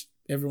Battle, which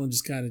everyone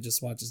just kind of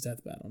just watches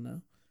Death Battle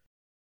now.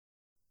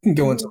 You can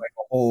go into like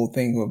a whole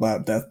thing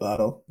about Death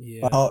Battle.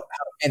 Yeah. How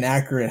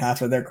inaccurate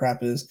half of their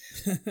crap is.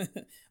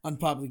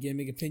 Unpopular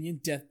gaming opinion: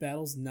 Death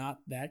Battle's not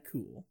that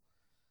cool.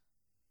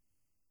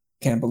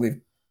 Can't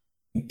believe.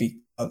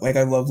 Like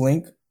I love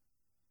Link.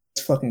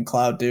 It's fucking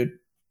Cloud, dude.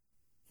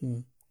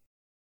 All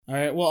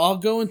right. Well, I'll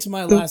go into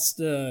my last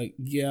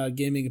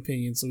gaming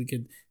opinion, so we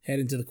could head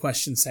into the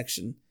question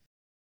section.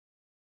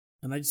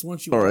 And I just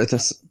want you.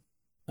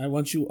 I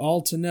want you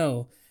all to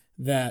know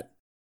that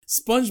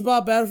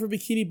SpongeBob Battle for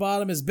Bikini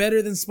Bottom is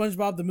better than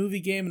SpongeBob the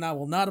movie game, and I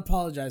will not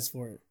apologize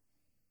for it.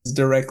 It's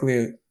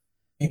directly.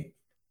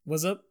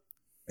 What's up?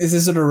 Is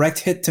this a direct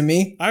hit to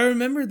me? I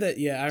remember that.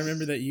 Yeah, I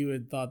remember that you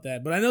had thought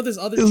that, but I know there's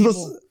other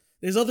people.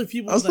 There's other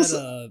people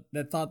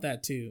that thought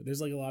that too. There's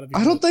like a lot of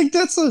people. I don't think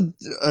that's a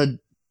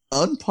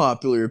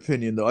unpopular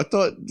opinion though. I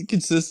thought the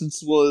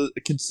consensus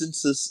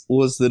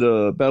was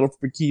that Battle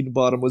for Bikini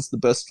Bottom was the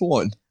best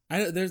one. I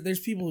know there's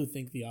people who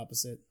think the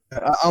opposite.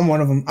 I'm one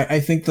of them.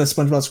 I think the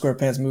SpongeBob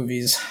SquarePants movie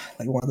is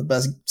like one of the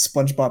best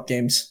SpongeBob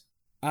games.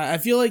 I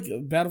feel like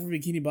Battle for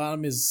Bikini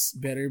Bottom is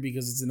better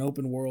because it's an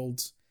open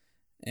world,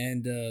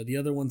 and the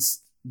other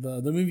one's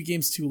the movie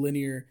game's too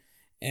linear,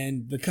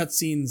 and the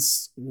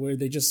cutscenes where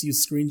they just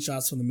use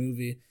screenshots from the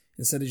movie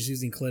instead of just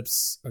using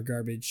clips are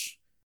garbage.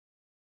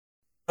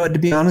 To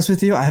be honest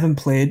with you, I haven't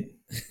played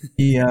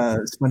the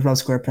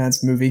SpongeBob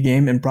SquarePants movie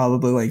game in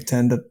probably like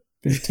 10 to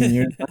 15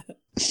 years.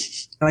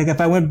 Like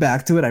if I went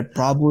back to it, I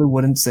probably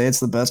wouldn't say it's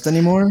the best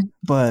anymore,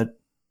 but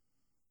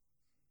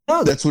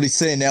no, that's what he's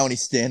saying now, and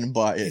he's standing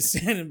by it. He's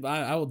standing by.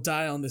 I will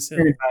die on this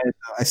hill.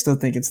 I still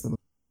think it's the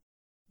best.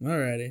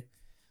 Alrighty.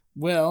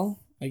 Well,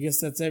 I guess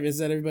that's is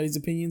that everybody's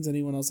opinions?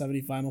 Anyone else have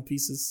any final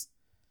pieces?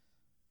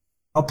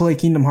 I'll play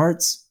Kingdom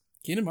Hearts.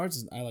 I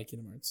like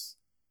Kingdom Hearts.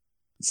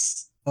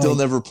 Still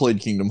never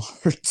played Kingdom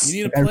Hearts.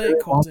 You need to play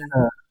it, Colton.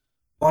 I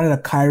wanted a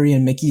Kyrie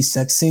and Mickey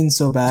sex scene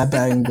so bad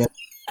that I can get.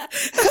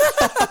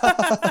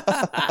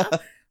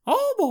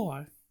 Oh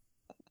boy!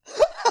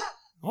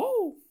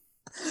 Oh.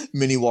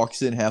 Minnie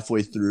walks in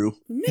halfway through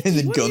Mickey, and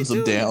then guns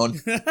him down.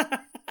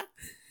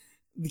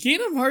 The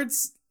Kingdom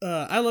Hearts.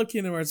 I love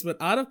Kingdom Hearts, but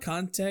out of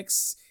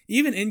context,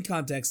 even in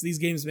context, these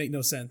games make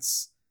no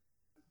sense.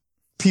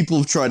 People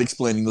have tried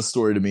explaining the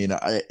story to me, and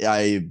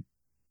I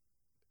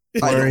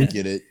don't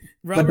get it.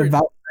 Robert,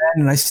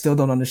 and I still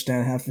don't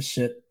understand half the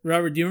shit.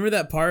 Robert, do you remember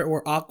that part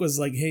where Aqua's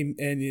like, "Hey,"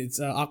 and it's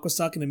Aqua's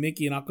talking to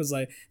Mickey, and Aqua's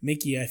like,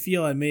 "Mickey, I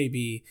feel I may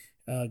be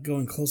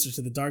going closer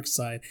to the dark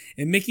side,"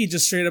 and Mickey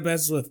just straight up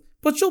answers with,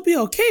 "But you'll be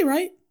okay,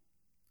 right?"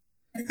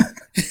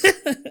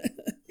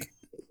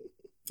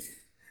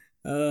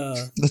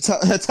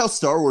 That's how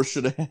Star Wars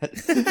should have had.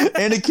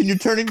 Anakin, you're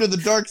turning to the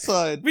dark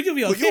side. But you'll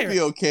be okay. But you'll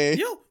be okay.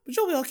 But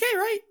you'll be okay,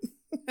 right?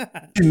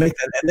 You make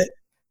that edit.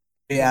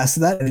 They asked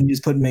that, and then you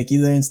just put Mickey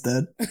there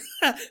instead.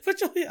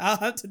 But I'll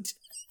have to.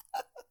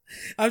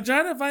 I'm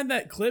trying to find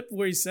that clip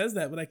where he says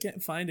that, but I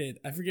can't find it.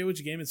 I forget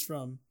which game it's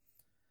from.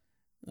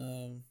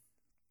 I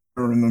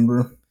don't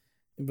remember.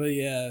 But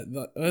yeah,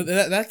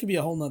 that could be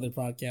a whole nother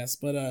podcast.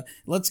 But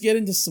let's get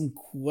into some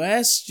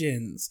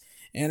questions.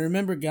 And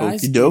remember,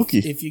 guys,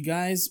 if you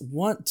guys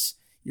want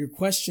your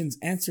questions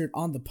answered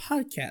on the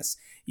podcast,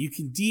 you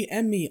can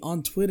DM me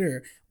on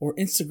Twitter or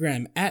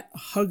Instagram at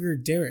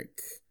HuggerDerek.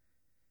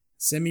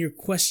 Send me your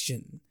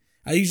question.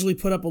 I usually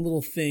put up a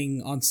little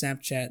thing on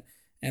Snapchat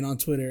and on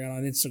Twitter and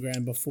on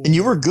Instagram before. And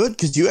you were good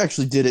because you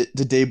actually did it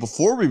the day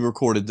before we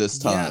recorded this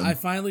time. Yeah, I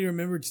finally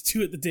remembered to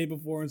do it the day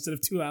before instead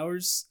of 2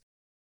 hours.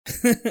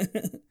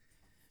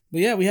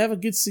 But yeah, we have a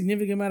good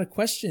significant amount of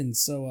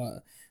questions,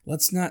 so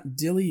let's not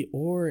dilly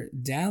or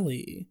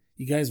dally.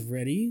 You guys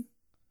ready?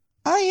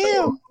 I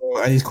am.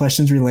 Are these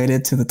questions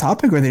related to the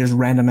topic, or are they just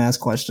random ass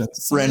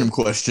questions? Random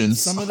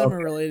questions. Some of them are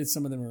related,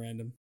 some of them are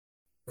random.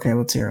 Okay,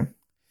 let's hear them.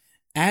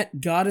 At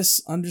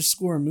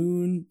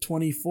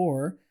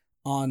goddess_moon24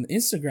 on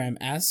Instagram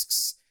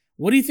asks,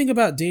 what do you think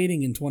about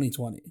dating in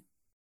 2020?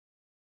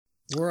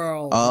 We're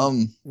all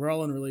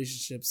in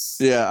relationships.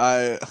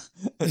 Yeah,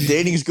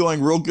 dating's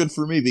going real good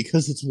for me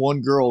because it's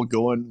one girl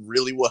going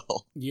really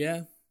well.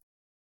 Yeah.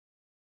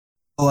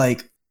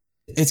 Like,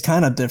 it's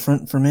kind of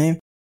different for me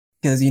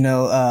because,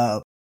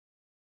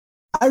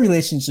 my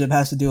relationship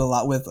has to do a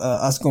lot with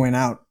us going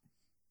out.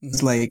 Mm-hmm.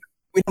 It's like,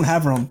 we don't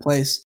have our own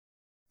place.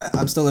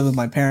 I'm still living with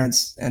my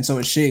parents, and so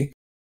is she.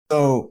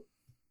 So,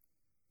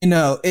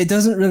 it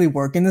doesn't really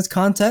work in this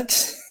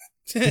context.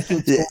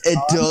 It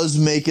does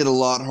make it a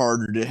lot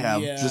harder to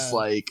have just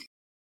like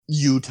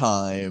you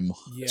time.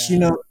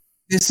 Yeah.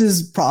 This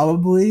is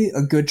probably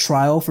a good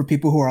trial for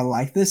people who are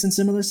like this in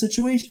similar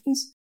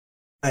situations.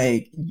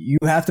 Like, you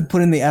have to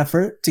put in the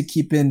effort to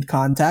keep in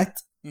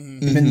contact,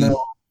 even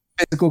though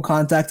physical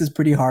contact is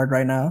pretty hard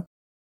right now.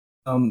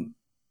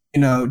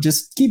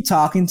 Just keep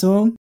talking to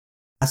them,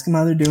 ask them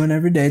how they're doing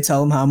every day,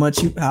 tell them how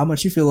much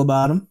you feel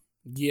about them.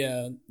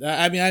 Yeah,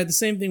 I mean, I had the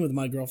same thing with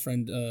my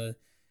girlfriend.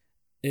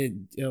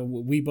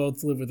 We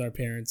both live with our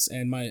parents,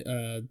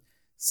 and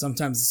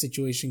sometimes the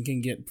situation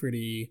can get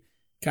pretty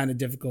kind of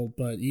difficult,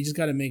 but you just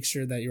got to make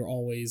sure that you're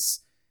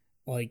always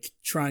like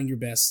trying your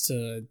best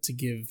to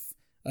give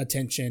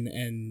attention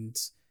and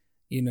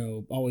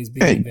always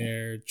being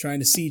there, trying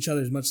to see each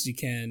other as much as you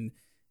can,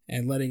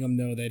 and letting them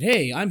know that,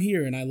 hey, I'm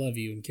here and I love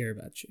you and care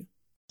about you.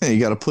 Hey, you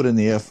got to put in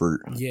the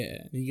effort.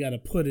 Yeah, you got to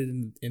put it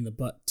in the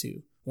butt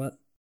too. What?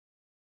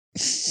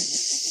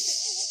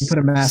 You put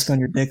a mask on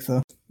your dick,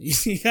 though.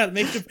 You gotta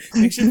make sure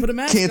you put a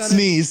mask on. Can't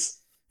sneeze.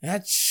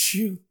 That's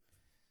you.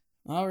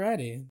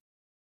 Alrighty.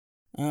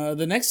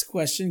 The next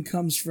question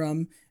comes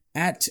from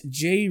at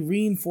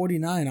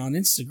jreen49 on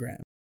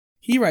Instagram.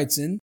 He writes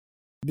in,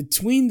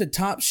 between the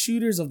top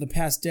shooters of the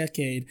past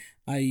decade,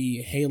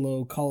 i.e.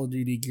 Halo, Call of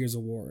Duty, Gears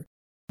of War,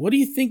 what do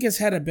you think has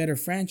had a better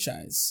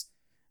franchise?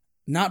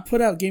 Not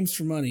put out games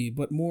for money,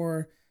 but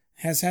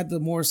has had the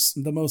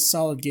most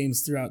solid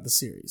games throughout the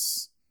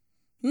series.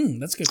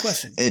 That's a good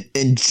question.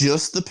 In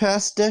just the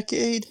past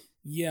decade?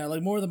 Yeah,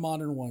 like more of the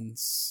modern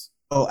ones.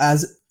 Oh,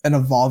 as an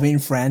evolving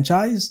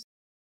franchise?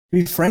 To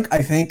be frank,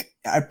 I think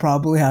I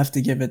probably have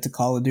to give it to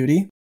Call of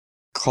Duty.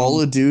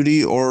 Call of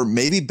Duty or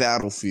maybe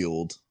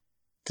Battlefield.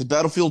 Because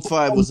Battlefield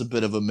 5 was a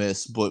bit of a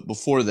miss, but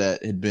before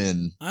that had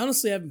been... I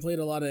honestly haven't played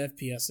a lot of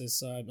FPSs,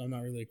 so I'm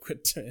not really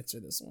equipped to answer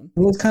this one. It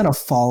was kind of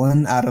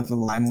fallen out of the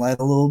limelight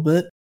a little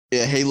bit.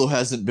 Yeah, Halo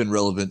hasn't been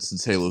relevant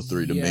since Halo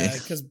 3 to me. Yeah,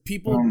 because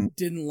people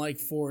didn't like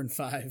 4 and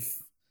 5.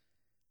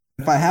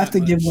 If I have to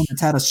give one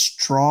that's had a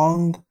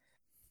strong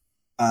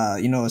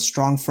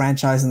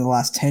franchise in the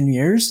last 10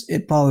 years,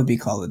 it'd probably be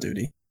Call of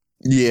Duty.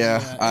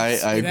 Yeah, I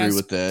agree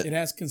with that. It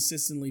has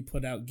consistently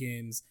put out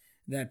games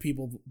that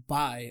people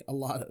buy a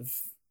lot of.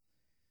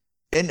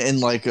 And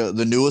like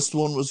the newest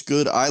one was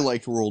good. I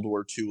liked World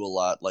War II a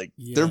lot. Like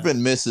there have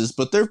been misses,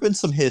 but there have been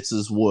some hits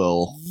as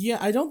well. Yeah,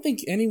 I don't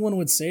think anyone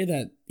would say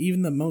that.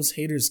 Even the most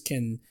haters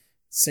can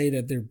say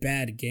that they're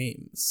bad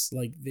games.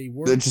 Like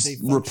they're just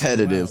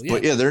repetitive. Well.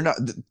 But yeah, they're not.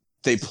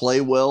 They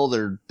play well.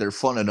 They're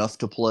fun enough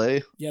to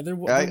play. Yeah,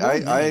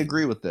 I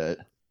agree with that.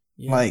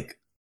 Yeah. Like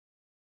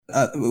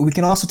we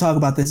can also talk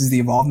about this as the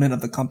involvement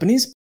of the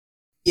companies.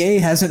 EA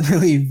hasn't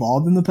really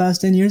evolved in the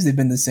past 10 years. They've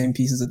been the same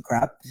pieces of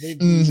crap. They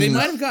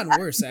might have gotten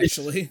worse,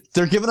 actually.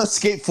 They're giving us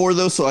Skate 4,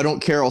 though, so I don't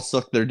care. I'll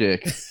suck their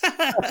dick.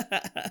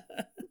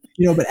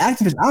 But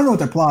Activision, I don't know what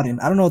they're plotting.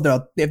 I don't know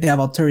if they have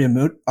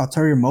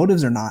ulterior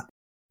motives or not.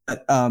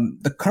 But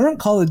the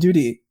current Call of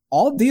Duty,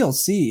 all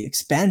DLC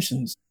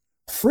expansions,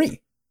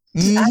 free.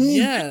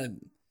 Yeah,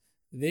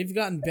 they've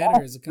gotten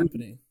better as a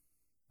company.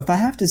 If I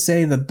have to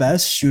say the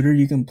best shooter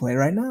you can play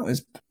right now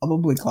is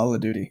probably Call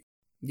of Duty.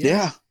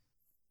 Yeah.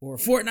 Or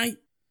Fortnite.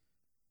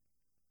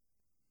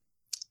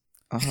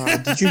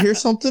 Did you hear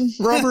something,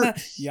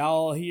 Robert?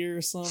 Y'all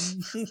hear some?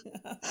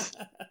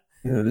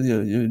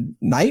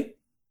 Knife?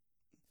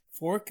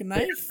 Fork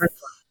knife?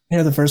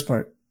 Yeah, the first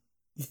part.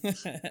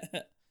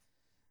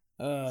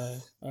 All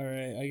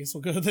right. I guess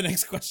we'll go to the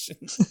next question.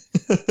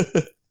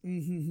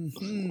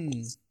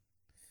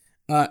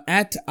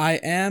 At I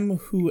am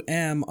who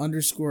am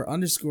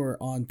 _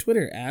 on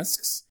Twitter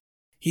asks,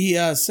 he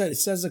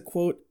says a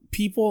quote,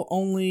 people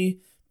only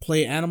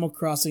play Animal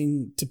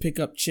Crossing to pick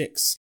up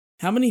chicks.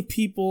 How many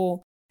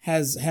people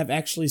have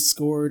actually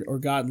scored or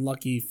gotten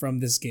lucky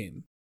from this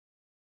game?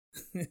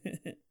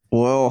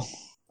 Well,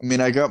 I mean,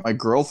 I got my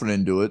girlfriend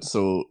into it,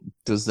 so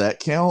does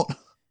that count?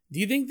 Do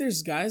you think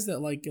there's guys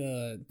that like,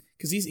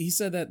 because he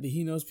said that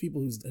he knows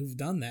people who've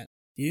done that.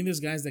 Do you think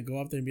there's guys that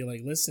go up there and be like,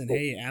 listen,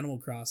 hey, Animal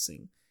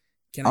Crossing.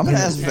 I'm going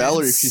to ask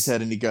Valerie if she's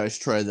had any guys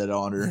try that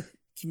on her.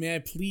 May I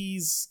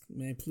please...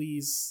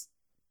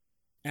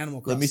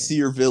 Animal Crossing. Let me see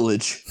your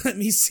village. Let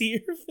me see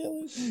your village.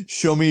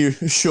 Show me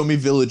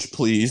village,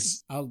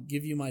 please. I'll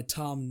give you my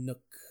Tom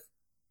Nook.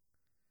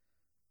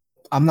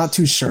 I'm not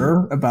too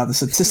sure about the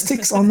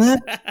statistics on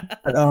that.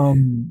 But,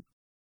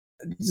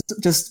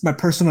 just my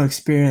personal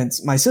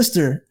experience. My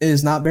sister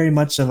is not really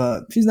much of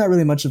a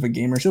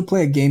gamer. She'll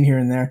play a game here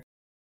and there.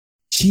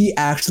 She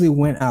actually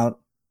went out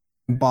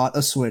and bought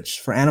a Switch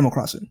for Animal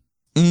Crossing.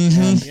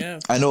 Mm-hmm. Yeah.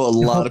 I know a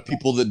lot of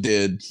people that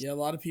did. Yeah, a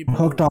lot of people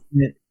hooked on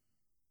it.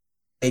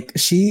 Like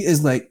she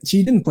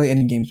didn't play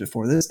any games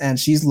before this, and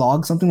she's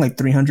logged something like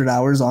 300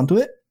 hours onto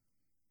it.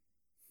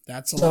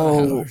 That's a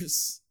lot of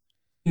hours.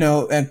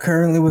 And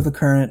currently with the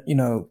current,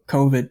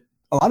 COVID,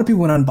 a lot of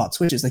people went out and bought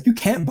Switches. Like, you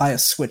can't buy a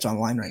Switch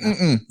online right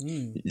now.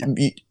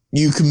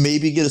 You can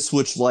maybe get a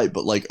Switch Lite,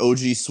 but like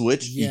OG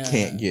Switch, you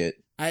can't get.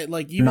 When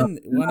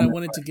I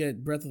wanted to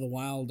get Breath of the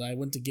Wild, I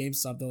went to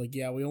GameStop. They're like,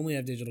 yeah, we only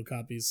have digital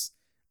copies.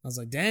 I was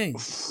like, dang.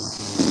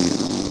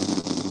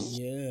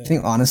 Yeah. I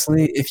think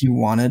honestly, if you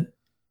wanted,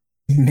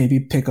 maybe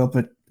pick up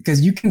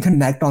because you can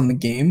connect on the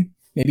game.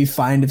 Maybe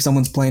find if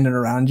someone's playing it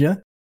around you.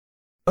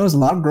 There's a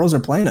lot of girls are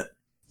playing it.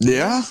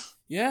 Yeah.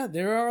 Yeah,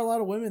 there are a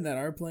lot of women that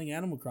are playing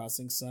Animal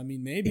Crossing. So I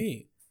mean,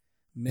 maybe.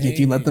 If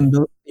you let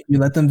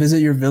them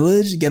visit your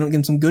village, get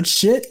them some good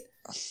shit.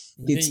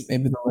 Maybe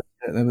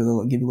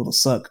they'll give you a little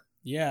suck.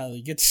 Yeah,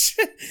 you get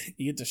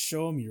to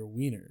show them your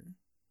wiener.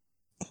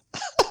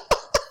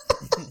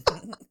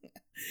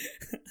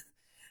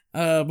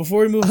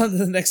 Before we move on to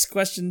the next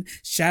question,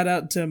 shout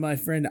out to my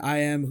friend I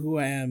am who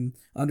I am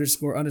 _ on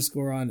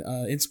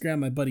Instagram.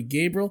 My buddy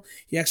Gabriel.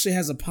 He actually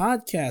has a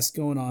podcast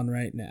going on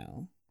right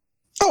now.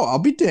 Oh, I'll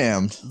be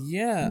damned.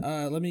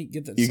 Yeah. Let me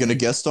get that. You gonna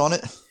guest on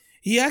it?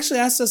 He actually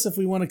asked us if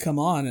we want to come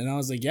on, and I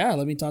was like, yeah,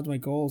 let me talk to my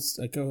co-host.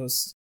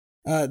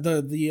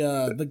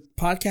 The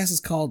podcast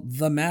is called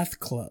The Math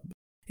Club.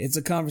 It's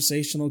a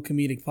conversational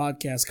comedic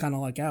podcast, kind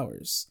of like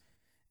ours.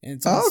 And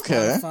it's on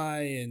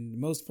Spotify and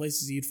most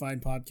places you'd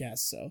find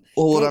podcasts. So,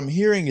 what I'm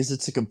hearing is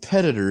it's a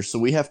competitor, so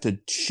we have to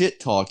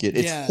shit talk it.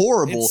 It's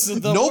horrible.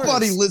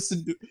 Nobody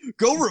listened to.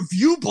 Go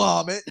review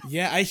bomb it.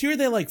 Yeah, I hear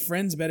they like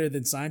Friends better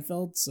than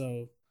Seinfeld.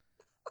 So,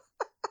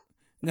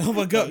 no,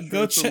 but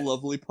go check. A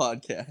lovely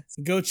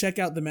podcast. Go check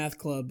out the Math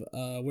Club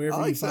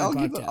wherever you find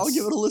podcasts. I'll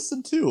give it a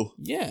listen too.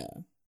 Yeah.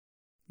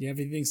 You have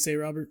anything to say,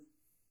 Robert?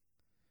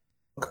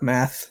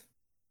 Math.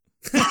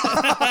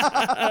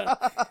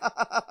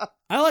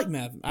 I like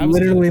math.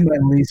 Literally my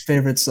least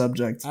favorite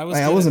subject.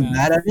 I wasn't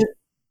mad at it.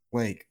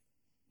 Like,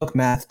 fuck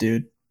math,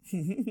 dude.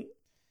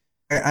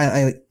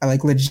 I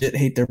like legit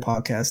hate their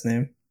podcast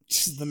name.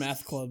 Just the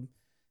Math Club.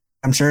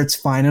 I'm sure it's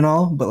fine and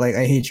all, but like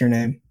I hate your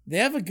name. They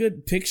have a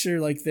good picture.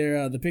 Like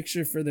the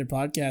picture for their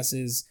podcast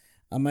is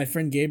my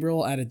friend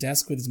Gabriel at a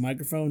desk with his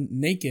microphone,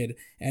 naked,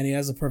 and he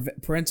has a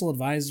parental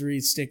advisory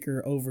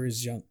sticker over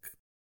his junk.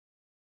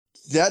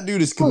 That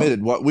dude is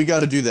committed. What we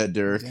got to do that,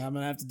 Derek? Yeah, I'm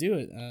gonna have to do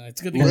it.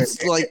 It's good.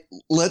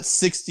 Let's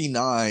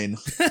 69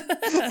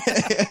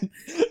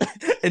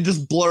 and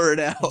just blur it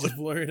out.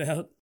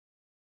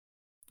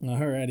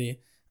 Alrighty.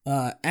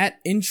 At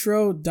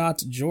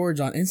intro.george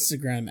on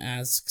Instagram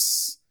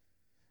asks,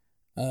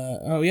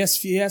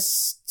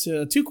 yes,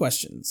 to 2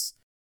 questions.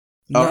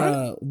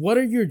 What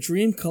are your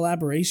dream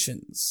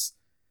collaborations?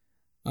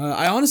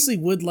 I honestly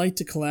would like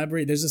to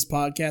collaborate. There's this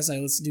podcast I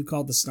listen to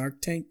called The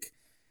Snark Tank.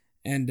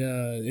 And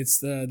it's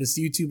this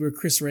YouTuber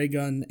Chris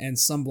Raygun and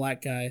some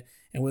black guy,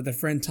 and with a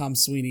friend Tom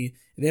Sweeney.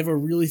 They have a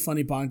really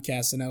funny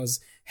podcast, and I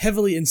was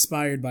heavily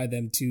inspired by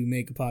them to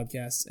make a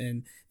podcast,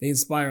 and they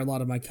inspire a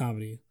lot of my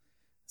comedy.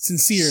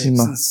 Sincere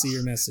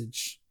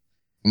message.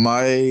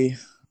 Mine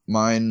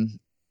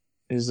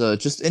is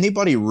just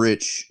anybody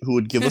rich who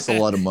would give us a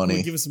lot of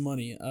money. Give us some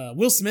money.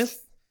 Will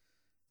Smith.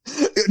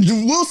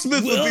 Will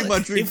Smith would be my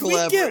dream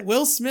collaborator. If we get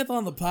Will Smith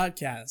on the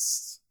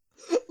podcast,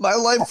 my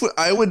life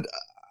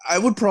I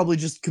would probably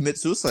just commit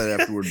suicide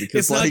afterward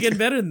because it's not getting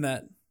better than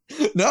that.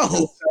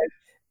 No.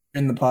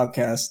 In the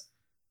podcast.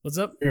 What's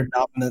up? Your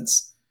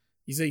dominance.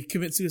 You say you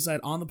commit suicide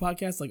on the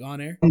podcast, like on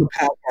air? On the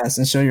podcast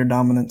and show your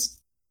dominance.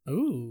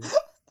 Ooh.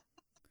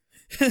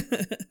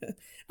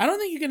 I don't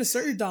think you can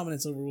assert your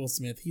dominance over Will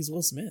Smith. He's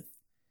Will Smith.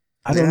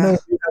 I don't know.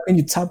 How can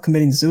you top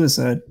committing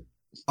suicide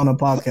on a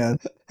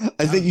podcast?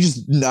 I think you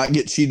just not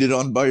get cheated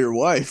on by your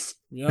wife.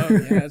 Yeah,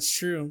 that's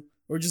true.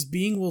 Or just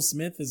being Will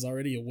Smith is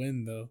already a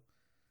win, though.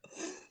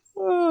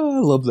 I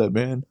love that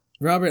man.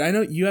 Robert, I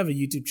know you have a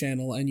YouTube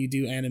channel and you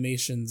do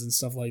animations and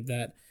stuff like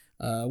that.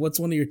 What's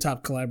one of your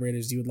top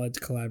collaborators you would like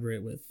to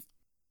collaborate with?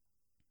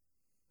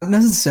 Not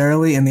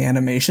necessarily in the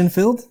animation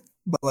field,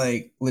 but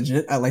like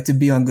legit, I'd like to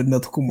be on Good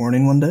Mythical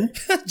Morning one day.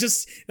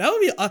 Just that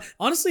would be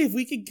honestly, if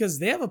we could, because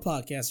they have a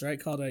podcast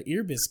right called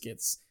Ear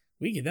Biscuits.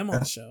 We get them on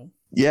the show.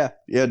 Yeah,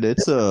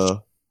 it's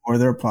or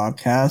their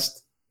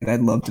podcast. And I'd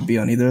love to be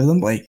on either of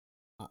them. Like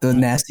the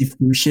nasty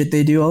food shit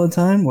they do all the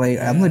time. Like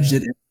I'm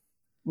legit.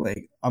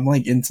 Like I'm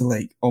like into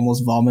like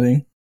almost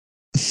vomiting.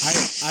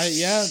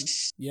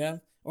 Yeah.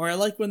 Or I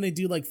like when they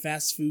do like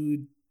fast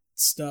food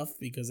stuff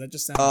because that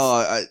just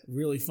sounds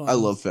really fun. I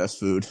love fast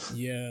food.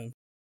 Yeah,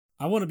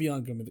 I want to be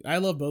on Good. I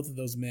love both of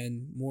those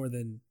men more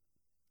than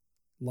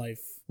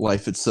life.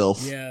 Life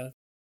itself. Yeah.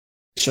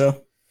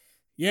 show.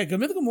 Yeah, Good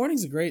Mythical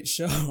Morning's a great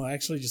show.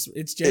 Actually,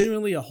 it's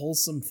genuinely a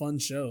wholesome, fun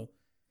show.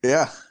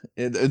 Yeah,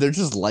 and they're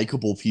just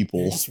likable people.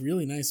 They're just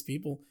really nice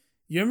people.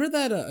 You remember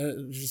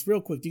that? Just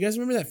real quick, do you guys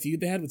remember that feud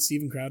they had with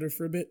Steven Crowder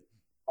for a bit?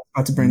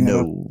 About to bring that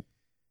up.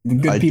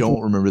 I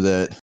don't remember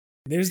that.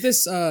 There's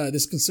this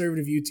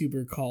conservative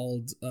YouTuber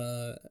called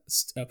the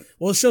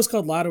show's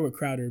called Louder with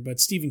Crowder, but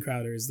Steven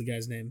Crowder is the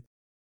guy's name.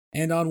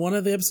 And on one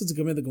of the episodes of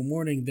Good Mythical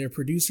Morning, their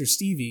producer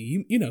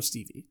Stevie, you know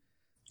Stevie.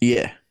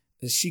 Yeah.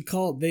 They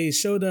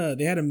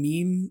had a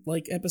meme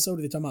like episode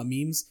where they talking about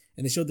memes,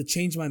 and they showed the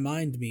Change My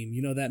Mind meme.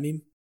 You know that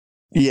meme?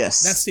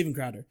 Yes. That's Steven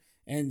Crowder.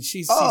 And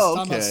she's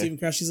talking about Steven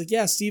Crowder. She's like,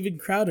 yeah, Steven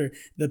Crowder,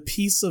 the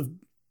piece of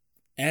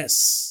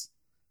S.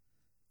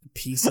 The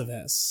piece of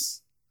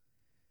S.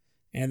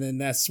 And then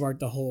that sparked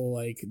the whole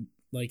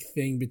like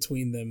thing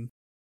between them.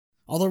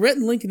 Although Rhett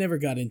and Link never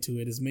got into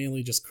it, it's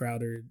mainly just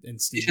Crowder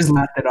and Steven. She just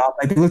laughed it off.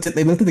 Like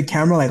they looked at the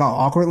camera like all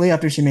awkwardly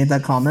after she made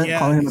that comment,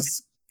 calling him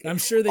I'm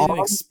sure they didn't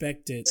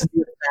expect it to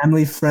be a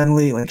family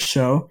friendly like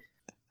show.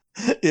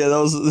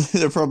 Yeah,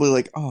 they're probably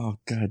like, oh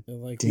god,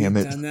 like, damn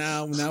it.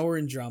 Now we're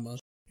in drama.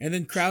 And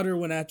then Crowder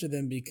went after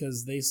them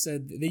because they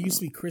said they used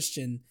to be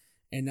Christian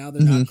and now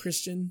they're not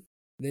Christian.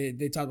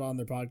 They talked about on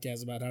their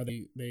podcast about how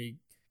they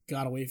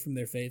got away from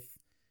their faith.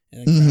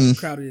 And then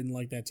Crowder didn't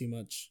like that too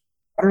much.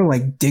 Crowder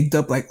like digged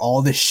up like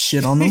all this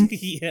shit on them.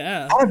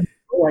 Yeah.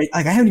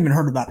 I haven't even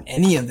heard about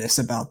any of this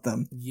about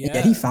them. Yeah.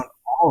 Yet he found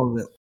all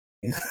of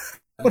it.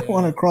 I don't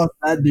want to cross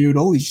that dude.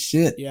 Holy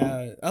shit.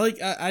 Yeah.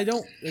 I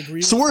don't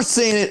agree. So we're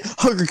saying it,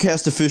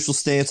 Huggercast official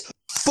stance.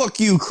 Fuck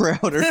you,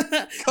 Crowder.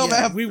 Come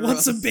after we want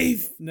us. some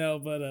beef. No,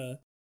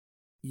 but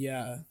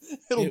yeah.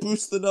 It'll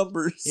boost the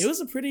numbers. It was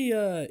a pretty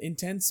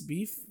intense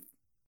beef.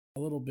 A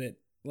little bit.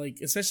 Like,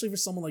 especially for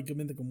someone like Good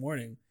Mythical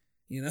Morning,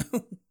 you know?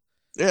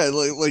 Yeah,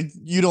 like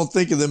you don't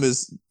think of them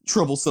as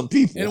troublesome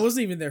people. And it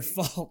wasn't even their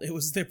fault. It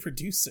was their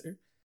producer.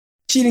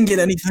 She didn't get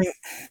anything.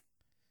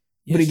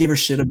 But he gave her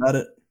shit about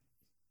it.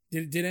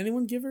 Did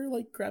anyone give her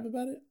like crap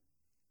about it?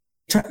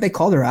 They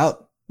called her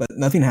out, but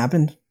nothing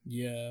happened.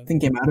 Yeah. Nothing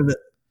came out of it.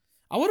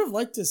 I would have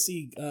liked to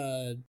see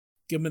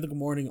Good Mythical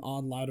Morning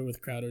on Louder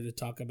with Crowder to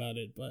talk about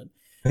it, but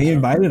he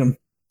invited him.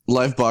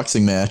 Live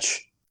boxing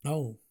match.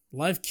 Oh,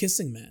 live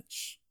kissing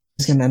match.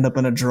 It's gonna end up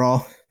in a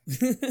draw.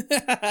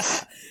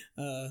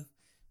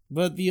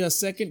 But the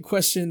second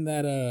question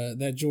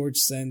that George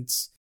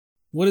sent,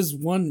 what is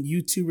one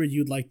YouTuber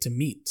you'd like to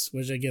meet?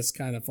 Which I guess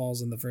kind of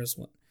falls in the first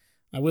one.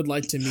 I would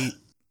like to meet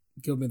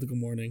Good Mythical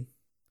Morning.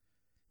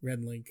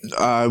 Red Link.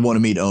 I want to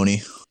meet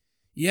Oni.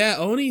 Yeah,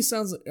 Oni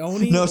sounds like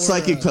Oni. No,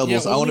 Psychic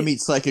Pebbles. Yeah, I want to meet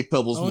Psychic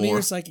Pebbles Oni more.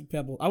 or Psychic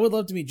Pebble. I would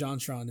love to meet John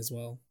Tron as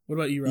well. What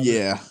about you, Robert?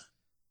 Yeah.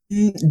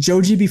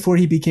 Joji before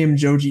he became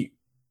Joji.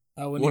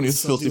 When he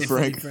was Filthy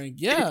Frank.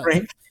 Yeah.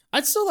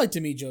 I'd still like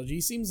to meet Joji.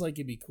 He seems like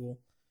it'd be cool.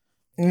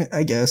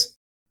 I guess.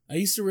 I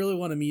used to really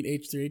want to meet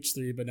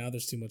H3H3, but now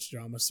there's too much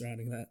drama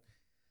surrounding that.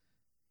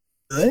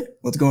 Really?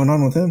 What's going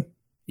on with him?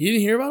 You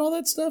didn't hear about all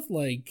that stuff?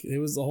 Like, it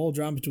was the whole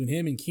drama between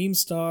him and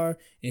Keemstar,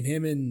 and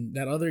him and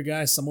that other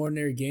guy, Some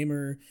Ordinary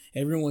Gamer.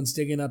 Everyone's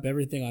digging up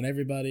everything on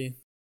everybody.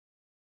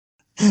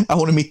 I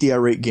want to meet the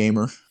irate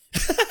gamer.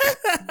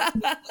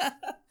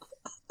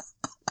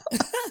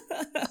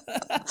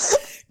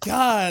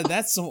 God,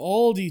 that's some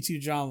old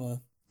YouTube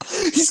drama.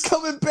 He's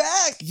coming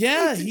back.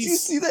 Yeah. Did you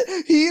see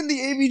that? He and the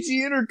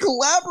AVGN are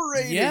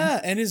collaborating. Yeah,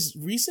 and his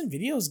recent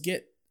videos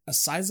get a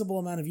sizable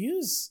amount of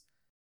views.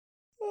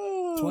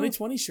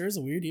 2020 sure is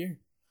a weird year.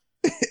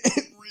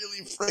 It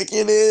really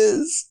freaking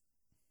is.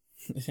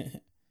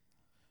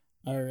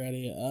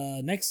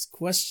 Alrighty. Next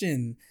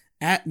question.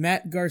 At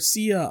Matt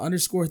Garcia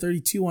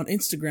 _32 on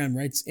Instagram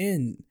writes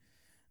in,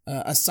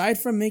 aside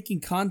from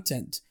making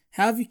content,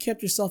 how have you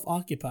kept yourself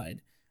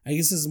occupied? I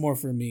guess this is more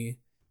for me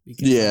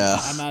because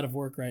I'm out of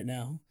work right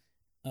now.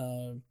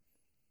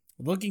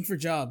 Looking for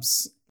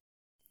jobs.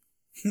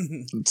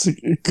 It's a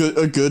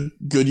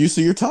good use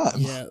of your time.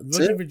 Yeah,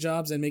 looking for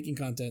jobs and making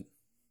content.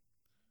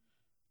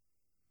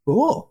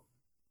 Cool.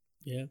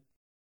 Yeah.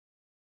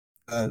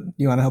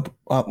 You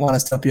want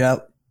us to help you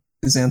out?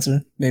 This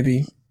answer,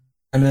 maybe.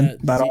 And then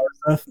about all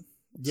this stuff.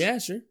 Yeah,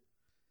 sure.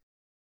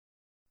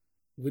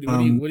 What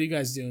are you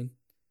guys doing?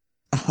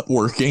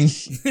 Working.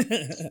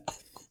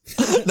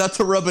 Not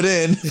to rub it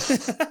in.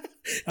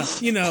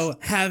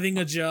 Having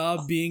a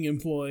job, being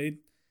employed.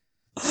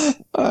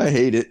 I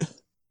hate it.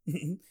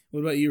 What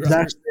about you,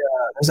 Robert?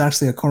 There's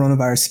actually a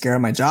coronavirus scare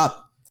at my job.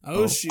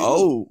 Oh, shoot.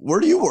 Oh, where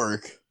do you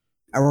work?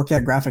 I work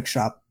at a graphic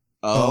shop.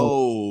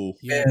 Oh.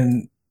 Yeah.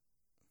 And,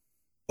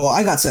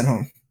 I got sent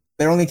home.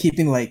 They're only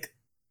keeping like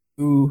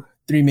 2,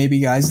 3 maybe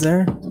guys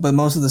there, but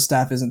most of the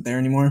staff isn't there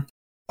anymore.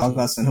 I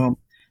got sent home.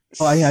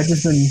 Oh, yeah, I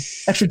just been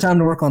extra time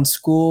to work on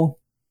school,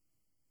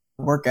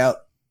 workout.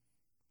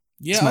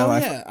 Yeah,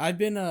 yeah. I've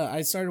been.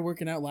 I started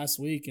working out last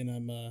week,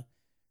 and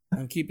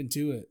I'm keeping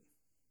to it.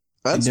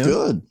 That's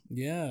good.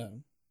 Yeah.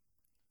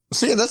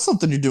 So yeah, that's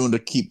something you're doing to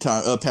keep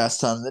time, pass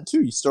time. Then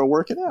too, you start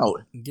working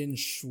out. I'm getting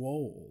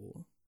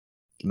swole.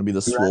 Gonna be the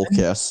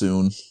Swolecast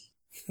soon.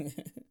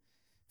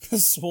 The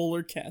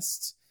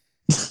Swolercast.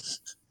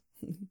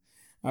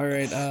 All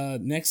right.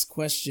 Next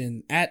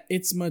question at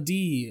It's My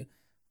D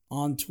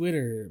on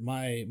Twitter.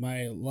 My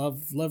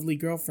lovely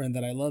girlfriend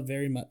that I love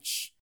very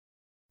much.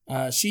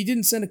 She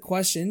didn't send a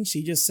question.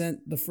 She just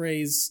sent the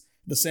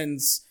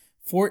sentence,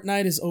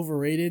 Fortnite is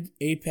overrated.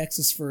 Apex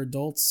is for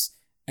adults,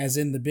 as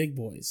in the big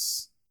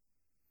boys.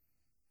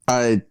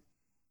 I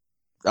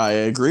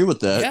agree with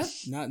that.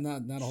 Yeah,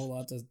 not a whole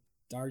lot to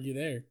argue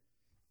there.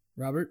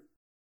 Robert?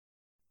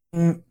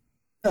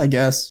 I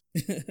guess.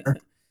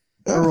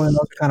 Everyone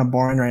else is kind of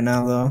boring right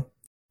now, though.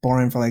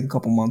 Boring for like a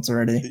couple months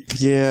already.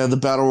 Yeah, the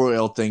Battle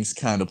Royale thing's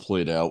kind of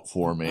played out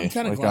for me. I'm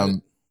kind of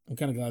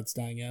glad it's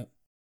dying out.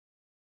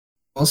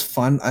 Most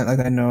fun,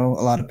 I know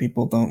a lot of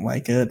people don't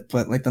like it,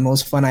 but like the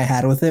most fun I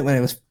had with it when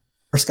it was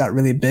first got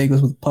really big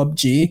was with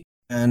PUBG,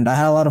 and I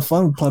had a lot of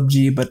fun with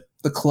PUBG, but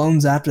the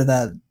clones after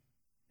that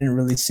didn't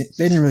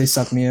really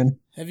suck me in.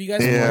 Have you guys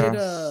played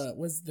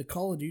was the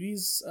Call of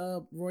Duty's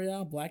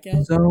Royale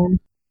Blackout? Zone?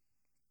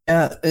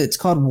 Yeah, it's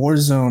called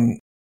Warzone.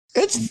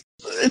 It's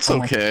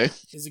okay.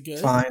 Is it good?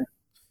 Fine.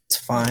 It's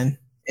fine.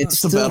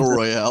 It's a Battle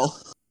Royale.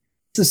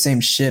 It's the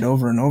same shit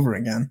over and over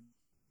again.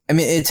 I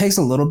mean, it takes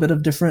a little bit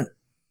of different,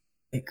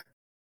 like,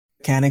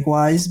 mechanic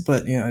wise,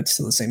 but you know, it's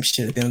still the same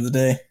shit at the end of the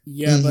day.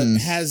 Yeah, but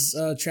has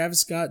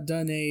Travis Scott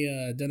done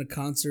a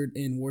concert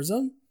in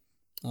Warzone?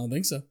 I don't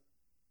think so.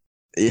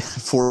 Yeah,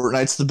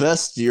 Fortnite's the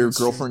best. Your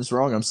girlfriend's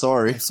wrong. I'm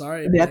sorry. I'm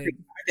sorry.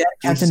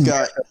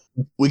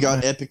 We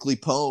got epically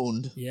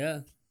pwned. Yeah.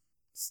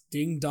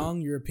 Ding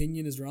dong, your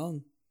opinion is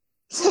wrong.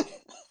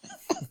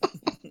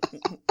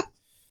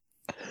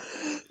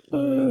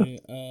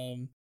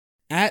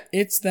 At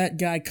It's That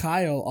Guy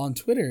Kyle on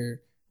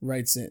Twitter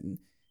writes in.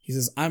 He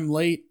says, I'm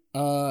late.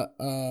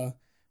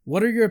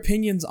 What are your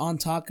opinions on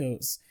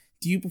tacos?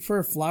 Do you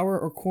prefer flour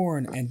or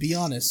corn? And be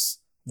honest,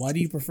 why do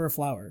you prefer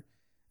flour?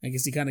 I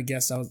guess he kind of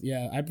guessed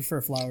I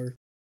prefer flour.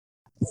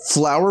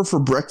 Flour for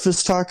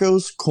breakfast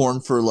tacos, corn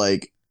for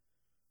like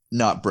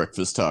not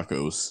breakfast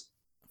tacos.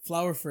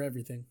 Flour for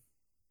everything.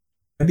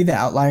 I'd be the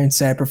outlier and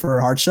say I prefer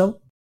hard shell.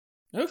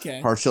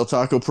 Okay. Hard shell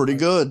taco, pretty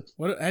good.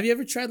 What have you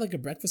ever tried like a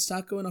breakfast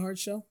taco in a hard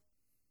shell?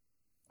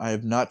 I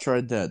have not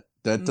tried that.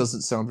 That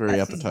doesn't sound very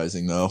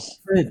appetizing though.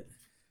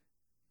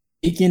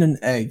 Bacon and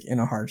egg in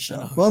a hard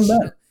shell.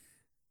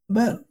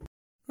 Bet.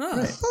 Huh.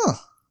 Right. Huh.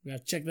 We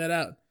gotta check that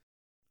out.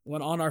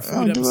 What on our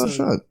food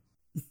episode?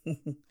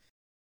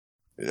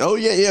 Oh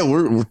yeah.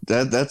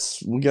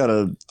 We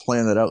gotta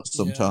plan that out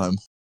sometime.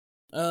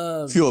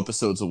 Yeah. A few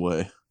episodes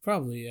away.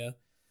 Probably, yeah.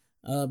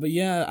 But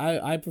yeah,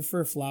 I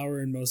prefer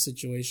flour in most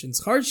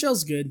situations. Hard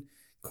shell's good.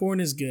 Corn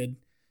is good.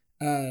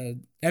 Do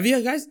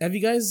you guys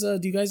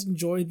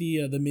enjoy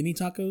the mini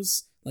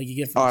tacos like you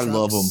get from trucks? I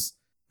love them.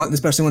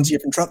 Especially ones you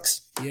get from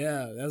trucks.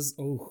 Yeah,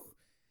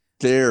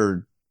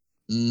 They're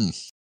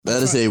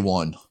that is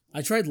A1.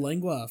 I tried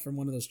lengua from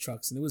one of those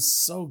trucks and it was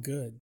so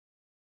good.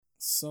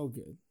 So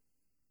good.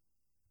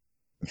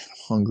 I'm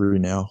hungry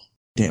now.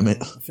 Damn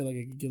it. I feel like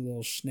I could get a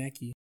little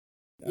snacky.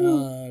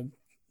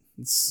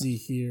 Let's see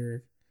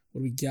here.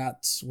 What do we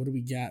got?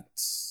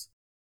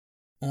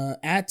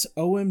 At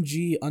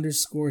OMG_Selena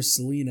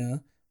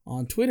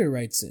on Twitter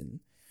writes in,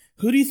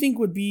 Who do you think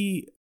would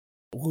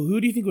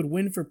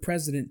win for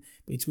president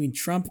between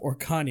Trump or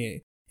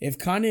Kanye? If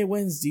Kanye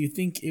wins, do you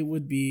think it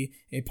would be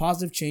a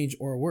positive change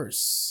or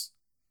worse?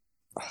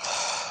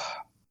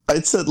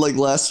 I said like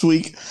last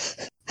week,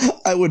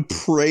 I would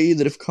pray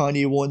that if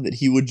Kanye won, that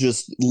he would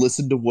just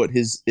listen to what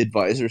his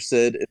advisor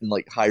said and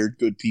like hired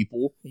good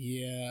people.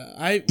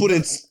 Yeah, but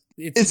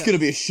it's gonna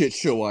be a shit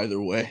show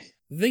either way.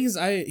 The thing is,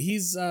 I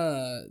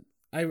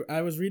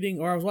was reading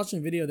or I was watching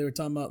a video. They were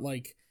talking about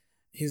like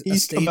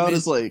he's come out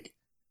as like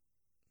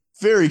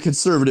very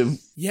conservative.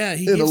 Yeah,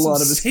 he in gives a lot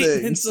some of his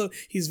statements. things. So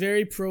he's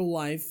very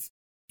pro-life.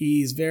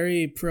 He's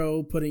very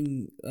pro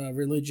putting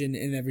religion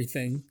in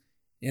everything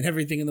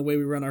in the way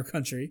we run our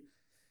country.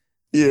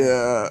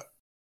 Yeah.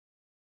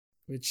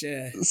 Which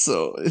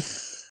so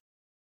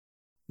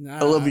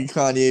I love you,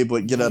 Kanye,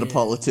 but get out of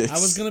politics. I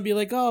was gonna be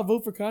like, oh,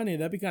 vote for Kanye.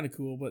 That'd be kind of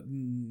cool, but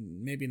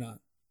maybe not.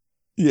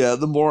 Yeah,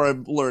 the more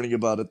I'm learning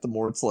about it, the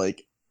more it's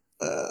like,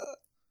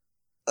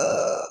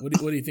 What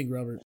do you think,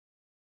 Robert?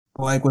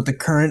 Like with the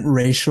current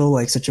racial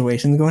like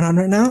situations going on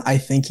right now, I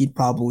think he'd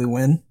probably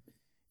win.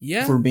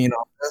 Yeah, for being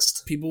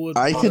honest, people would.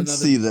 I can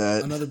see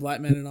that another black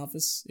man in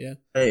office. Yeah.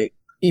 Like,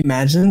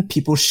 imagine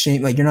people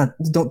shame like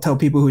don't tell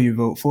people who you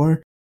vote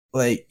for.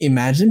 Like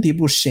imagine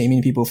people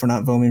shaming people for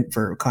not voting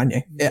for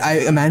Kanye. I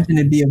imagine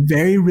it'd be a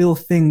very real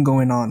thing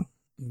going on.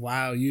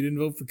 Wow, you didn't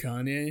vote for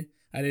Kanye?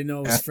 I didn't know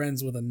I was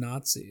friends with a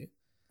Nazi.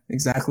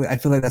 Exactly. I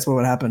feel like that's what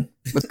would happen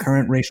with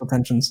current racial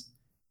tensions.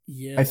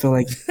 Yeah. I feel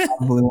like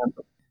probably would.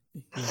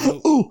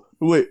 Oh,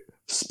 wait.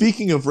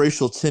 Speaking of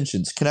racial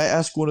tensions, can I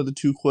ask one of the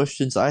two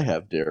questions I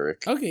have,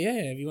 Derek? Okay,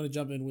 yeah. If you want to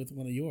jump in with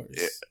one of yours.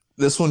 Yeah.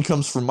 This one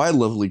comes from my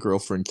lovely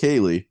girlfriend,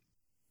 Kaylee.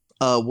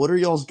 What are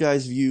y'all's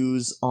guys'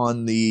 views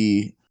on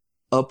the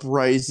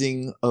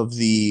uprising of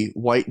the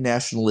white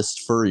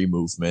nationalist furry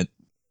movement?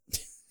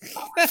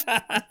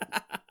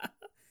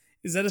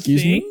 Is that a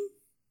thing?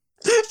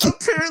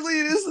 Apparently,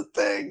 it is a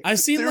thing.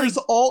 There's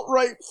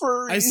alt-right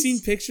furries. I've seen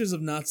pictures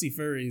of Nazi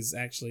furries.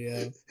 Actually,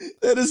 yeah.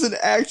 That is an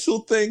actual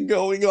thing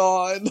going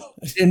on.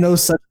 I didn't know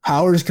such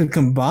powers could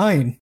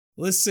combine.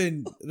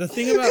 Listen, the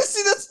thing about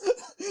see, that's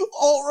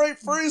alt-right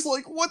furries.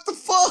 Like, what the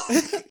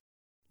fuck?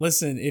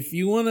 Listen, if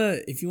you wanna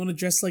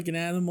dress like an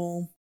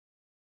animal,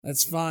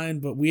 that's fine.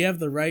 But we have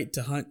the right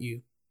to hunt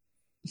you.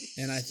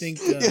 And I think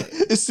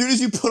as soon as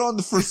you put on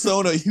the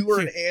persona, you are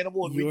an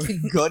animal, and we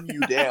can gun you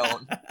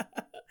down.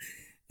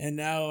 And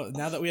now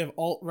that we have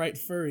alt-right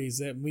furries,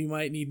 that we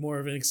might need more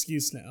of an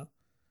excuse now.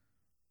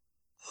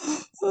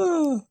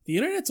 The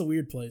internet's a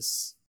weird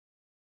place.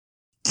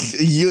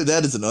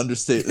 That is an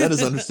understatement. That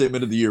is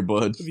understatement of the year,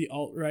 bud. The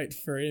alt-right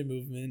furry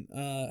movement.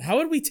 How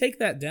would we take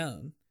that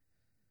down?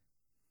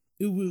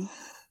 Ooh woo.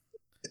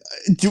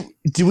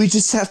 Do we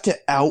just have to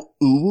out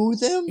ooh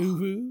them? Ooh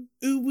woo.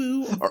 Ooh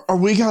woo. Or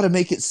we gotta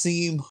make it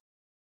seem?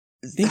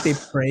 I think they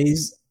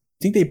praise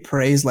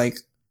like. I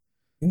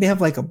think they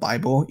have like a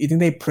Bible. You think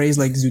they praise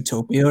like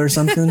Zootopia or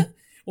something?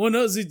 Well,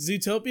 no,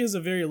 Zootopia is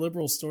a very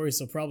liberal story,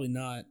 so probably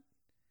not.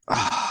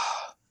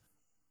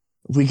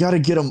 We got to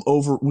get them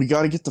over. We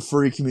got to get the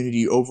furry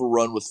community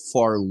overrun with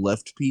far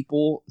left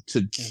people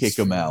to kick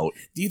them out.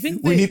 Do you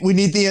think we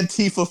need the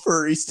Antifa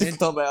furries to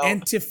come out?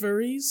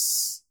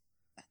 Antifurries?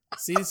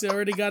 See, it's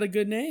already got a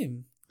good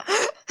name.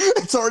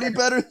 It's already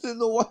better than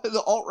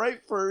the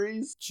alt-right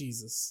furries.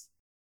 Jesus.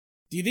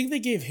 Do you think they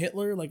gave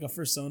Hitler like a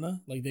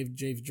persona? Like they've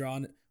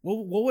drawn it?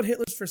 What would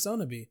Hitler's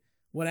persona be?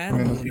 What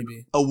animal would he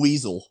be? A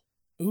weasel.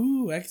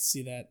 Ooh, I can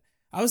see that.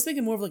 I was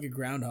thinking more of like a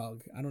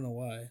groundhog. I don't know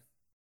why.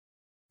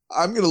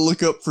 I'm gonna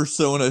look up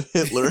persona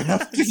Hitler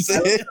after this.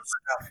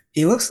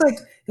 He looks like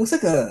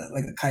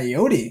a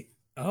coyote.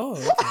 Oh,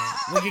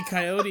 okay. Like a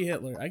coyote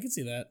Hitler. I can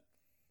see that.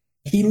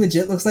 He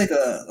legit looks like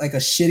a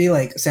shitty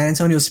like San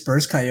Antonio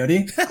Spurs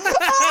coyote.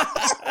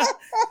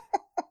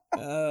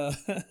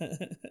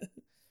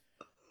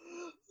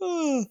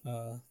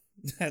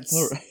 That's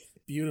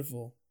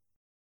beautiful.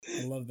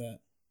 I love that.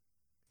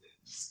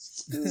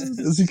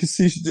 As you can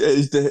see,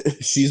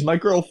 she's my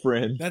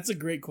girlfriend. That's a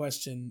great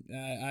question.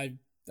 I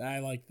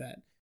like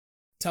that.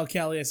 Tell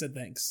Callie I said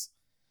thanks.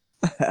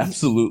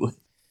 Absolutely.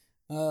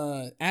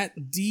 At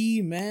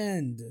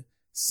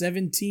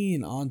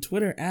dmand17 on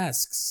Twitter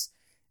asks,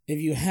 if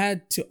you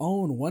had to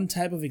own one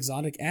type of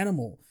exotic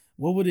animal,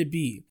 what would it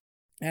be?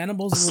 A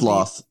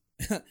sloth.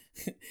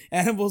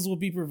 Animals will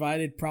be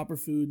provided proper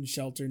food and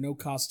shelter, no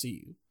cost to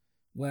you.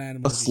 What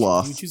animal? A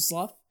sloth. You choose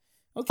sloth?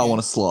 Okay. I want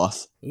a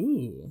sloth.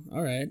 Ooh,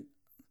 all right.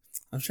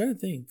 I'm trying to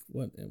think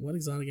what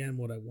exotic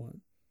animal would I want.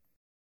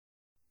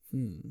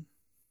 You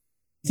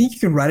think you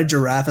could ride a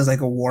giraffe as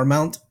like a war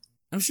mount?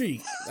 I'm sure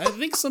I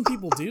think some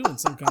people do in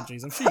some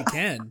countries. I'm sure you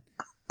can.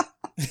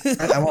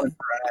 I want a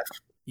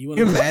giraffe. You want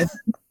to imagine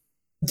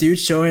dude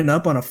showing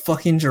up on a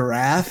fucking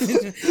giraffe?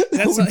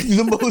 That would be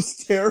the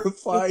most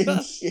terrifying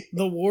shit.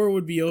 The war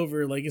would be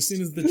over like as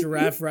soon as the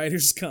giraffe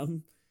riders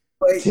come.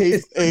 Like,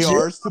 tape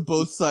ARs to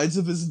both sides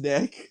of his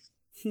neck.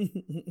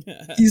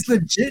 He's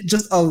legit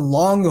just a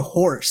long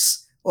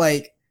horse.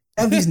 Like,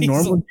 have these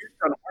normal dudes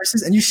on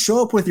horses, and you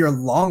show up with your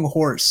long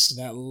horse.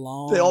 That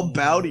long. They all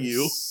bow to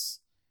you.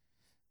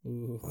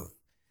 Ooh.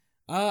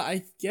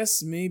 I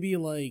guess maybe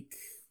like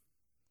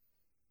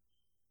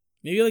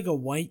a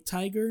white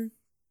tiger.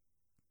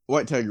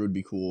 White tiger would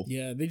be cool.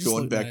 Yeah, they just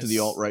going back to the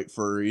alt-right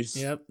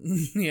furries. Yep,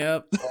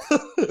 yep.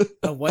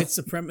 A white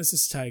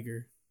supremacist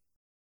tiger.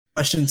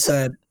 Question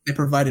said they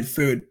provided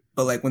food,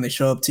 but like when they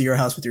show up to your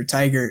house with your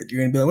tiger,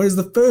 you're gonna be like, "Where's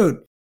the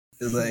food?"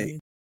 It's like,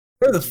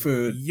 "You're the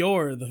food.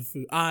 You're the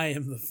food. I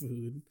am the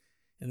food,"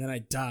 and then I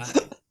die.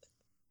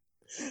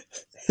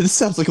 This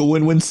sounds like a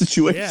win-win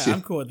situation. Yeah,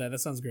 I'm cool with that. That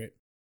sounds great.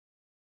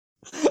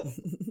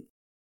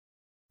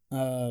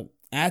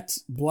 At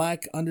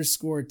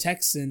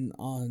Black_Texan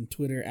on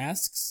Twitter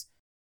asks,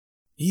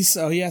 he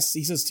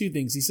says two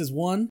things. He says,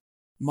 one,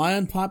 my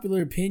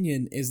unpopular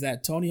opinion is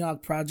that Tony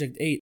Hawk Project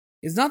 8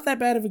 is not that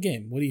bad of a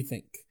game. What do you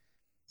think?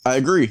 I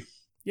agree.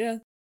 Yeah.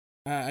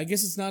 I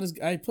guess it's not as...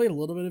 I played a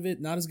little bit of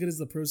it. Not as good as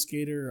the Pro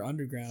Skater or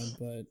Underground,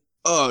 but...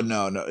 Oh,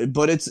 no.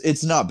 But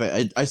it's not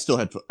bad. I still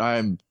had...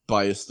 I'm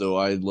biased, though.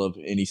 I love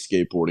any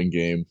skateboarding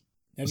game.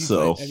 Have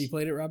you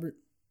played it, Robert?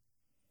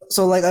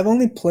 So, like, I've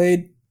only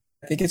played...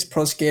 I think it's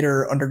Pro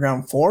Skater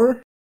Underground 4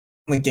 on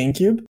the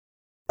GameCube.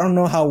 I don't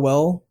know how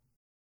well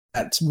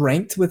that's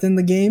ranked within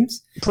the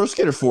games. Pro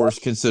Skater 4 is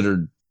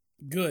considered...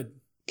 Good.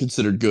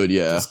 Considered good,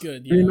 yeah. It's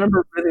good, yeah. I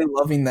remember really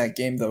loving that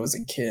game, though, as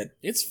a kid.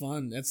 It's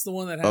fun. That's the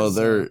one that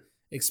has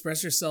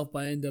Express Yourself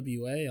by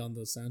NWA on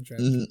the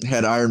soundtrack.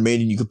 Had Iron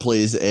Maiden, you could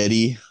play as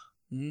Eddie.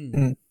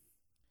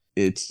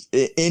 It's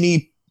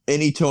any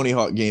Tony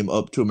Hawk game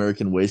up to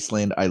American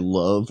Wasteland I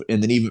love,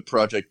 and then even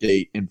Project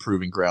 8 and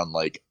Proving Ground,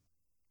 like,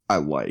 I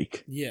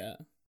like. Yeah.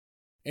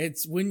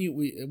 It's when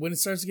it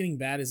starts getting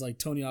bad is like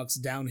Tony Hawk's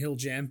Downhill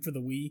Jam for the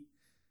Wii.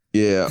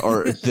 Yeah,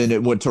 or then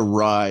it went to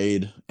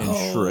Ride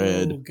and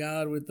Shred. Oh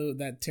god, with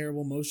that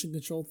terrible motion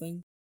control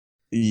thing.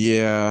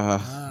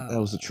 Yeah, that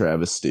was a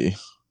travesty.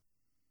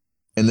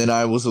 And then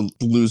I was a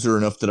loser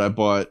enough that I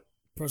bought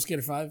Pro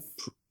Skater 5.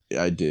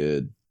 I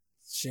did.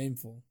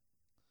 Shameful.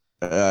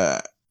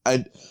 I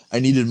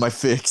needed my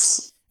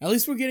fix. At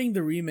least we're getting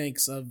the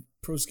remakes of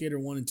Pro Skater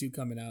 1 and 2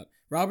 coming out.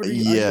 Robert, are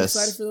you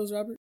excited for those,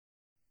 Robert?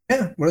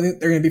 Yeah, what are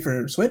they're going to be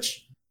for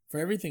Switch? For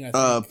everything, I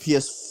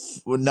think.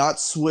 Not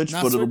Switch,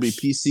 Not but Switch? it'll be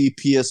PC,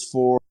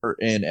 PS4,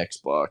 and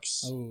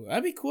Xbox. Oh,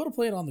 that'd be cool to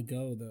play it on the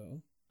go,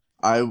 though.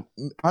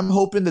 I'm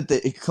hoping that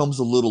it comes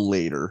a little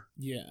later.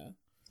 Yeah.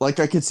 Like,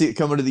 I could see it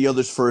coming to the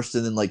others first,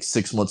 and then, like,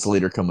 6 months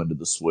later coming to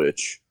the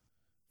Switch.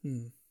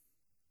 And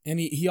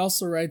he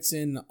also writes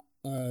in,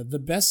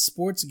 the best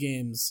sports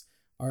games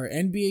are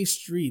NBA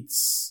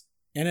Streets,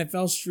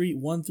 NFL Street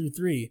 1 through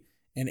 3,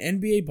 and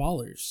NBA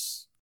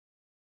Ballers.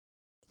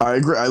 I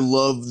agree. I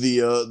love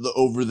the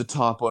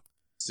over-the-top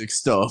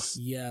stuff.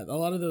 Yeah, a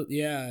lot of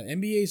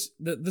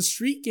the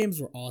Street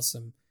games were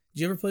awesome.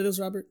 Did you ever play those,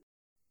 Robert?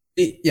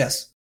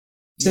 Yes.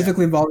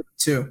 Specifically Volume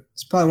 2.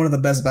 It's probably one of the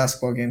best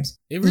basketball games.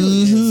 It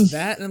really is.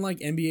 That and like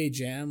NBA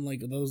Jam,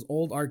 like those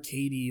old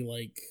arcadey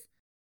like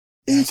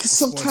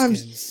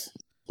sometimes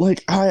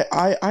like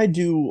I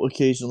do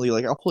occasionally,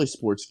 like I'll play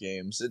sports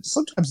games.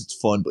 Sometimes it's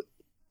fun, but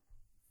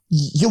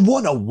you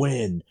want to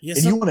win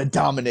and you want to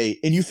dominate,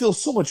 and you feel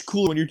so much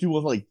cooler when you're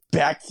doing like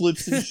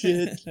backflips and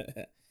shit.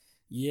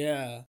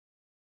 Yeah.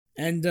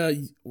 And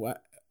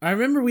I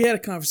remember we had a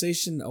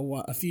conversation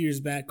a few years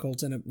back,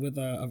 Colton, with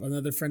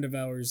another friend of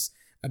ours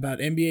about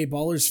NBA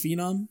Ballers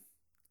Phenom.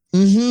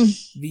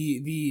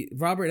 The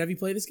Robert, have you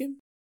played this game?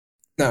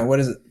 No, what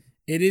is it?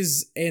 It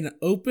is an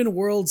open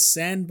world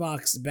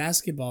sandbox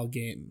basketball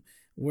game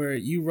where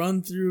you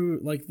run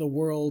through like the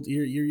world.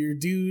 You're your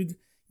dude,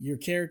 your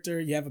character.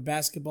 You have a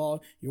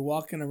basketball. You're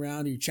walking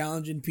around. You're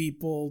challenging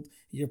people.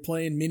 You're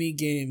playing mini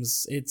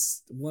games.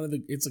 It's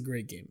a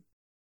great game.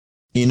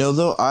 You know,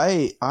 though,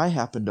 I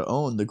happen to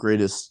own the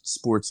greatest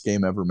sports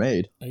game ever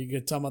made. Are you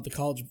gonna talk about the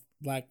college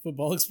black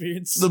football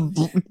experience? The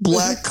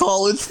black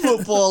college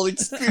football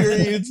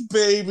experience,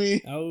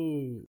 baby.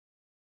 Oh.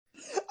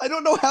 I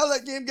don't know how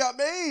that game got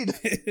made.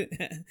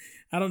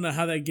 I don't know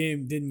how that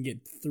game didn't get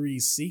 3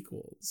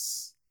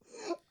 sequels.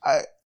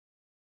 I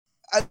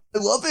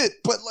love it,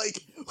 but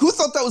like, who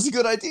thought that was a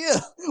good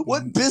idea?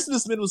 What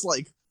businessman was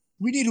like,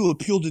 we need to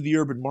appeal to the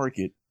urban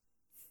market?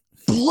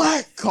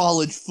 Black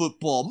college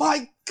football,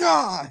 my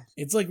God!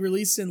 It's like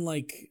releasing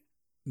like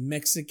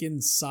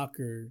Mexican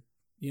soccer,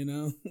 you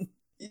know?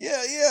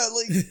 Yeah,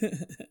 like.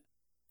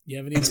 You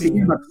have any?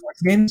 Speaking about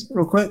sports games,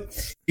 real quick,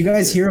 you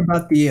guys hear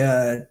about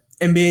the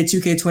NBA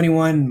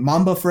 2K21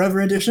 Mamba Forever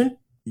Edition?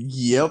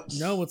 Yep.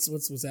 No,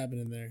 what's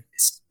happening there?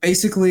 It's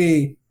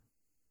basically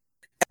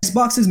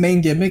Xbox's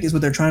main gimmick is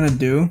what they're trying to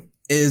do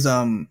is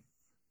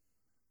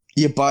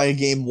you buy a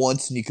game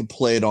once and you can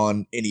play it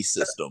on any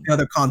system. The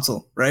other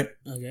console, right?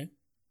 Okay.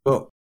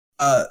 Well,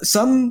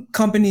 some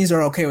companies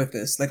are okay with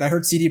this. Like I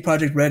heard CD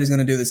Projekt Red is going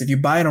to do this. If you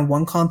buy it on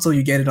one console,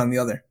 you get it on the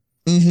other.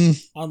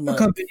 Unlike,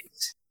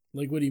 companies.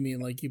 Like what do you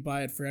mean? Like you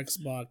buy it for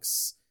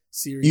Xbox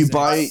Series you X?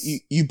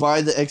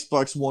 buy the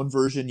Xbox One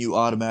version, you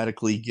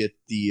automatically get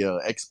the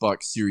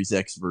Xbox Series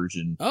X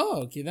version.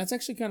 Oh, okay. That's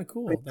actually kind of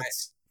cool. That's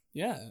nice.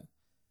 Yeah.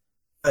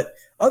 But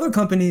other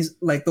companies,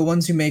 like the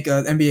ones who make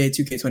NBA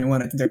 2K21, I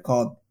think they're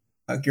called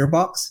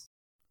Gearbox,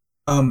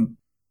 they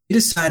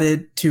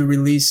decided to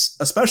release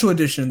a special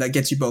edition that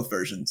gets you both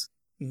versions.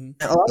 And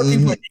a lot of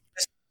people think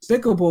it's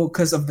despicable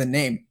because of the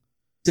name.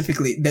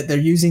 Specifically, that they're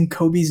using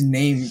Kobe's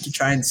name to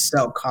try and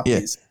sell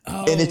copies.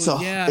 Yeah. And it's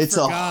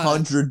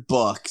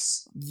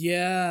 $100.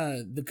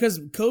 Yeah, because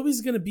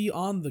Kobe's gonna be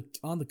on the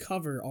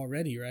cover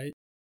already, right?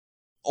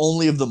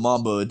 Only of the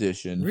Mamba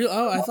edition. Real?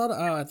 I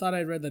thought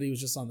I read that he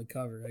was just on the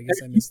cover. I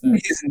guess I missed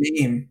that. His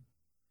name.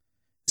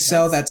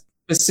 Sell that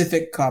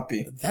specific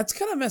copy. That's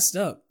kind of messed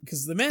up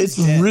because the man's It's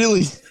dead.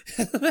 really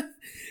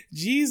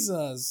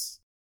Jesus.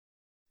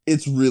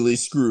 It's really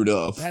screwed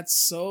up. That's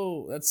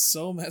so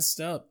messed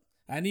up.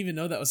 I didn't even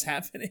know that was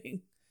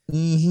happening.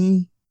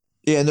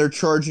 Yeah, and they're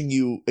charging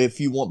you if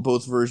you want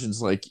both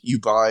versions. Like you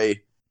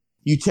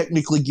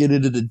technically get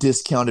it at a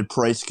discounted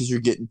price because you're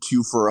getting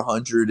 2 for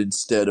 $100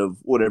 instead of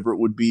whatever it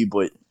would be.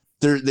 But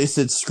they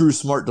said screw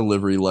smart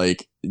delivery.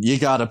 Like you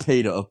gotta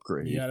pay to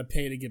upgrade. You gotta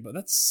pay to get, but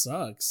that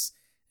sucks.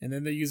 And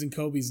then they're using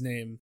Kobe's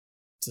name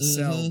to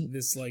sell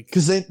this, like,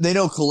 because they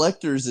know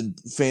collectors and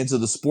fans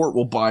of the sport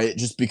will buy it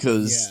just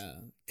because.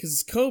 Yeah, because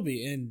it's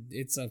Kobe and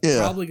it's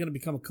probably gonna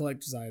become a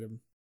collector's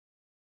item.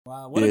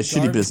 Wow, what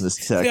shitty business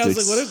tactics. Yeah, I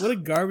was like, what a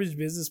garbage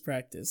business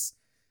practice.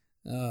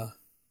 I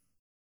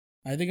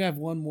think I have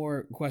one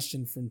more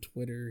question from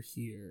Twitter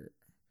here.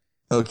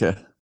 Okay.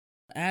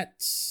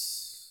 At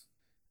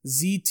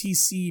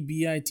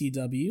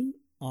ZTCBITW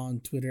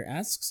on Twitter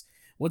asks,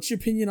 what's your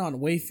opinion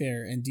on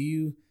Wayfair, and do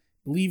you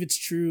believe it's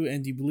true,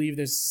 and do you believe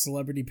there's a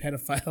celebrity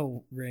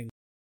pedophile ring?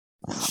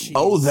 Jeez.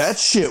 Oh, that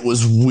shit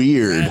was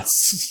weird.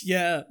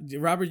 Yeah.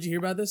 Robert, did you hear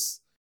about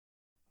this?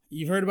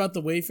 You've heard about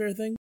the Wayfair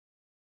thing?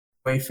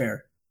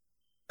 Wayfair.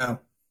 No.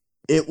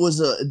 It was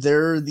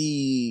they're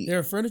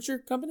a furniture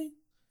company?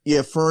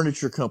 Yeah,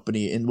 furniture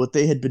company, and what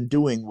they had been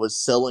doing was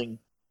selling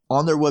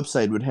on their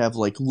website would have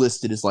like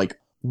listed as like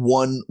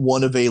one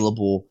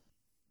available,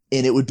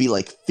 and it would be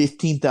like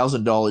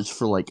 $15,000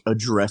 for like a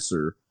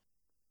dresser.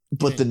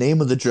 But the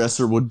name of the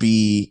dresser would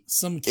be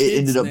it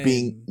ended up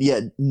being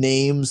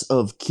names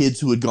of kids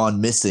who had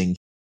gone missing,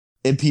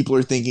 and people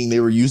are thinking they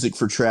were using it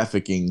for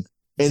trafficking.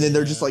 And then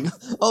they're just like,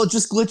 oh,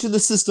 just glitch in the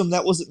system.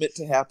 That wasn't meant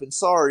to happen.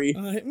 Sorry.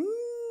 I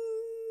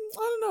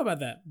don't know about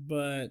that,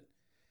 but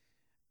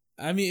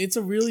I mean, it's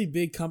a really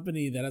big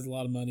company that has a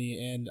lot of money,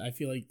 and I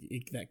feel like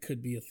that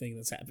could be a thing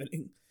that's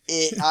happening.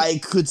 I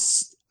could,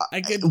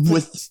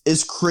 with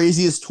as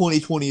crazy as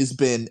 2020 has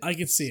been, I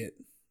could see it.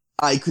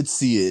 I could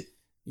see it.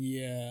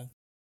 Yeah.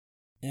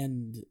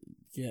 And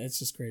yeah, it's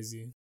just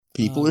crazy.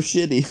 People are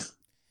shitty.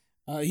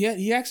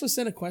 He actually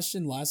sent a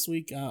question last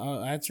week.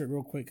 I'll answer it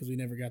real quick because we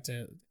never got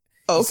to.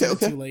 Okay.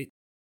 Too late.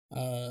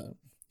 Do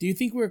you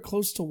think we're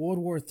close to World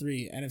War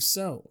III? And if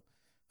so,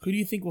 who do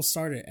you think will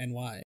start it and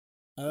why?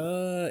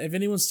 If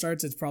anyone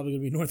starts, it's probably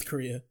gonna be North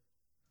Korea.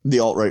 The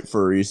alt-right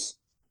furries.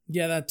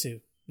 Yeah, that too.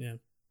 Yeah.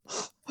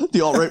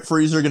 The alt-right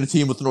furries are gonna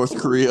team with North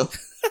Korea.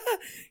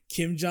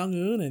 Kim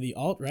Jong-un and the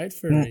alt-right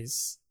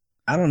furries.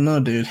 I don't know,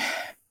 dude.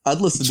 I'd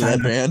listen to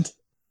that band.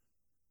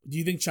 Do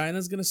you think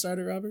China's gonna start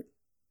it, Robert?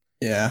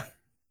 Yeah.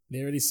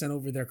 They already sent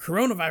over their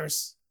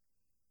coronavirus.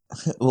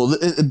 Well,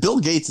 Bill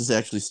Gates is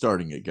actually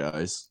starting it,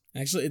 guys.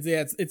 Actually,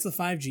 it's the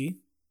 5G.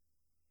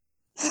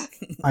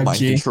 5G. Mind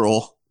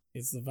control.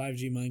 It's the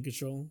 5G mind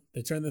control.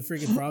 They turned the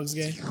freaking frogs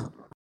gay.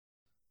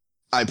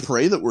 I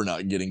pray that we're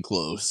not getting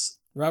close.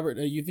 Robert,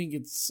 you think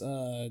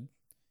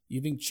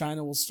you think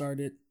China will start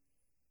it?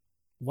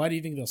 Why do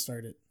you think they'll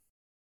start it?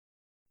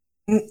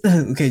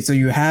 Okay, so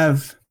you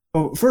have.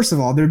 Oh, first of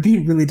all, they're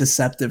being really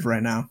deceptive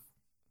right now.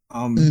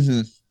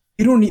 You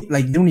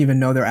don't even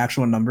know their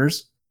actual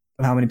numbers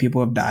of how many people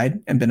have died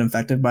and been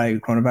infected by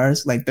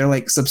coronavirus. Like they're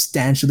like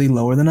substantially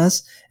lower than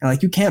us, and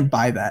like you can't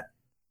buy that.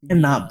 You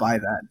cannot buy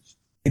that.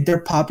 Like,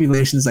 their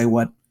population is like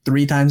what,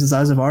 3 times the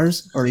size of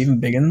ours, or even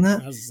bigger than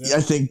that? Yeah,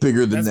 I think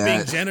bigger than that.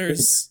 That's being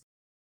generous.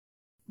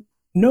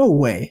 No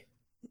way.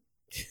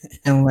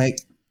 And like,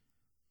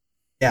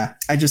 yeah,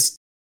 it's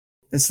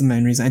the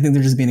main reason. I think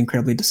they're just being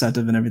incredibly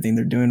deceptive in everything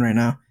they're doing right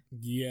now.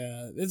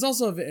 Yeah,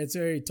 it's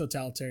very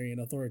totalitarian,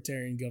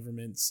 authoritarian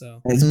government.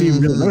 So let's be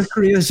real. North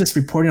Korea is just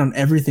reporting on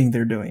everything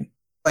they're doing.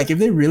 Like, if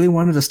they really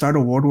wanted to start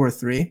a World War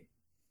III,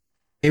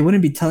 they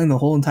wouldn't be telling the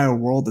whole entire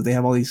world that they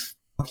have all these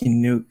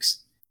fucking nukes.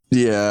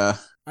 Yeah,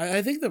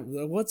 I think that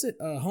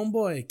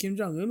homeboy Kim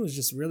Jong-un was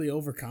just really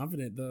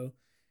overconfident though.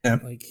 Yeah,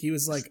 like he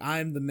was like,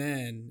 "I'm the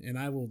man, and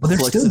I will." Well, they're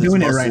still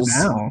doing it right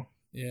now.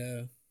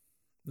 Yeah,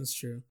 that's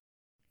true.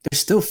 They're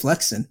still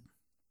flexing,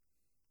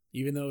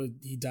 even though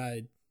he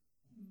died.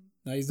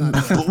 No, he's not.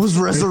 But was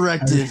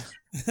resurrected.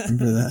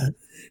 Remember that?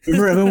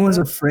 Remember, everyone was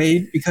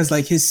afraid because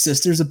like his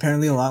sister's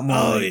apparently a lot more.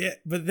 Oh yeah,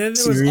 but then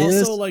there was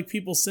also like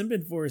people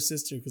simping for his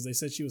sister because they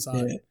said she was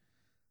hot. Yeah.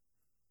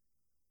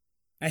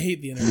 I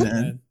hate the internet,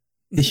 man.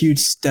 A huge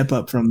step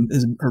up from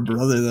her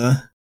brother, though.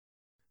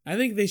 I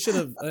think they should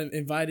have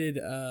invited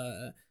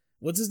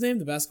what's his name,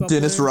 the basketball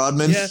Dennis player?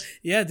 Rodman.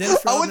 Yeah,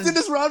 Dennis Rodman. I want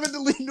Dennis Rodman to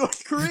lead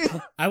North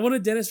Korea. I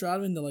wanted Dennis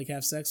Rodman to like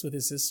have sex with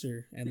his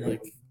sister and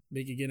like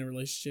they could get in a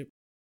relationship.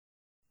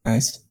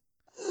 Nice.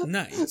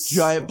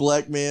 Giant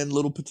black man,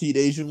 little petite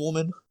Asian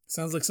woman.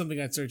 Sounds like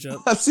something I'd search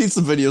up. I've seen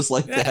some videos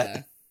like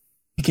that.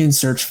 You can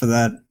search for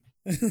that.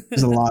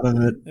 There's a lot of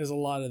it. There's a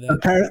lot of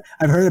that.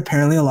 I've heard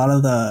apparently a lot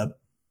of the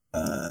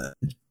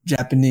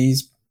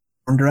Japanese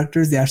porn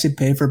directors, they actually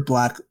pay for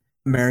black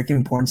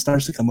American porn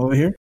stars to come over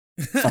here.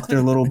 Fuck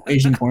their little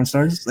Asian porn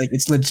stars. Like,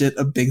 it's legit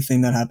a big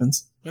thing that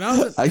happens.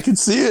 I can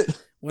see it.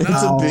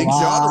 It's a big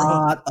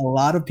genre. A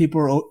lot of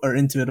people are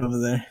into it over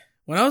there.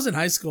 When I was in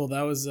high school,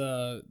 that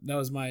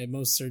was my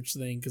most searched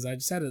thing because I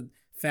just had a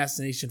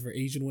fascination for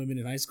Asian women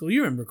in high school.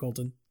 You remember,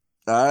 Colton?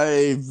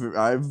 I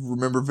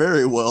remember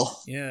very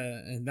well. Yeah,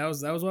 and that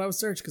was what I was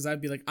searched because I'd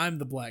be like, I'm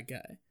the black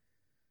guy.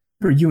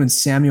 You and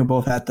Samuel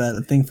both had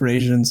that thing for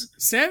Asians.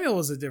 Samuel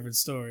was a different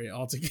story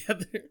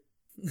altogether.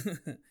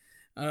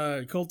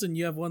 Colton,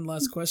 you have one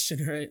last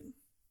question, right?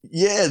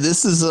 Yeah,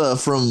 this is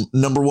from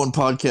number 1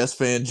 podcast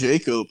fan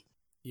Jacob.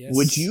 Yes.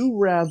 Would you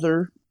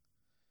rather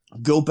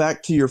go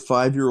back to your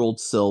 5-year-old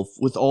self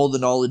with all the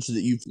knowledge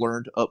that you've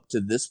learned up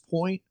to this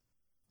point,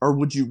 or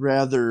would you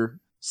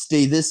rather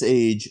stay this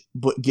age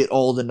but get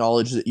all the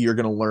knowledge that you're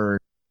going to learn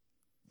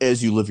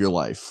as you live your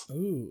life?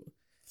 Ooh.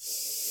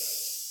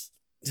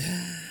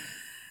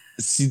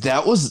 See,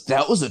 that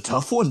was a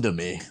tough one to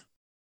me.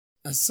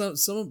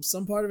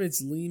 Some part of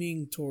it's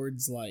leaning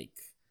towards like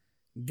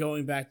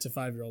going back to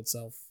 5-year-old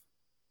self.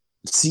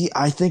 See,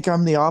 I think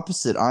I'm the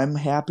opposite. I'm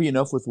happy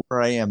enough with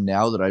where I am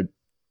now that I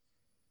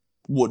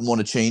wouldn't want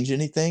to change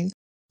anything,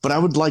 but I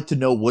would like to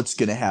know what's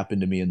going to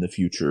happen to me in the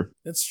future.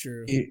 That's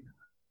true.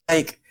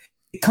 It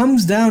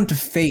comes down to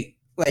fate.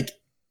 Like,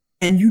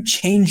 can you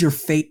change your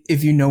fate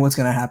if you know what's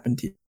going to happen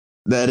to you?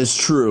 That is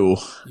true.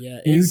 Yeah,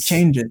 you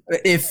change it.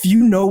 If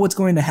you know what's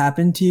going to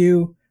happen to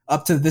you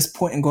up to this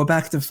point and go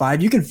back to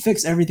 5, you can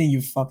fix everything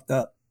you fucked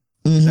up.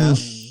 Mm-hmm.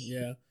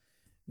 Yeah.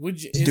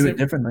 Would you do it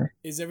differently.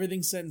 Is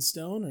everything set in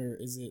stone, or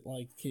is it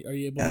like, are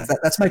you able? Yeah,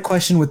 that's my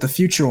question with the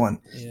future one.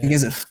 Yeah. Like,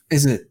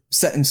 is it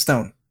set in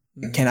stone?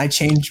 Mm-hmm. Can I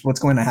change what's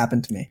going to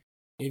happen to me?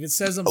 If it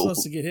says I'm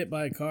supposed to get hit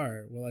by a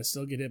car, will I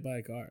still get hit by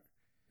a car?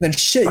 Then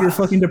shit, you're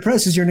fucking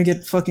depressed because you're gonna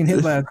get fucking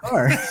hit by a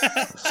car.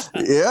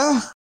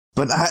 Yeah,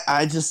 but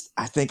I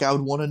think I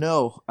would want to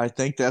know. I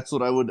think that's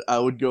what I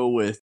would go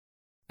with.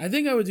 I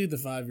think I would do the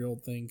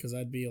 5-year-old thing because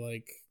I'd be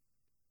like,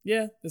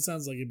 yeah, that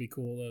sounds like it'd be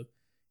cool to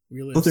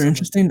really. Both are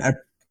interesting. I'd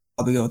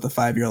probably go with the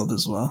 5-year-old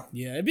as well.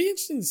 Yeah, it'd be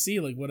interesting to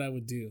see like what I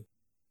would do.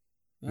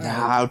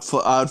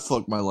 I'd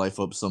fuck my life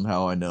up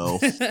somehow. I know.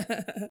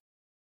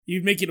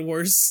 You'd make it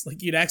worse.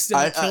 Like you'd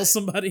accidentally kill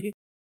somebody.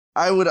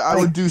 I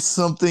would do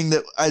something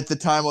that at the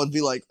time I'd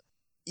be like,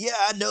 yeah,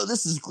 I know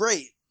this is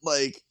great.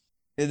 Like,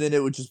 and then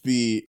it would just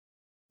be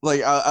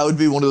like, I would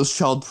be one of those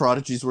child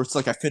prodigies where it's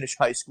like I finish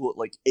high school at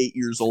like 8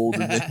 years old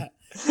and then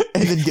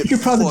get you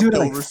could probably do it at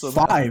like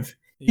somehow. 5.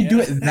 You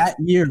do it that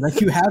year. Like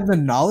you have the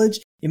knowledge.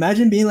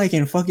 Imagine being like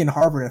in fucking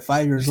Harvard at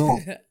 5 years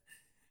old.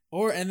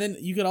 And then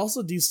you could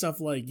also do stuff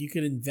like you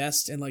could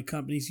invest in like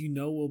companies you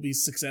know will be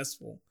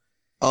successful.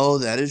 Oh,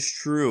 that is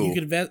true. You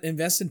could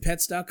invest in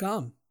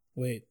pets.com.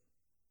 Wait.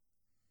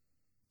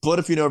 But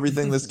if you know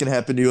everything that's going to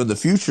happen to you in the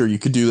future, you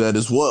could do that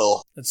as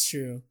well. That's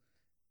true.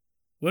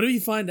 What if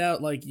you find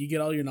out, like, you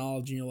get all your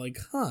knowledge and you're like,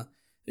 huh,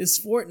 this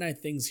Fortnite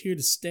thing's here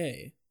to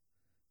stay.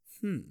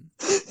 The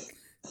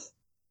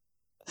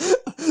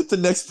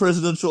next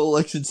presidential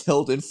election's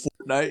held in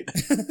Fortnite.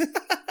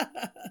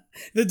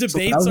 The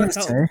debates are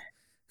held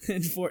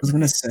in Fortnite. I was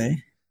going to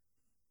say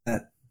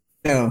that,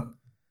 you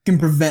can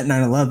prevent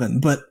 9/11,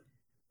 but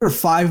we were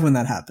 5 when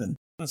that happened.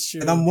 That's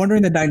true. And I'm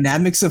wondering the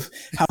dynamics of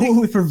how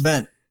will we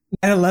prevent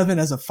 9/11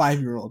 as a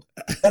 5-year-old.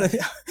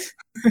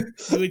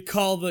 You would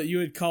call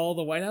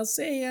the White House,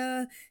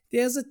 say,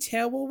 there's a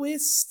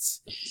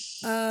terrorist.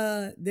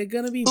 They're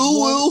gonna be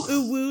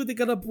they're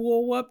gonna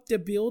blow up the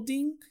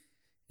building.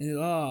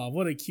 And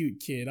what a cute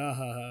kid.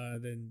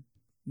 Then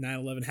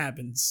 9/11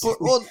 happens.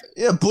 Well,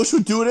 yeah, Bush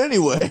would do it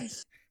anyway.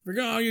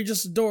 You're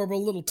just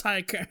adorable little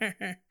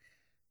tiger.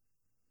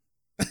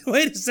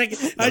 Wait a second.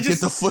 Then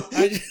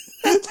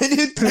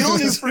he'd kill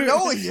you for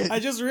knowing it. I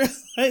just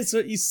realized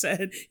what you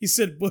said. You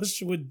said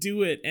Bush would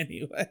do it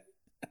anyway.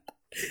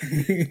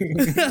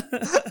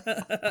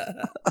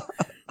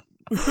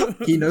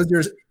 He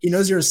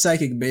knows you're a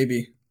psychic,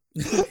 baby.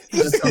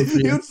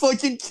 He would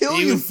fucking kill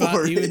you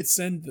for it. He would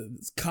send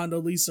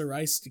Condoleezza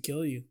Rice to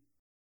kill you.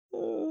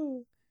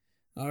 All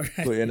right.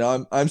 But yeah,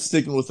 no, I'm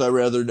sticking with I'd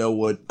rather know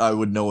what I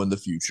would know in the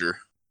future.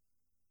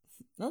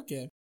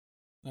 Okay.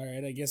 All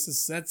right, I guess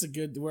that's a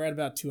good. We're at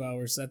about 2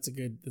 hours. So that's a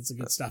good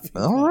stopping.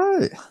 All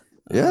right.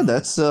 Yeah,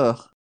 that's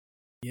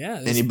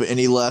Yeah.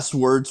 Any last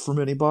words from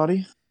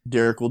anybody?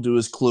 Derek will do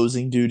his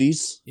closing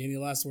duties. Any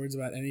last words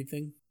about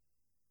anything?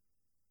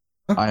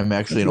 I am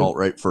actually an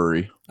alt-right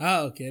furry.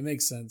 Oh, okay, it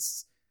makes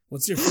sense.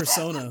 What's your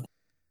persona?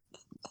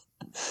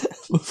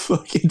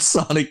 Fucking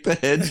Sonic the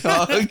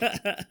Hedgehog.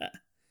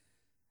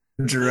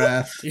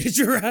 Giraffe. You're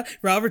giraffe.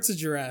 Robert's a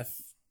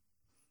giraffe.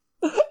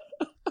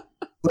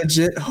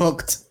 Legit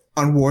hooked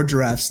on war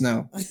giraffes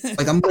now.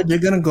 Like I'm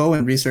legit gonna go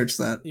and research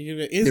that.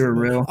 They were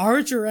real.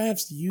 Are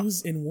giraffes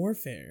used in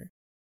warfare?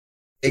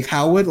 Like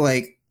how would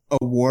like a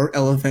war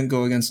elephant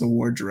go against a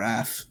war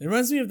giraffe? It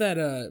reminds me of that.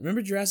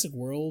 Remember Jurassic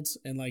World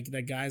and like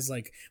that guy's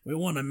like, we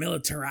want to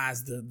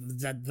militarize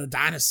the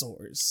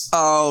dinosaurs.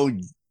 Oh,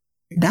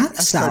 that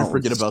sounds. I to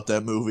forget about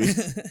that movie.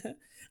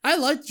 I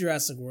liked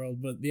Jurassic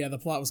World, but yeah, the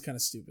plot was kind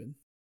of stupid.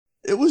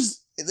 It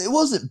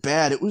wasn't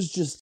bad. It was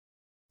just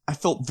I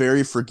felt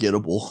very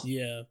forgettable.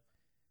 Yeah.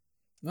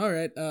 All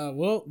right.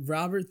 Well,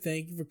 Robert,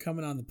 thank you for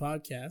coming on the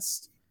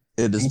podcast.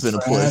 It has been a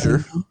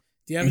pleasure.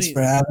 Do you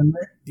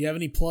have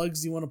any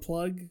plugs you want to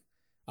plug?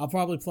 I'll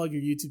probably plug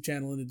your YouTube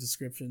channel in the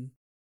description.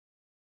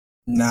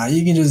 Nah,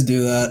 you can just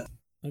do that.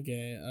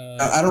 Okay.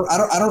 I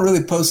don't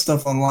really post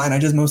stuff online. I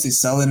just mostly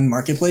sell it in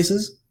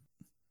marketplaces.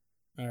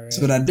 All right. That's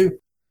what I do.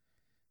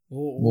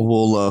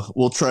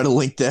 We'll try to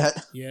link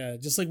that. Yeah,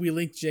 just like we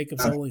linked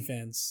Jacob's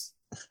OnlyFans.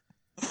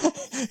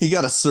 He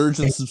got a surge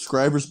in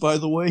subscribers, by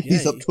the way. Yeah,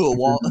 he's up to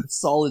a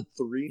solid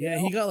 3. Yeah,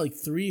 now. he got like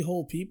 3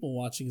 whole people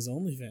watching his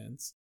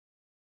OnlyFans.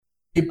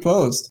 He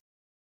posed.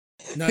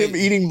 Him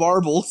eating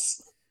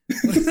marbles.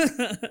 There's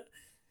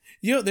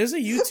a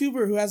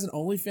YouTuber who has an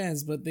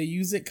OnlyFans, but they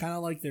use it kind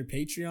of like their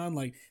Patreon.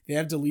 Like they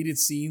have deleted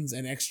scenes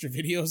and extra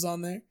videos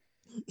on there.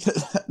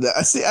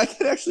 See, I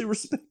can actually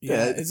respect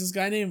that. It's this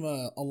guy named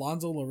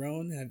Alonzo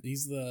Larone.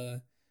 He's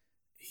the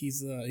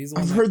one.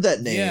 I've heard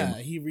that name. Yeah,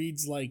 he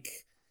reads like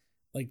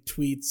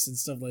tweets and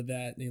stuff like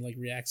that, and he like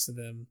reacts to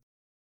them.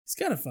 It's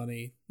kind of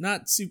funny.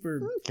 Not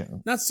super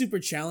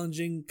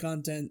challenging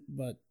content,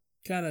 but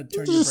kind of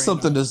turn your brain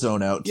something off. To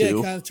zone out too.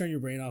 Yeah, kind of turn your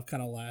brain off,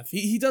 kind of laugh.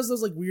 He does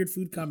those like weird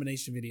food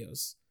combination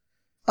videos.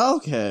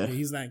 Okay. Yeah,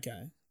 he's that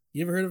guy.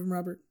 You ever heard of him,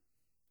 Robert?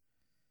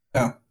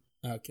 No.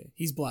 Okay,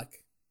 he's black.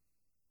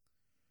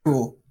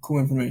 Cool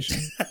information.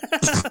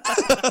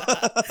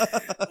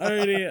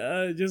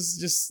 Alrighty,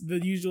 just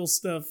the usual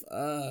stuff.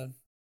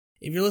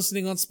 If you're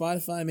listening on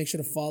Spotify, make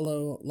sure to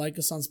follow, like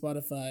us on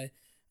Spotify,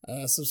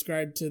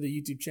 subscribe to the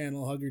YouTube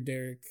channel, Hugger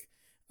Derek.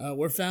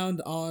 We're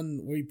found on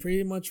where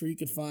you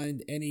could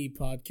find any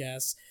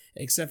podcasts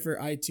except for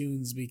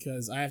iTunes,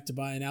 because I have to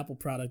buy an Apple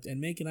product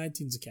and make an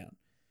iTunes account.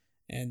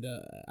 And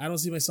I don't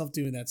see myself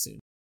doing that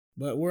soon.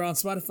 But we're on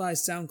Spotify,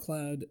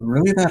 SoundCloud.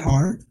 Really that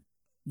hard?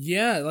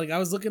 Yeah, like I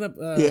was looking up.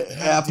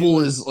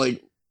 Apple is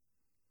like,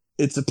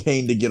 it's a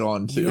pain to get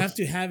on to. You have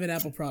to have an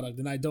Apple product,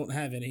 and I don't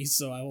have any,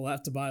 so I will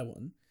have to buy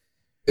one.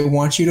 They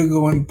want you to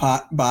go and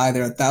buy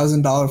their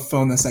 $1,000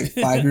 phone that's like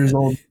 5 years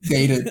old,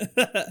 dated.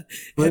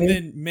 And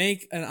then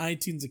make an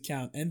iTunes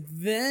account, and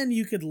then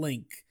you could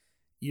link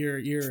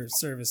your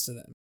service to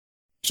them.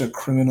 Bunch of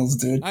criminals,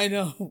 dude. I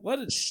know. What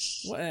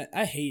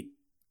I hate.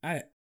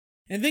 And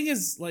the thing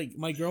is, like,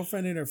 my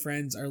girlfriend and her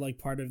friends are like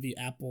part of the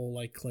Apple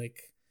like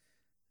clique,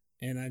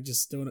 and I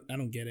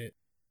don't get it.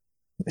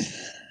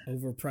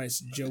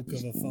 Overpriced joke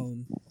of a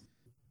phone.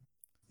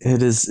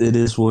 It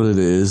is what it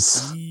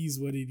is. It is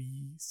what it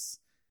is.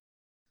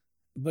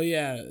 But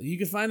yeah, you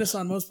can find us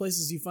on most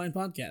places you find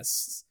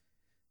podcasts.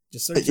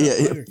 Just search up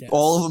Huggercast.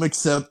 All of them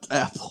except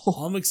Apple.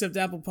 All of them except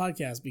Apple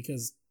Podcasts,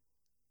 because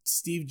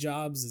Steve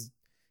Jobs,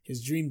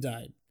 his dream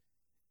died.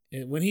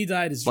 When he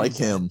died, his dream like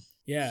died. him.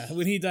 Yeah,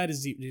 when he died,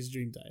 his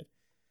dream died.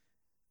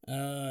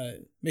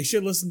 Make sure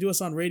to listen to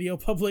us on Radio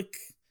Public.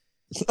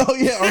 Oh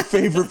yeah, our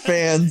favorite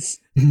fans.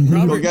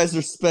 Robert, you guys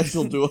are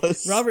special to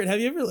us. Robert, have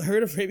you ever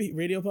heard of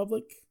Radio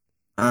Public?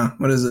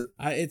 What is it?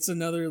 It's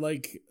another,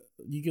 like,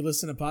 you can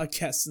listen to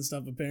podcasts and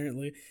stuff,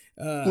 apparently.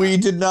 We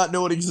did not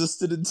know it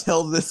existed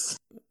until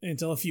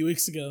a few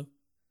weeks ago.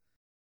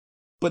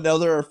 But now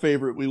they're our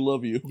favorite. We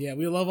love you. Yeah,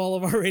 we love all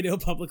of our Radio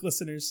Public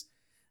listeners.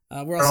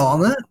 We're also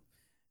on that?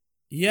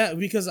 Yeah,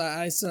 because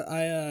I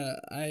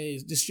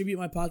distribute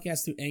my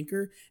podcast through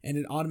Anchor, and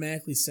it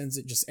automatically sends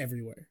it just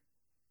everywhere.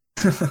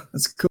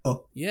 That's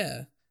cool.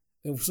 Yeah.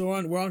 So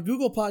we're on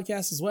Google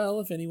Podcasts as well,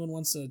 if anyone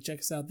wants to check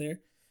us out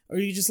there. Or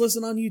you can just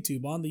listen on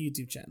YouTube, on the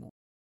YouTube channel.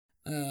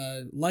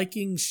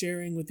 Liking,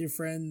 sharing with your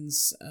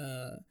friends,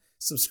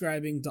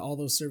 subscribing to all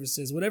those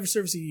services, whatever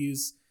service you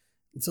use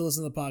to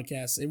listen to the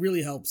podcast. It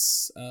really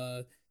helps,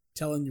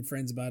 telling your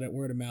friends about it,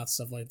 word of mouth,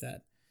 stuff like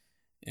that.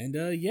 And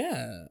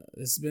yeah,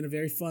 this has been a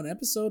very fun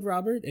episode,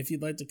 Robert. If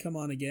you'd like to come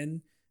on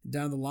again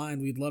down the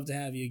line, we'd love to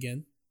have you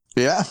again.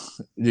 Yeah,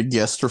 your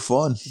guests are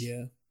fun.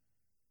 Yeah.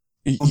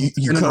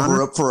 You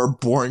cover up for our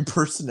boring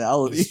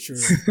personality. That's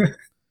true.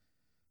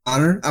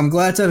 Honor. I'm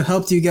glad to have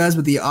helped you guys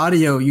with the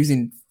audio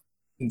using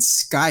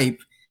Skype.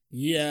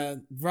 Yeah,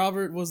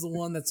 Robert was the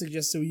one that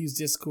suggested we use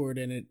Discord,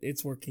 and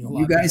it's working a lot.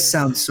 You guys better.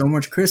 Sound so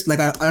much crisp. Like,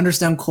 I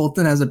understand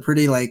Colton has a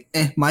pretty, like,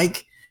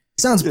 mic.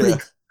 It sounds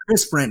pretty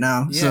crisp right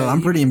now, so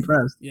I'm pretty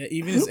impressed. Yeah,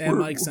 even his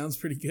mic sounds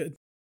pretty good.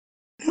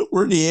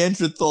 We're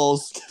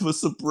Neanderthals. Give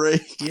us a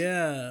break.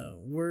 Yeah,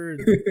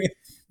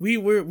 we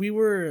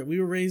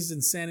were raised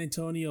in San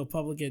Antonio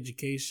public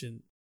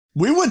education.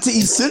 We went to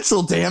East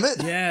Central, damn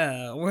it.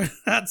 Yeah, we're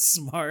not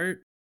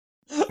smart.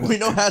 We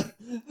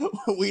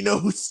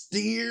know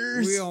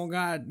steers.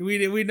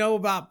 We know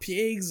about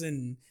pigs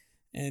and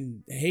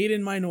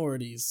hating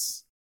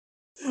minorities.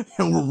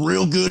 And we're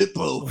real good at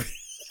both.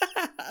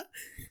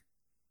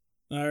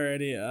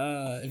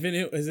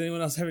 Alrighty. Does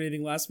anyone else have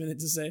anything last minute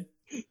to say?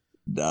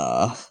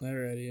 Nah.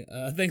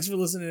 Alrighty. Thanks for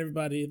listening,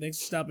 everybody. Thanks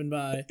for stopping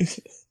by.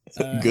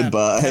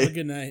 Goodbye. Have a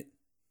good night.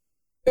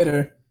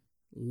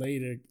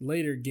 Later.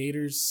 Later,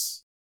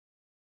 Gators.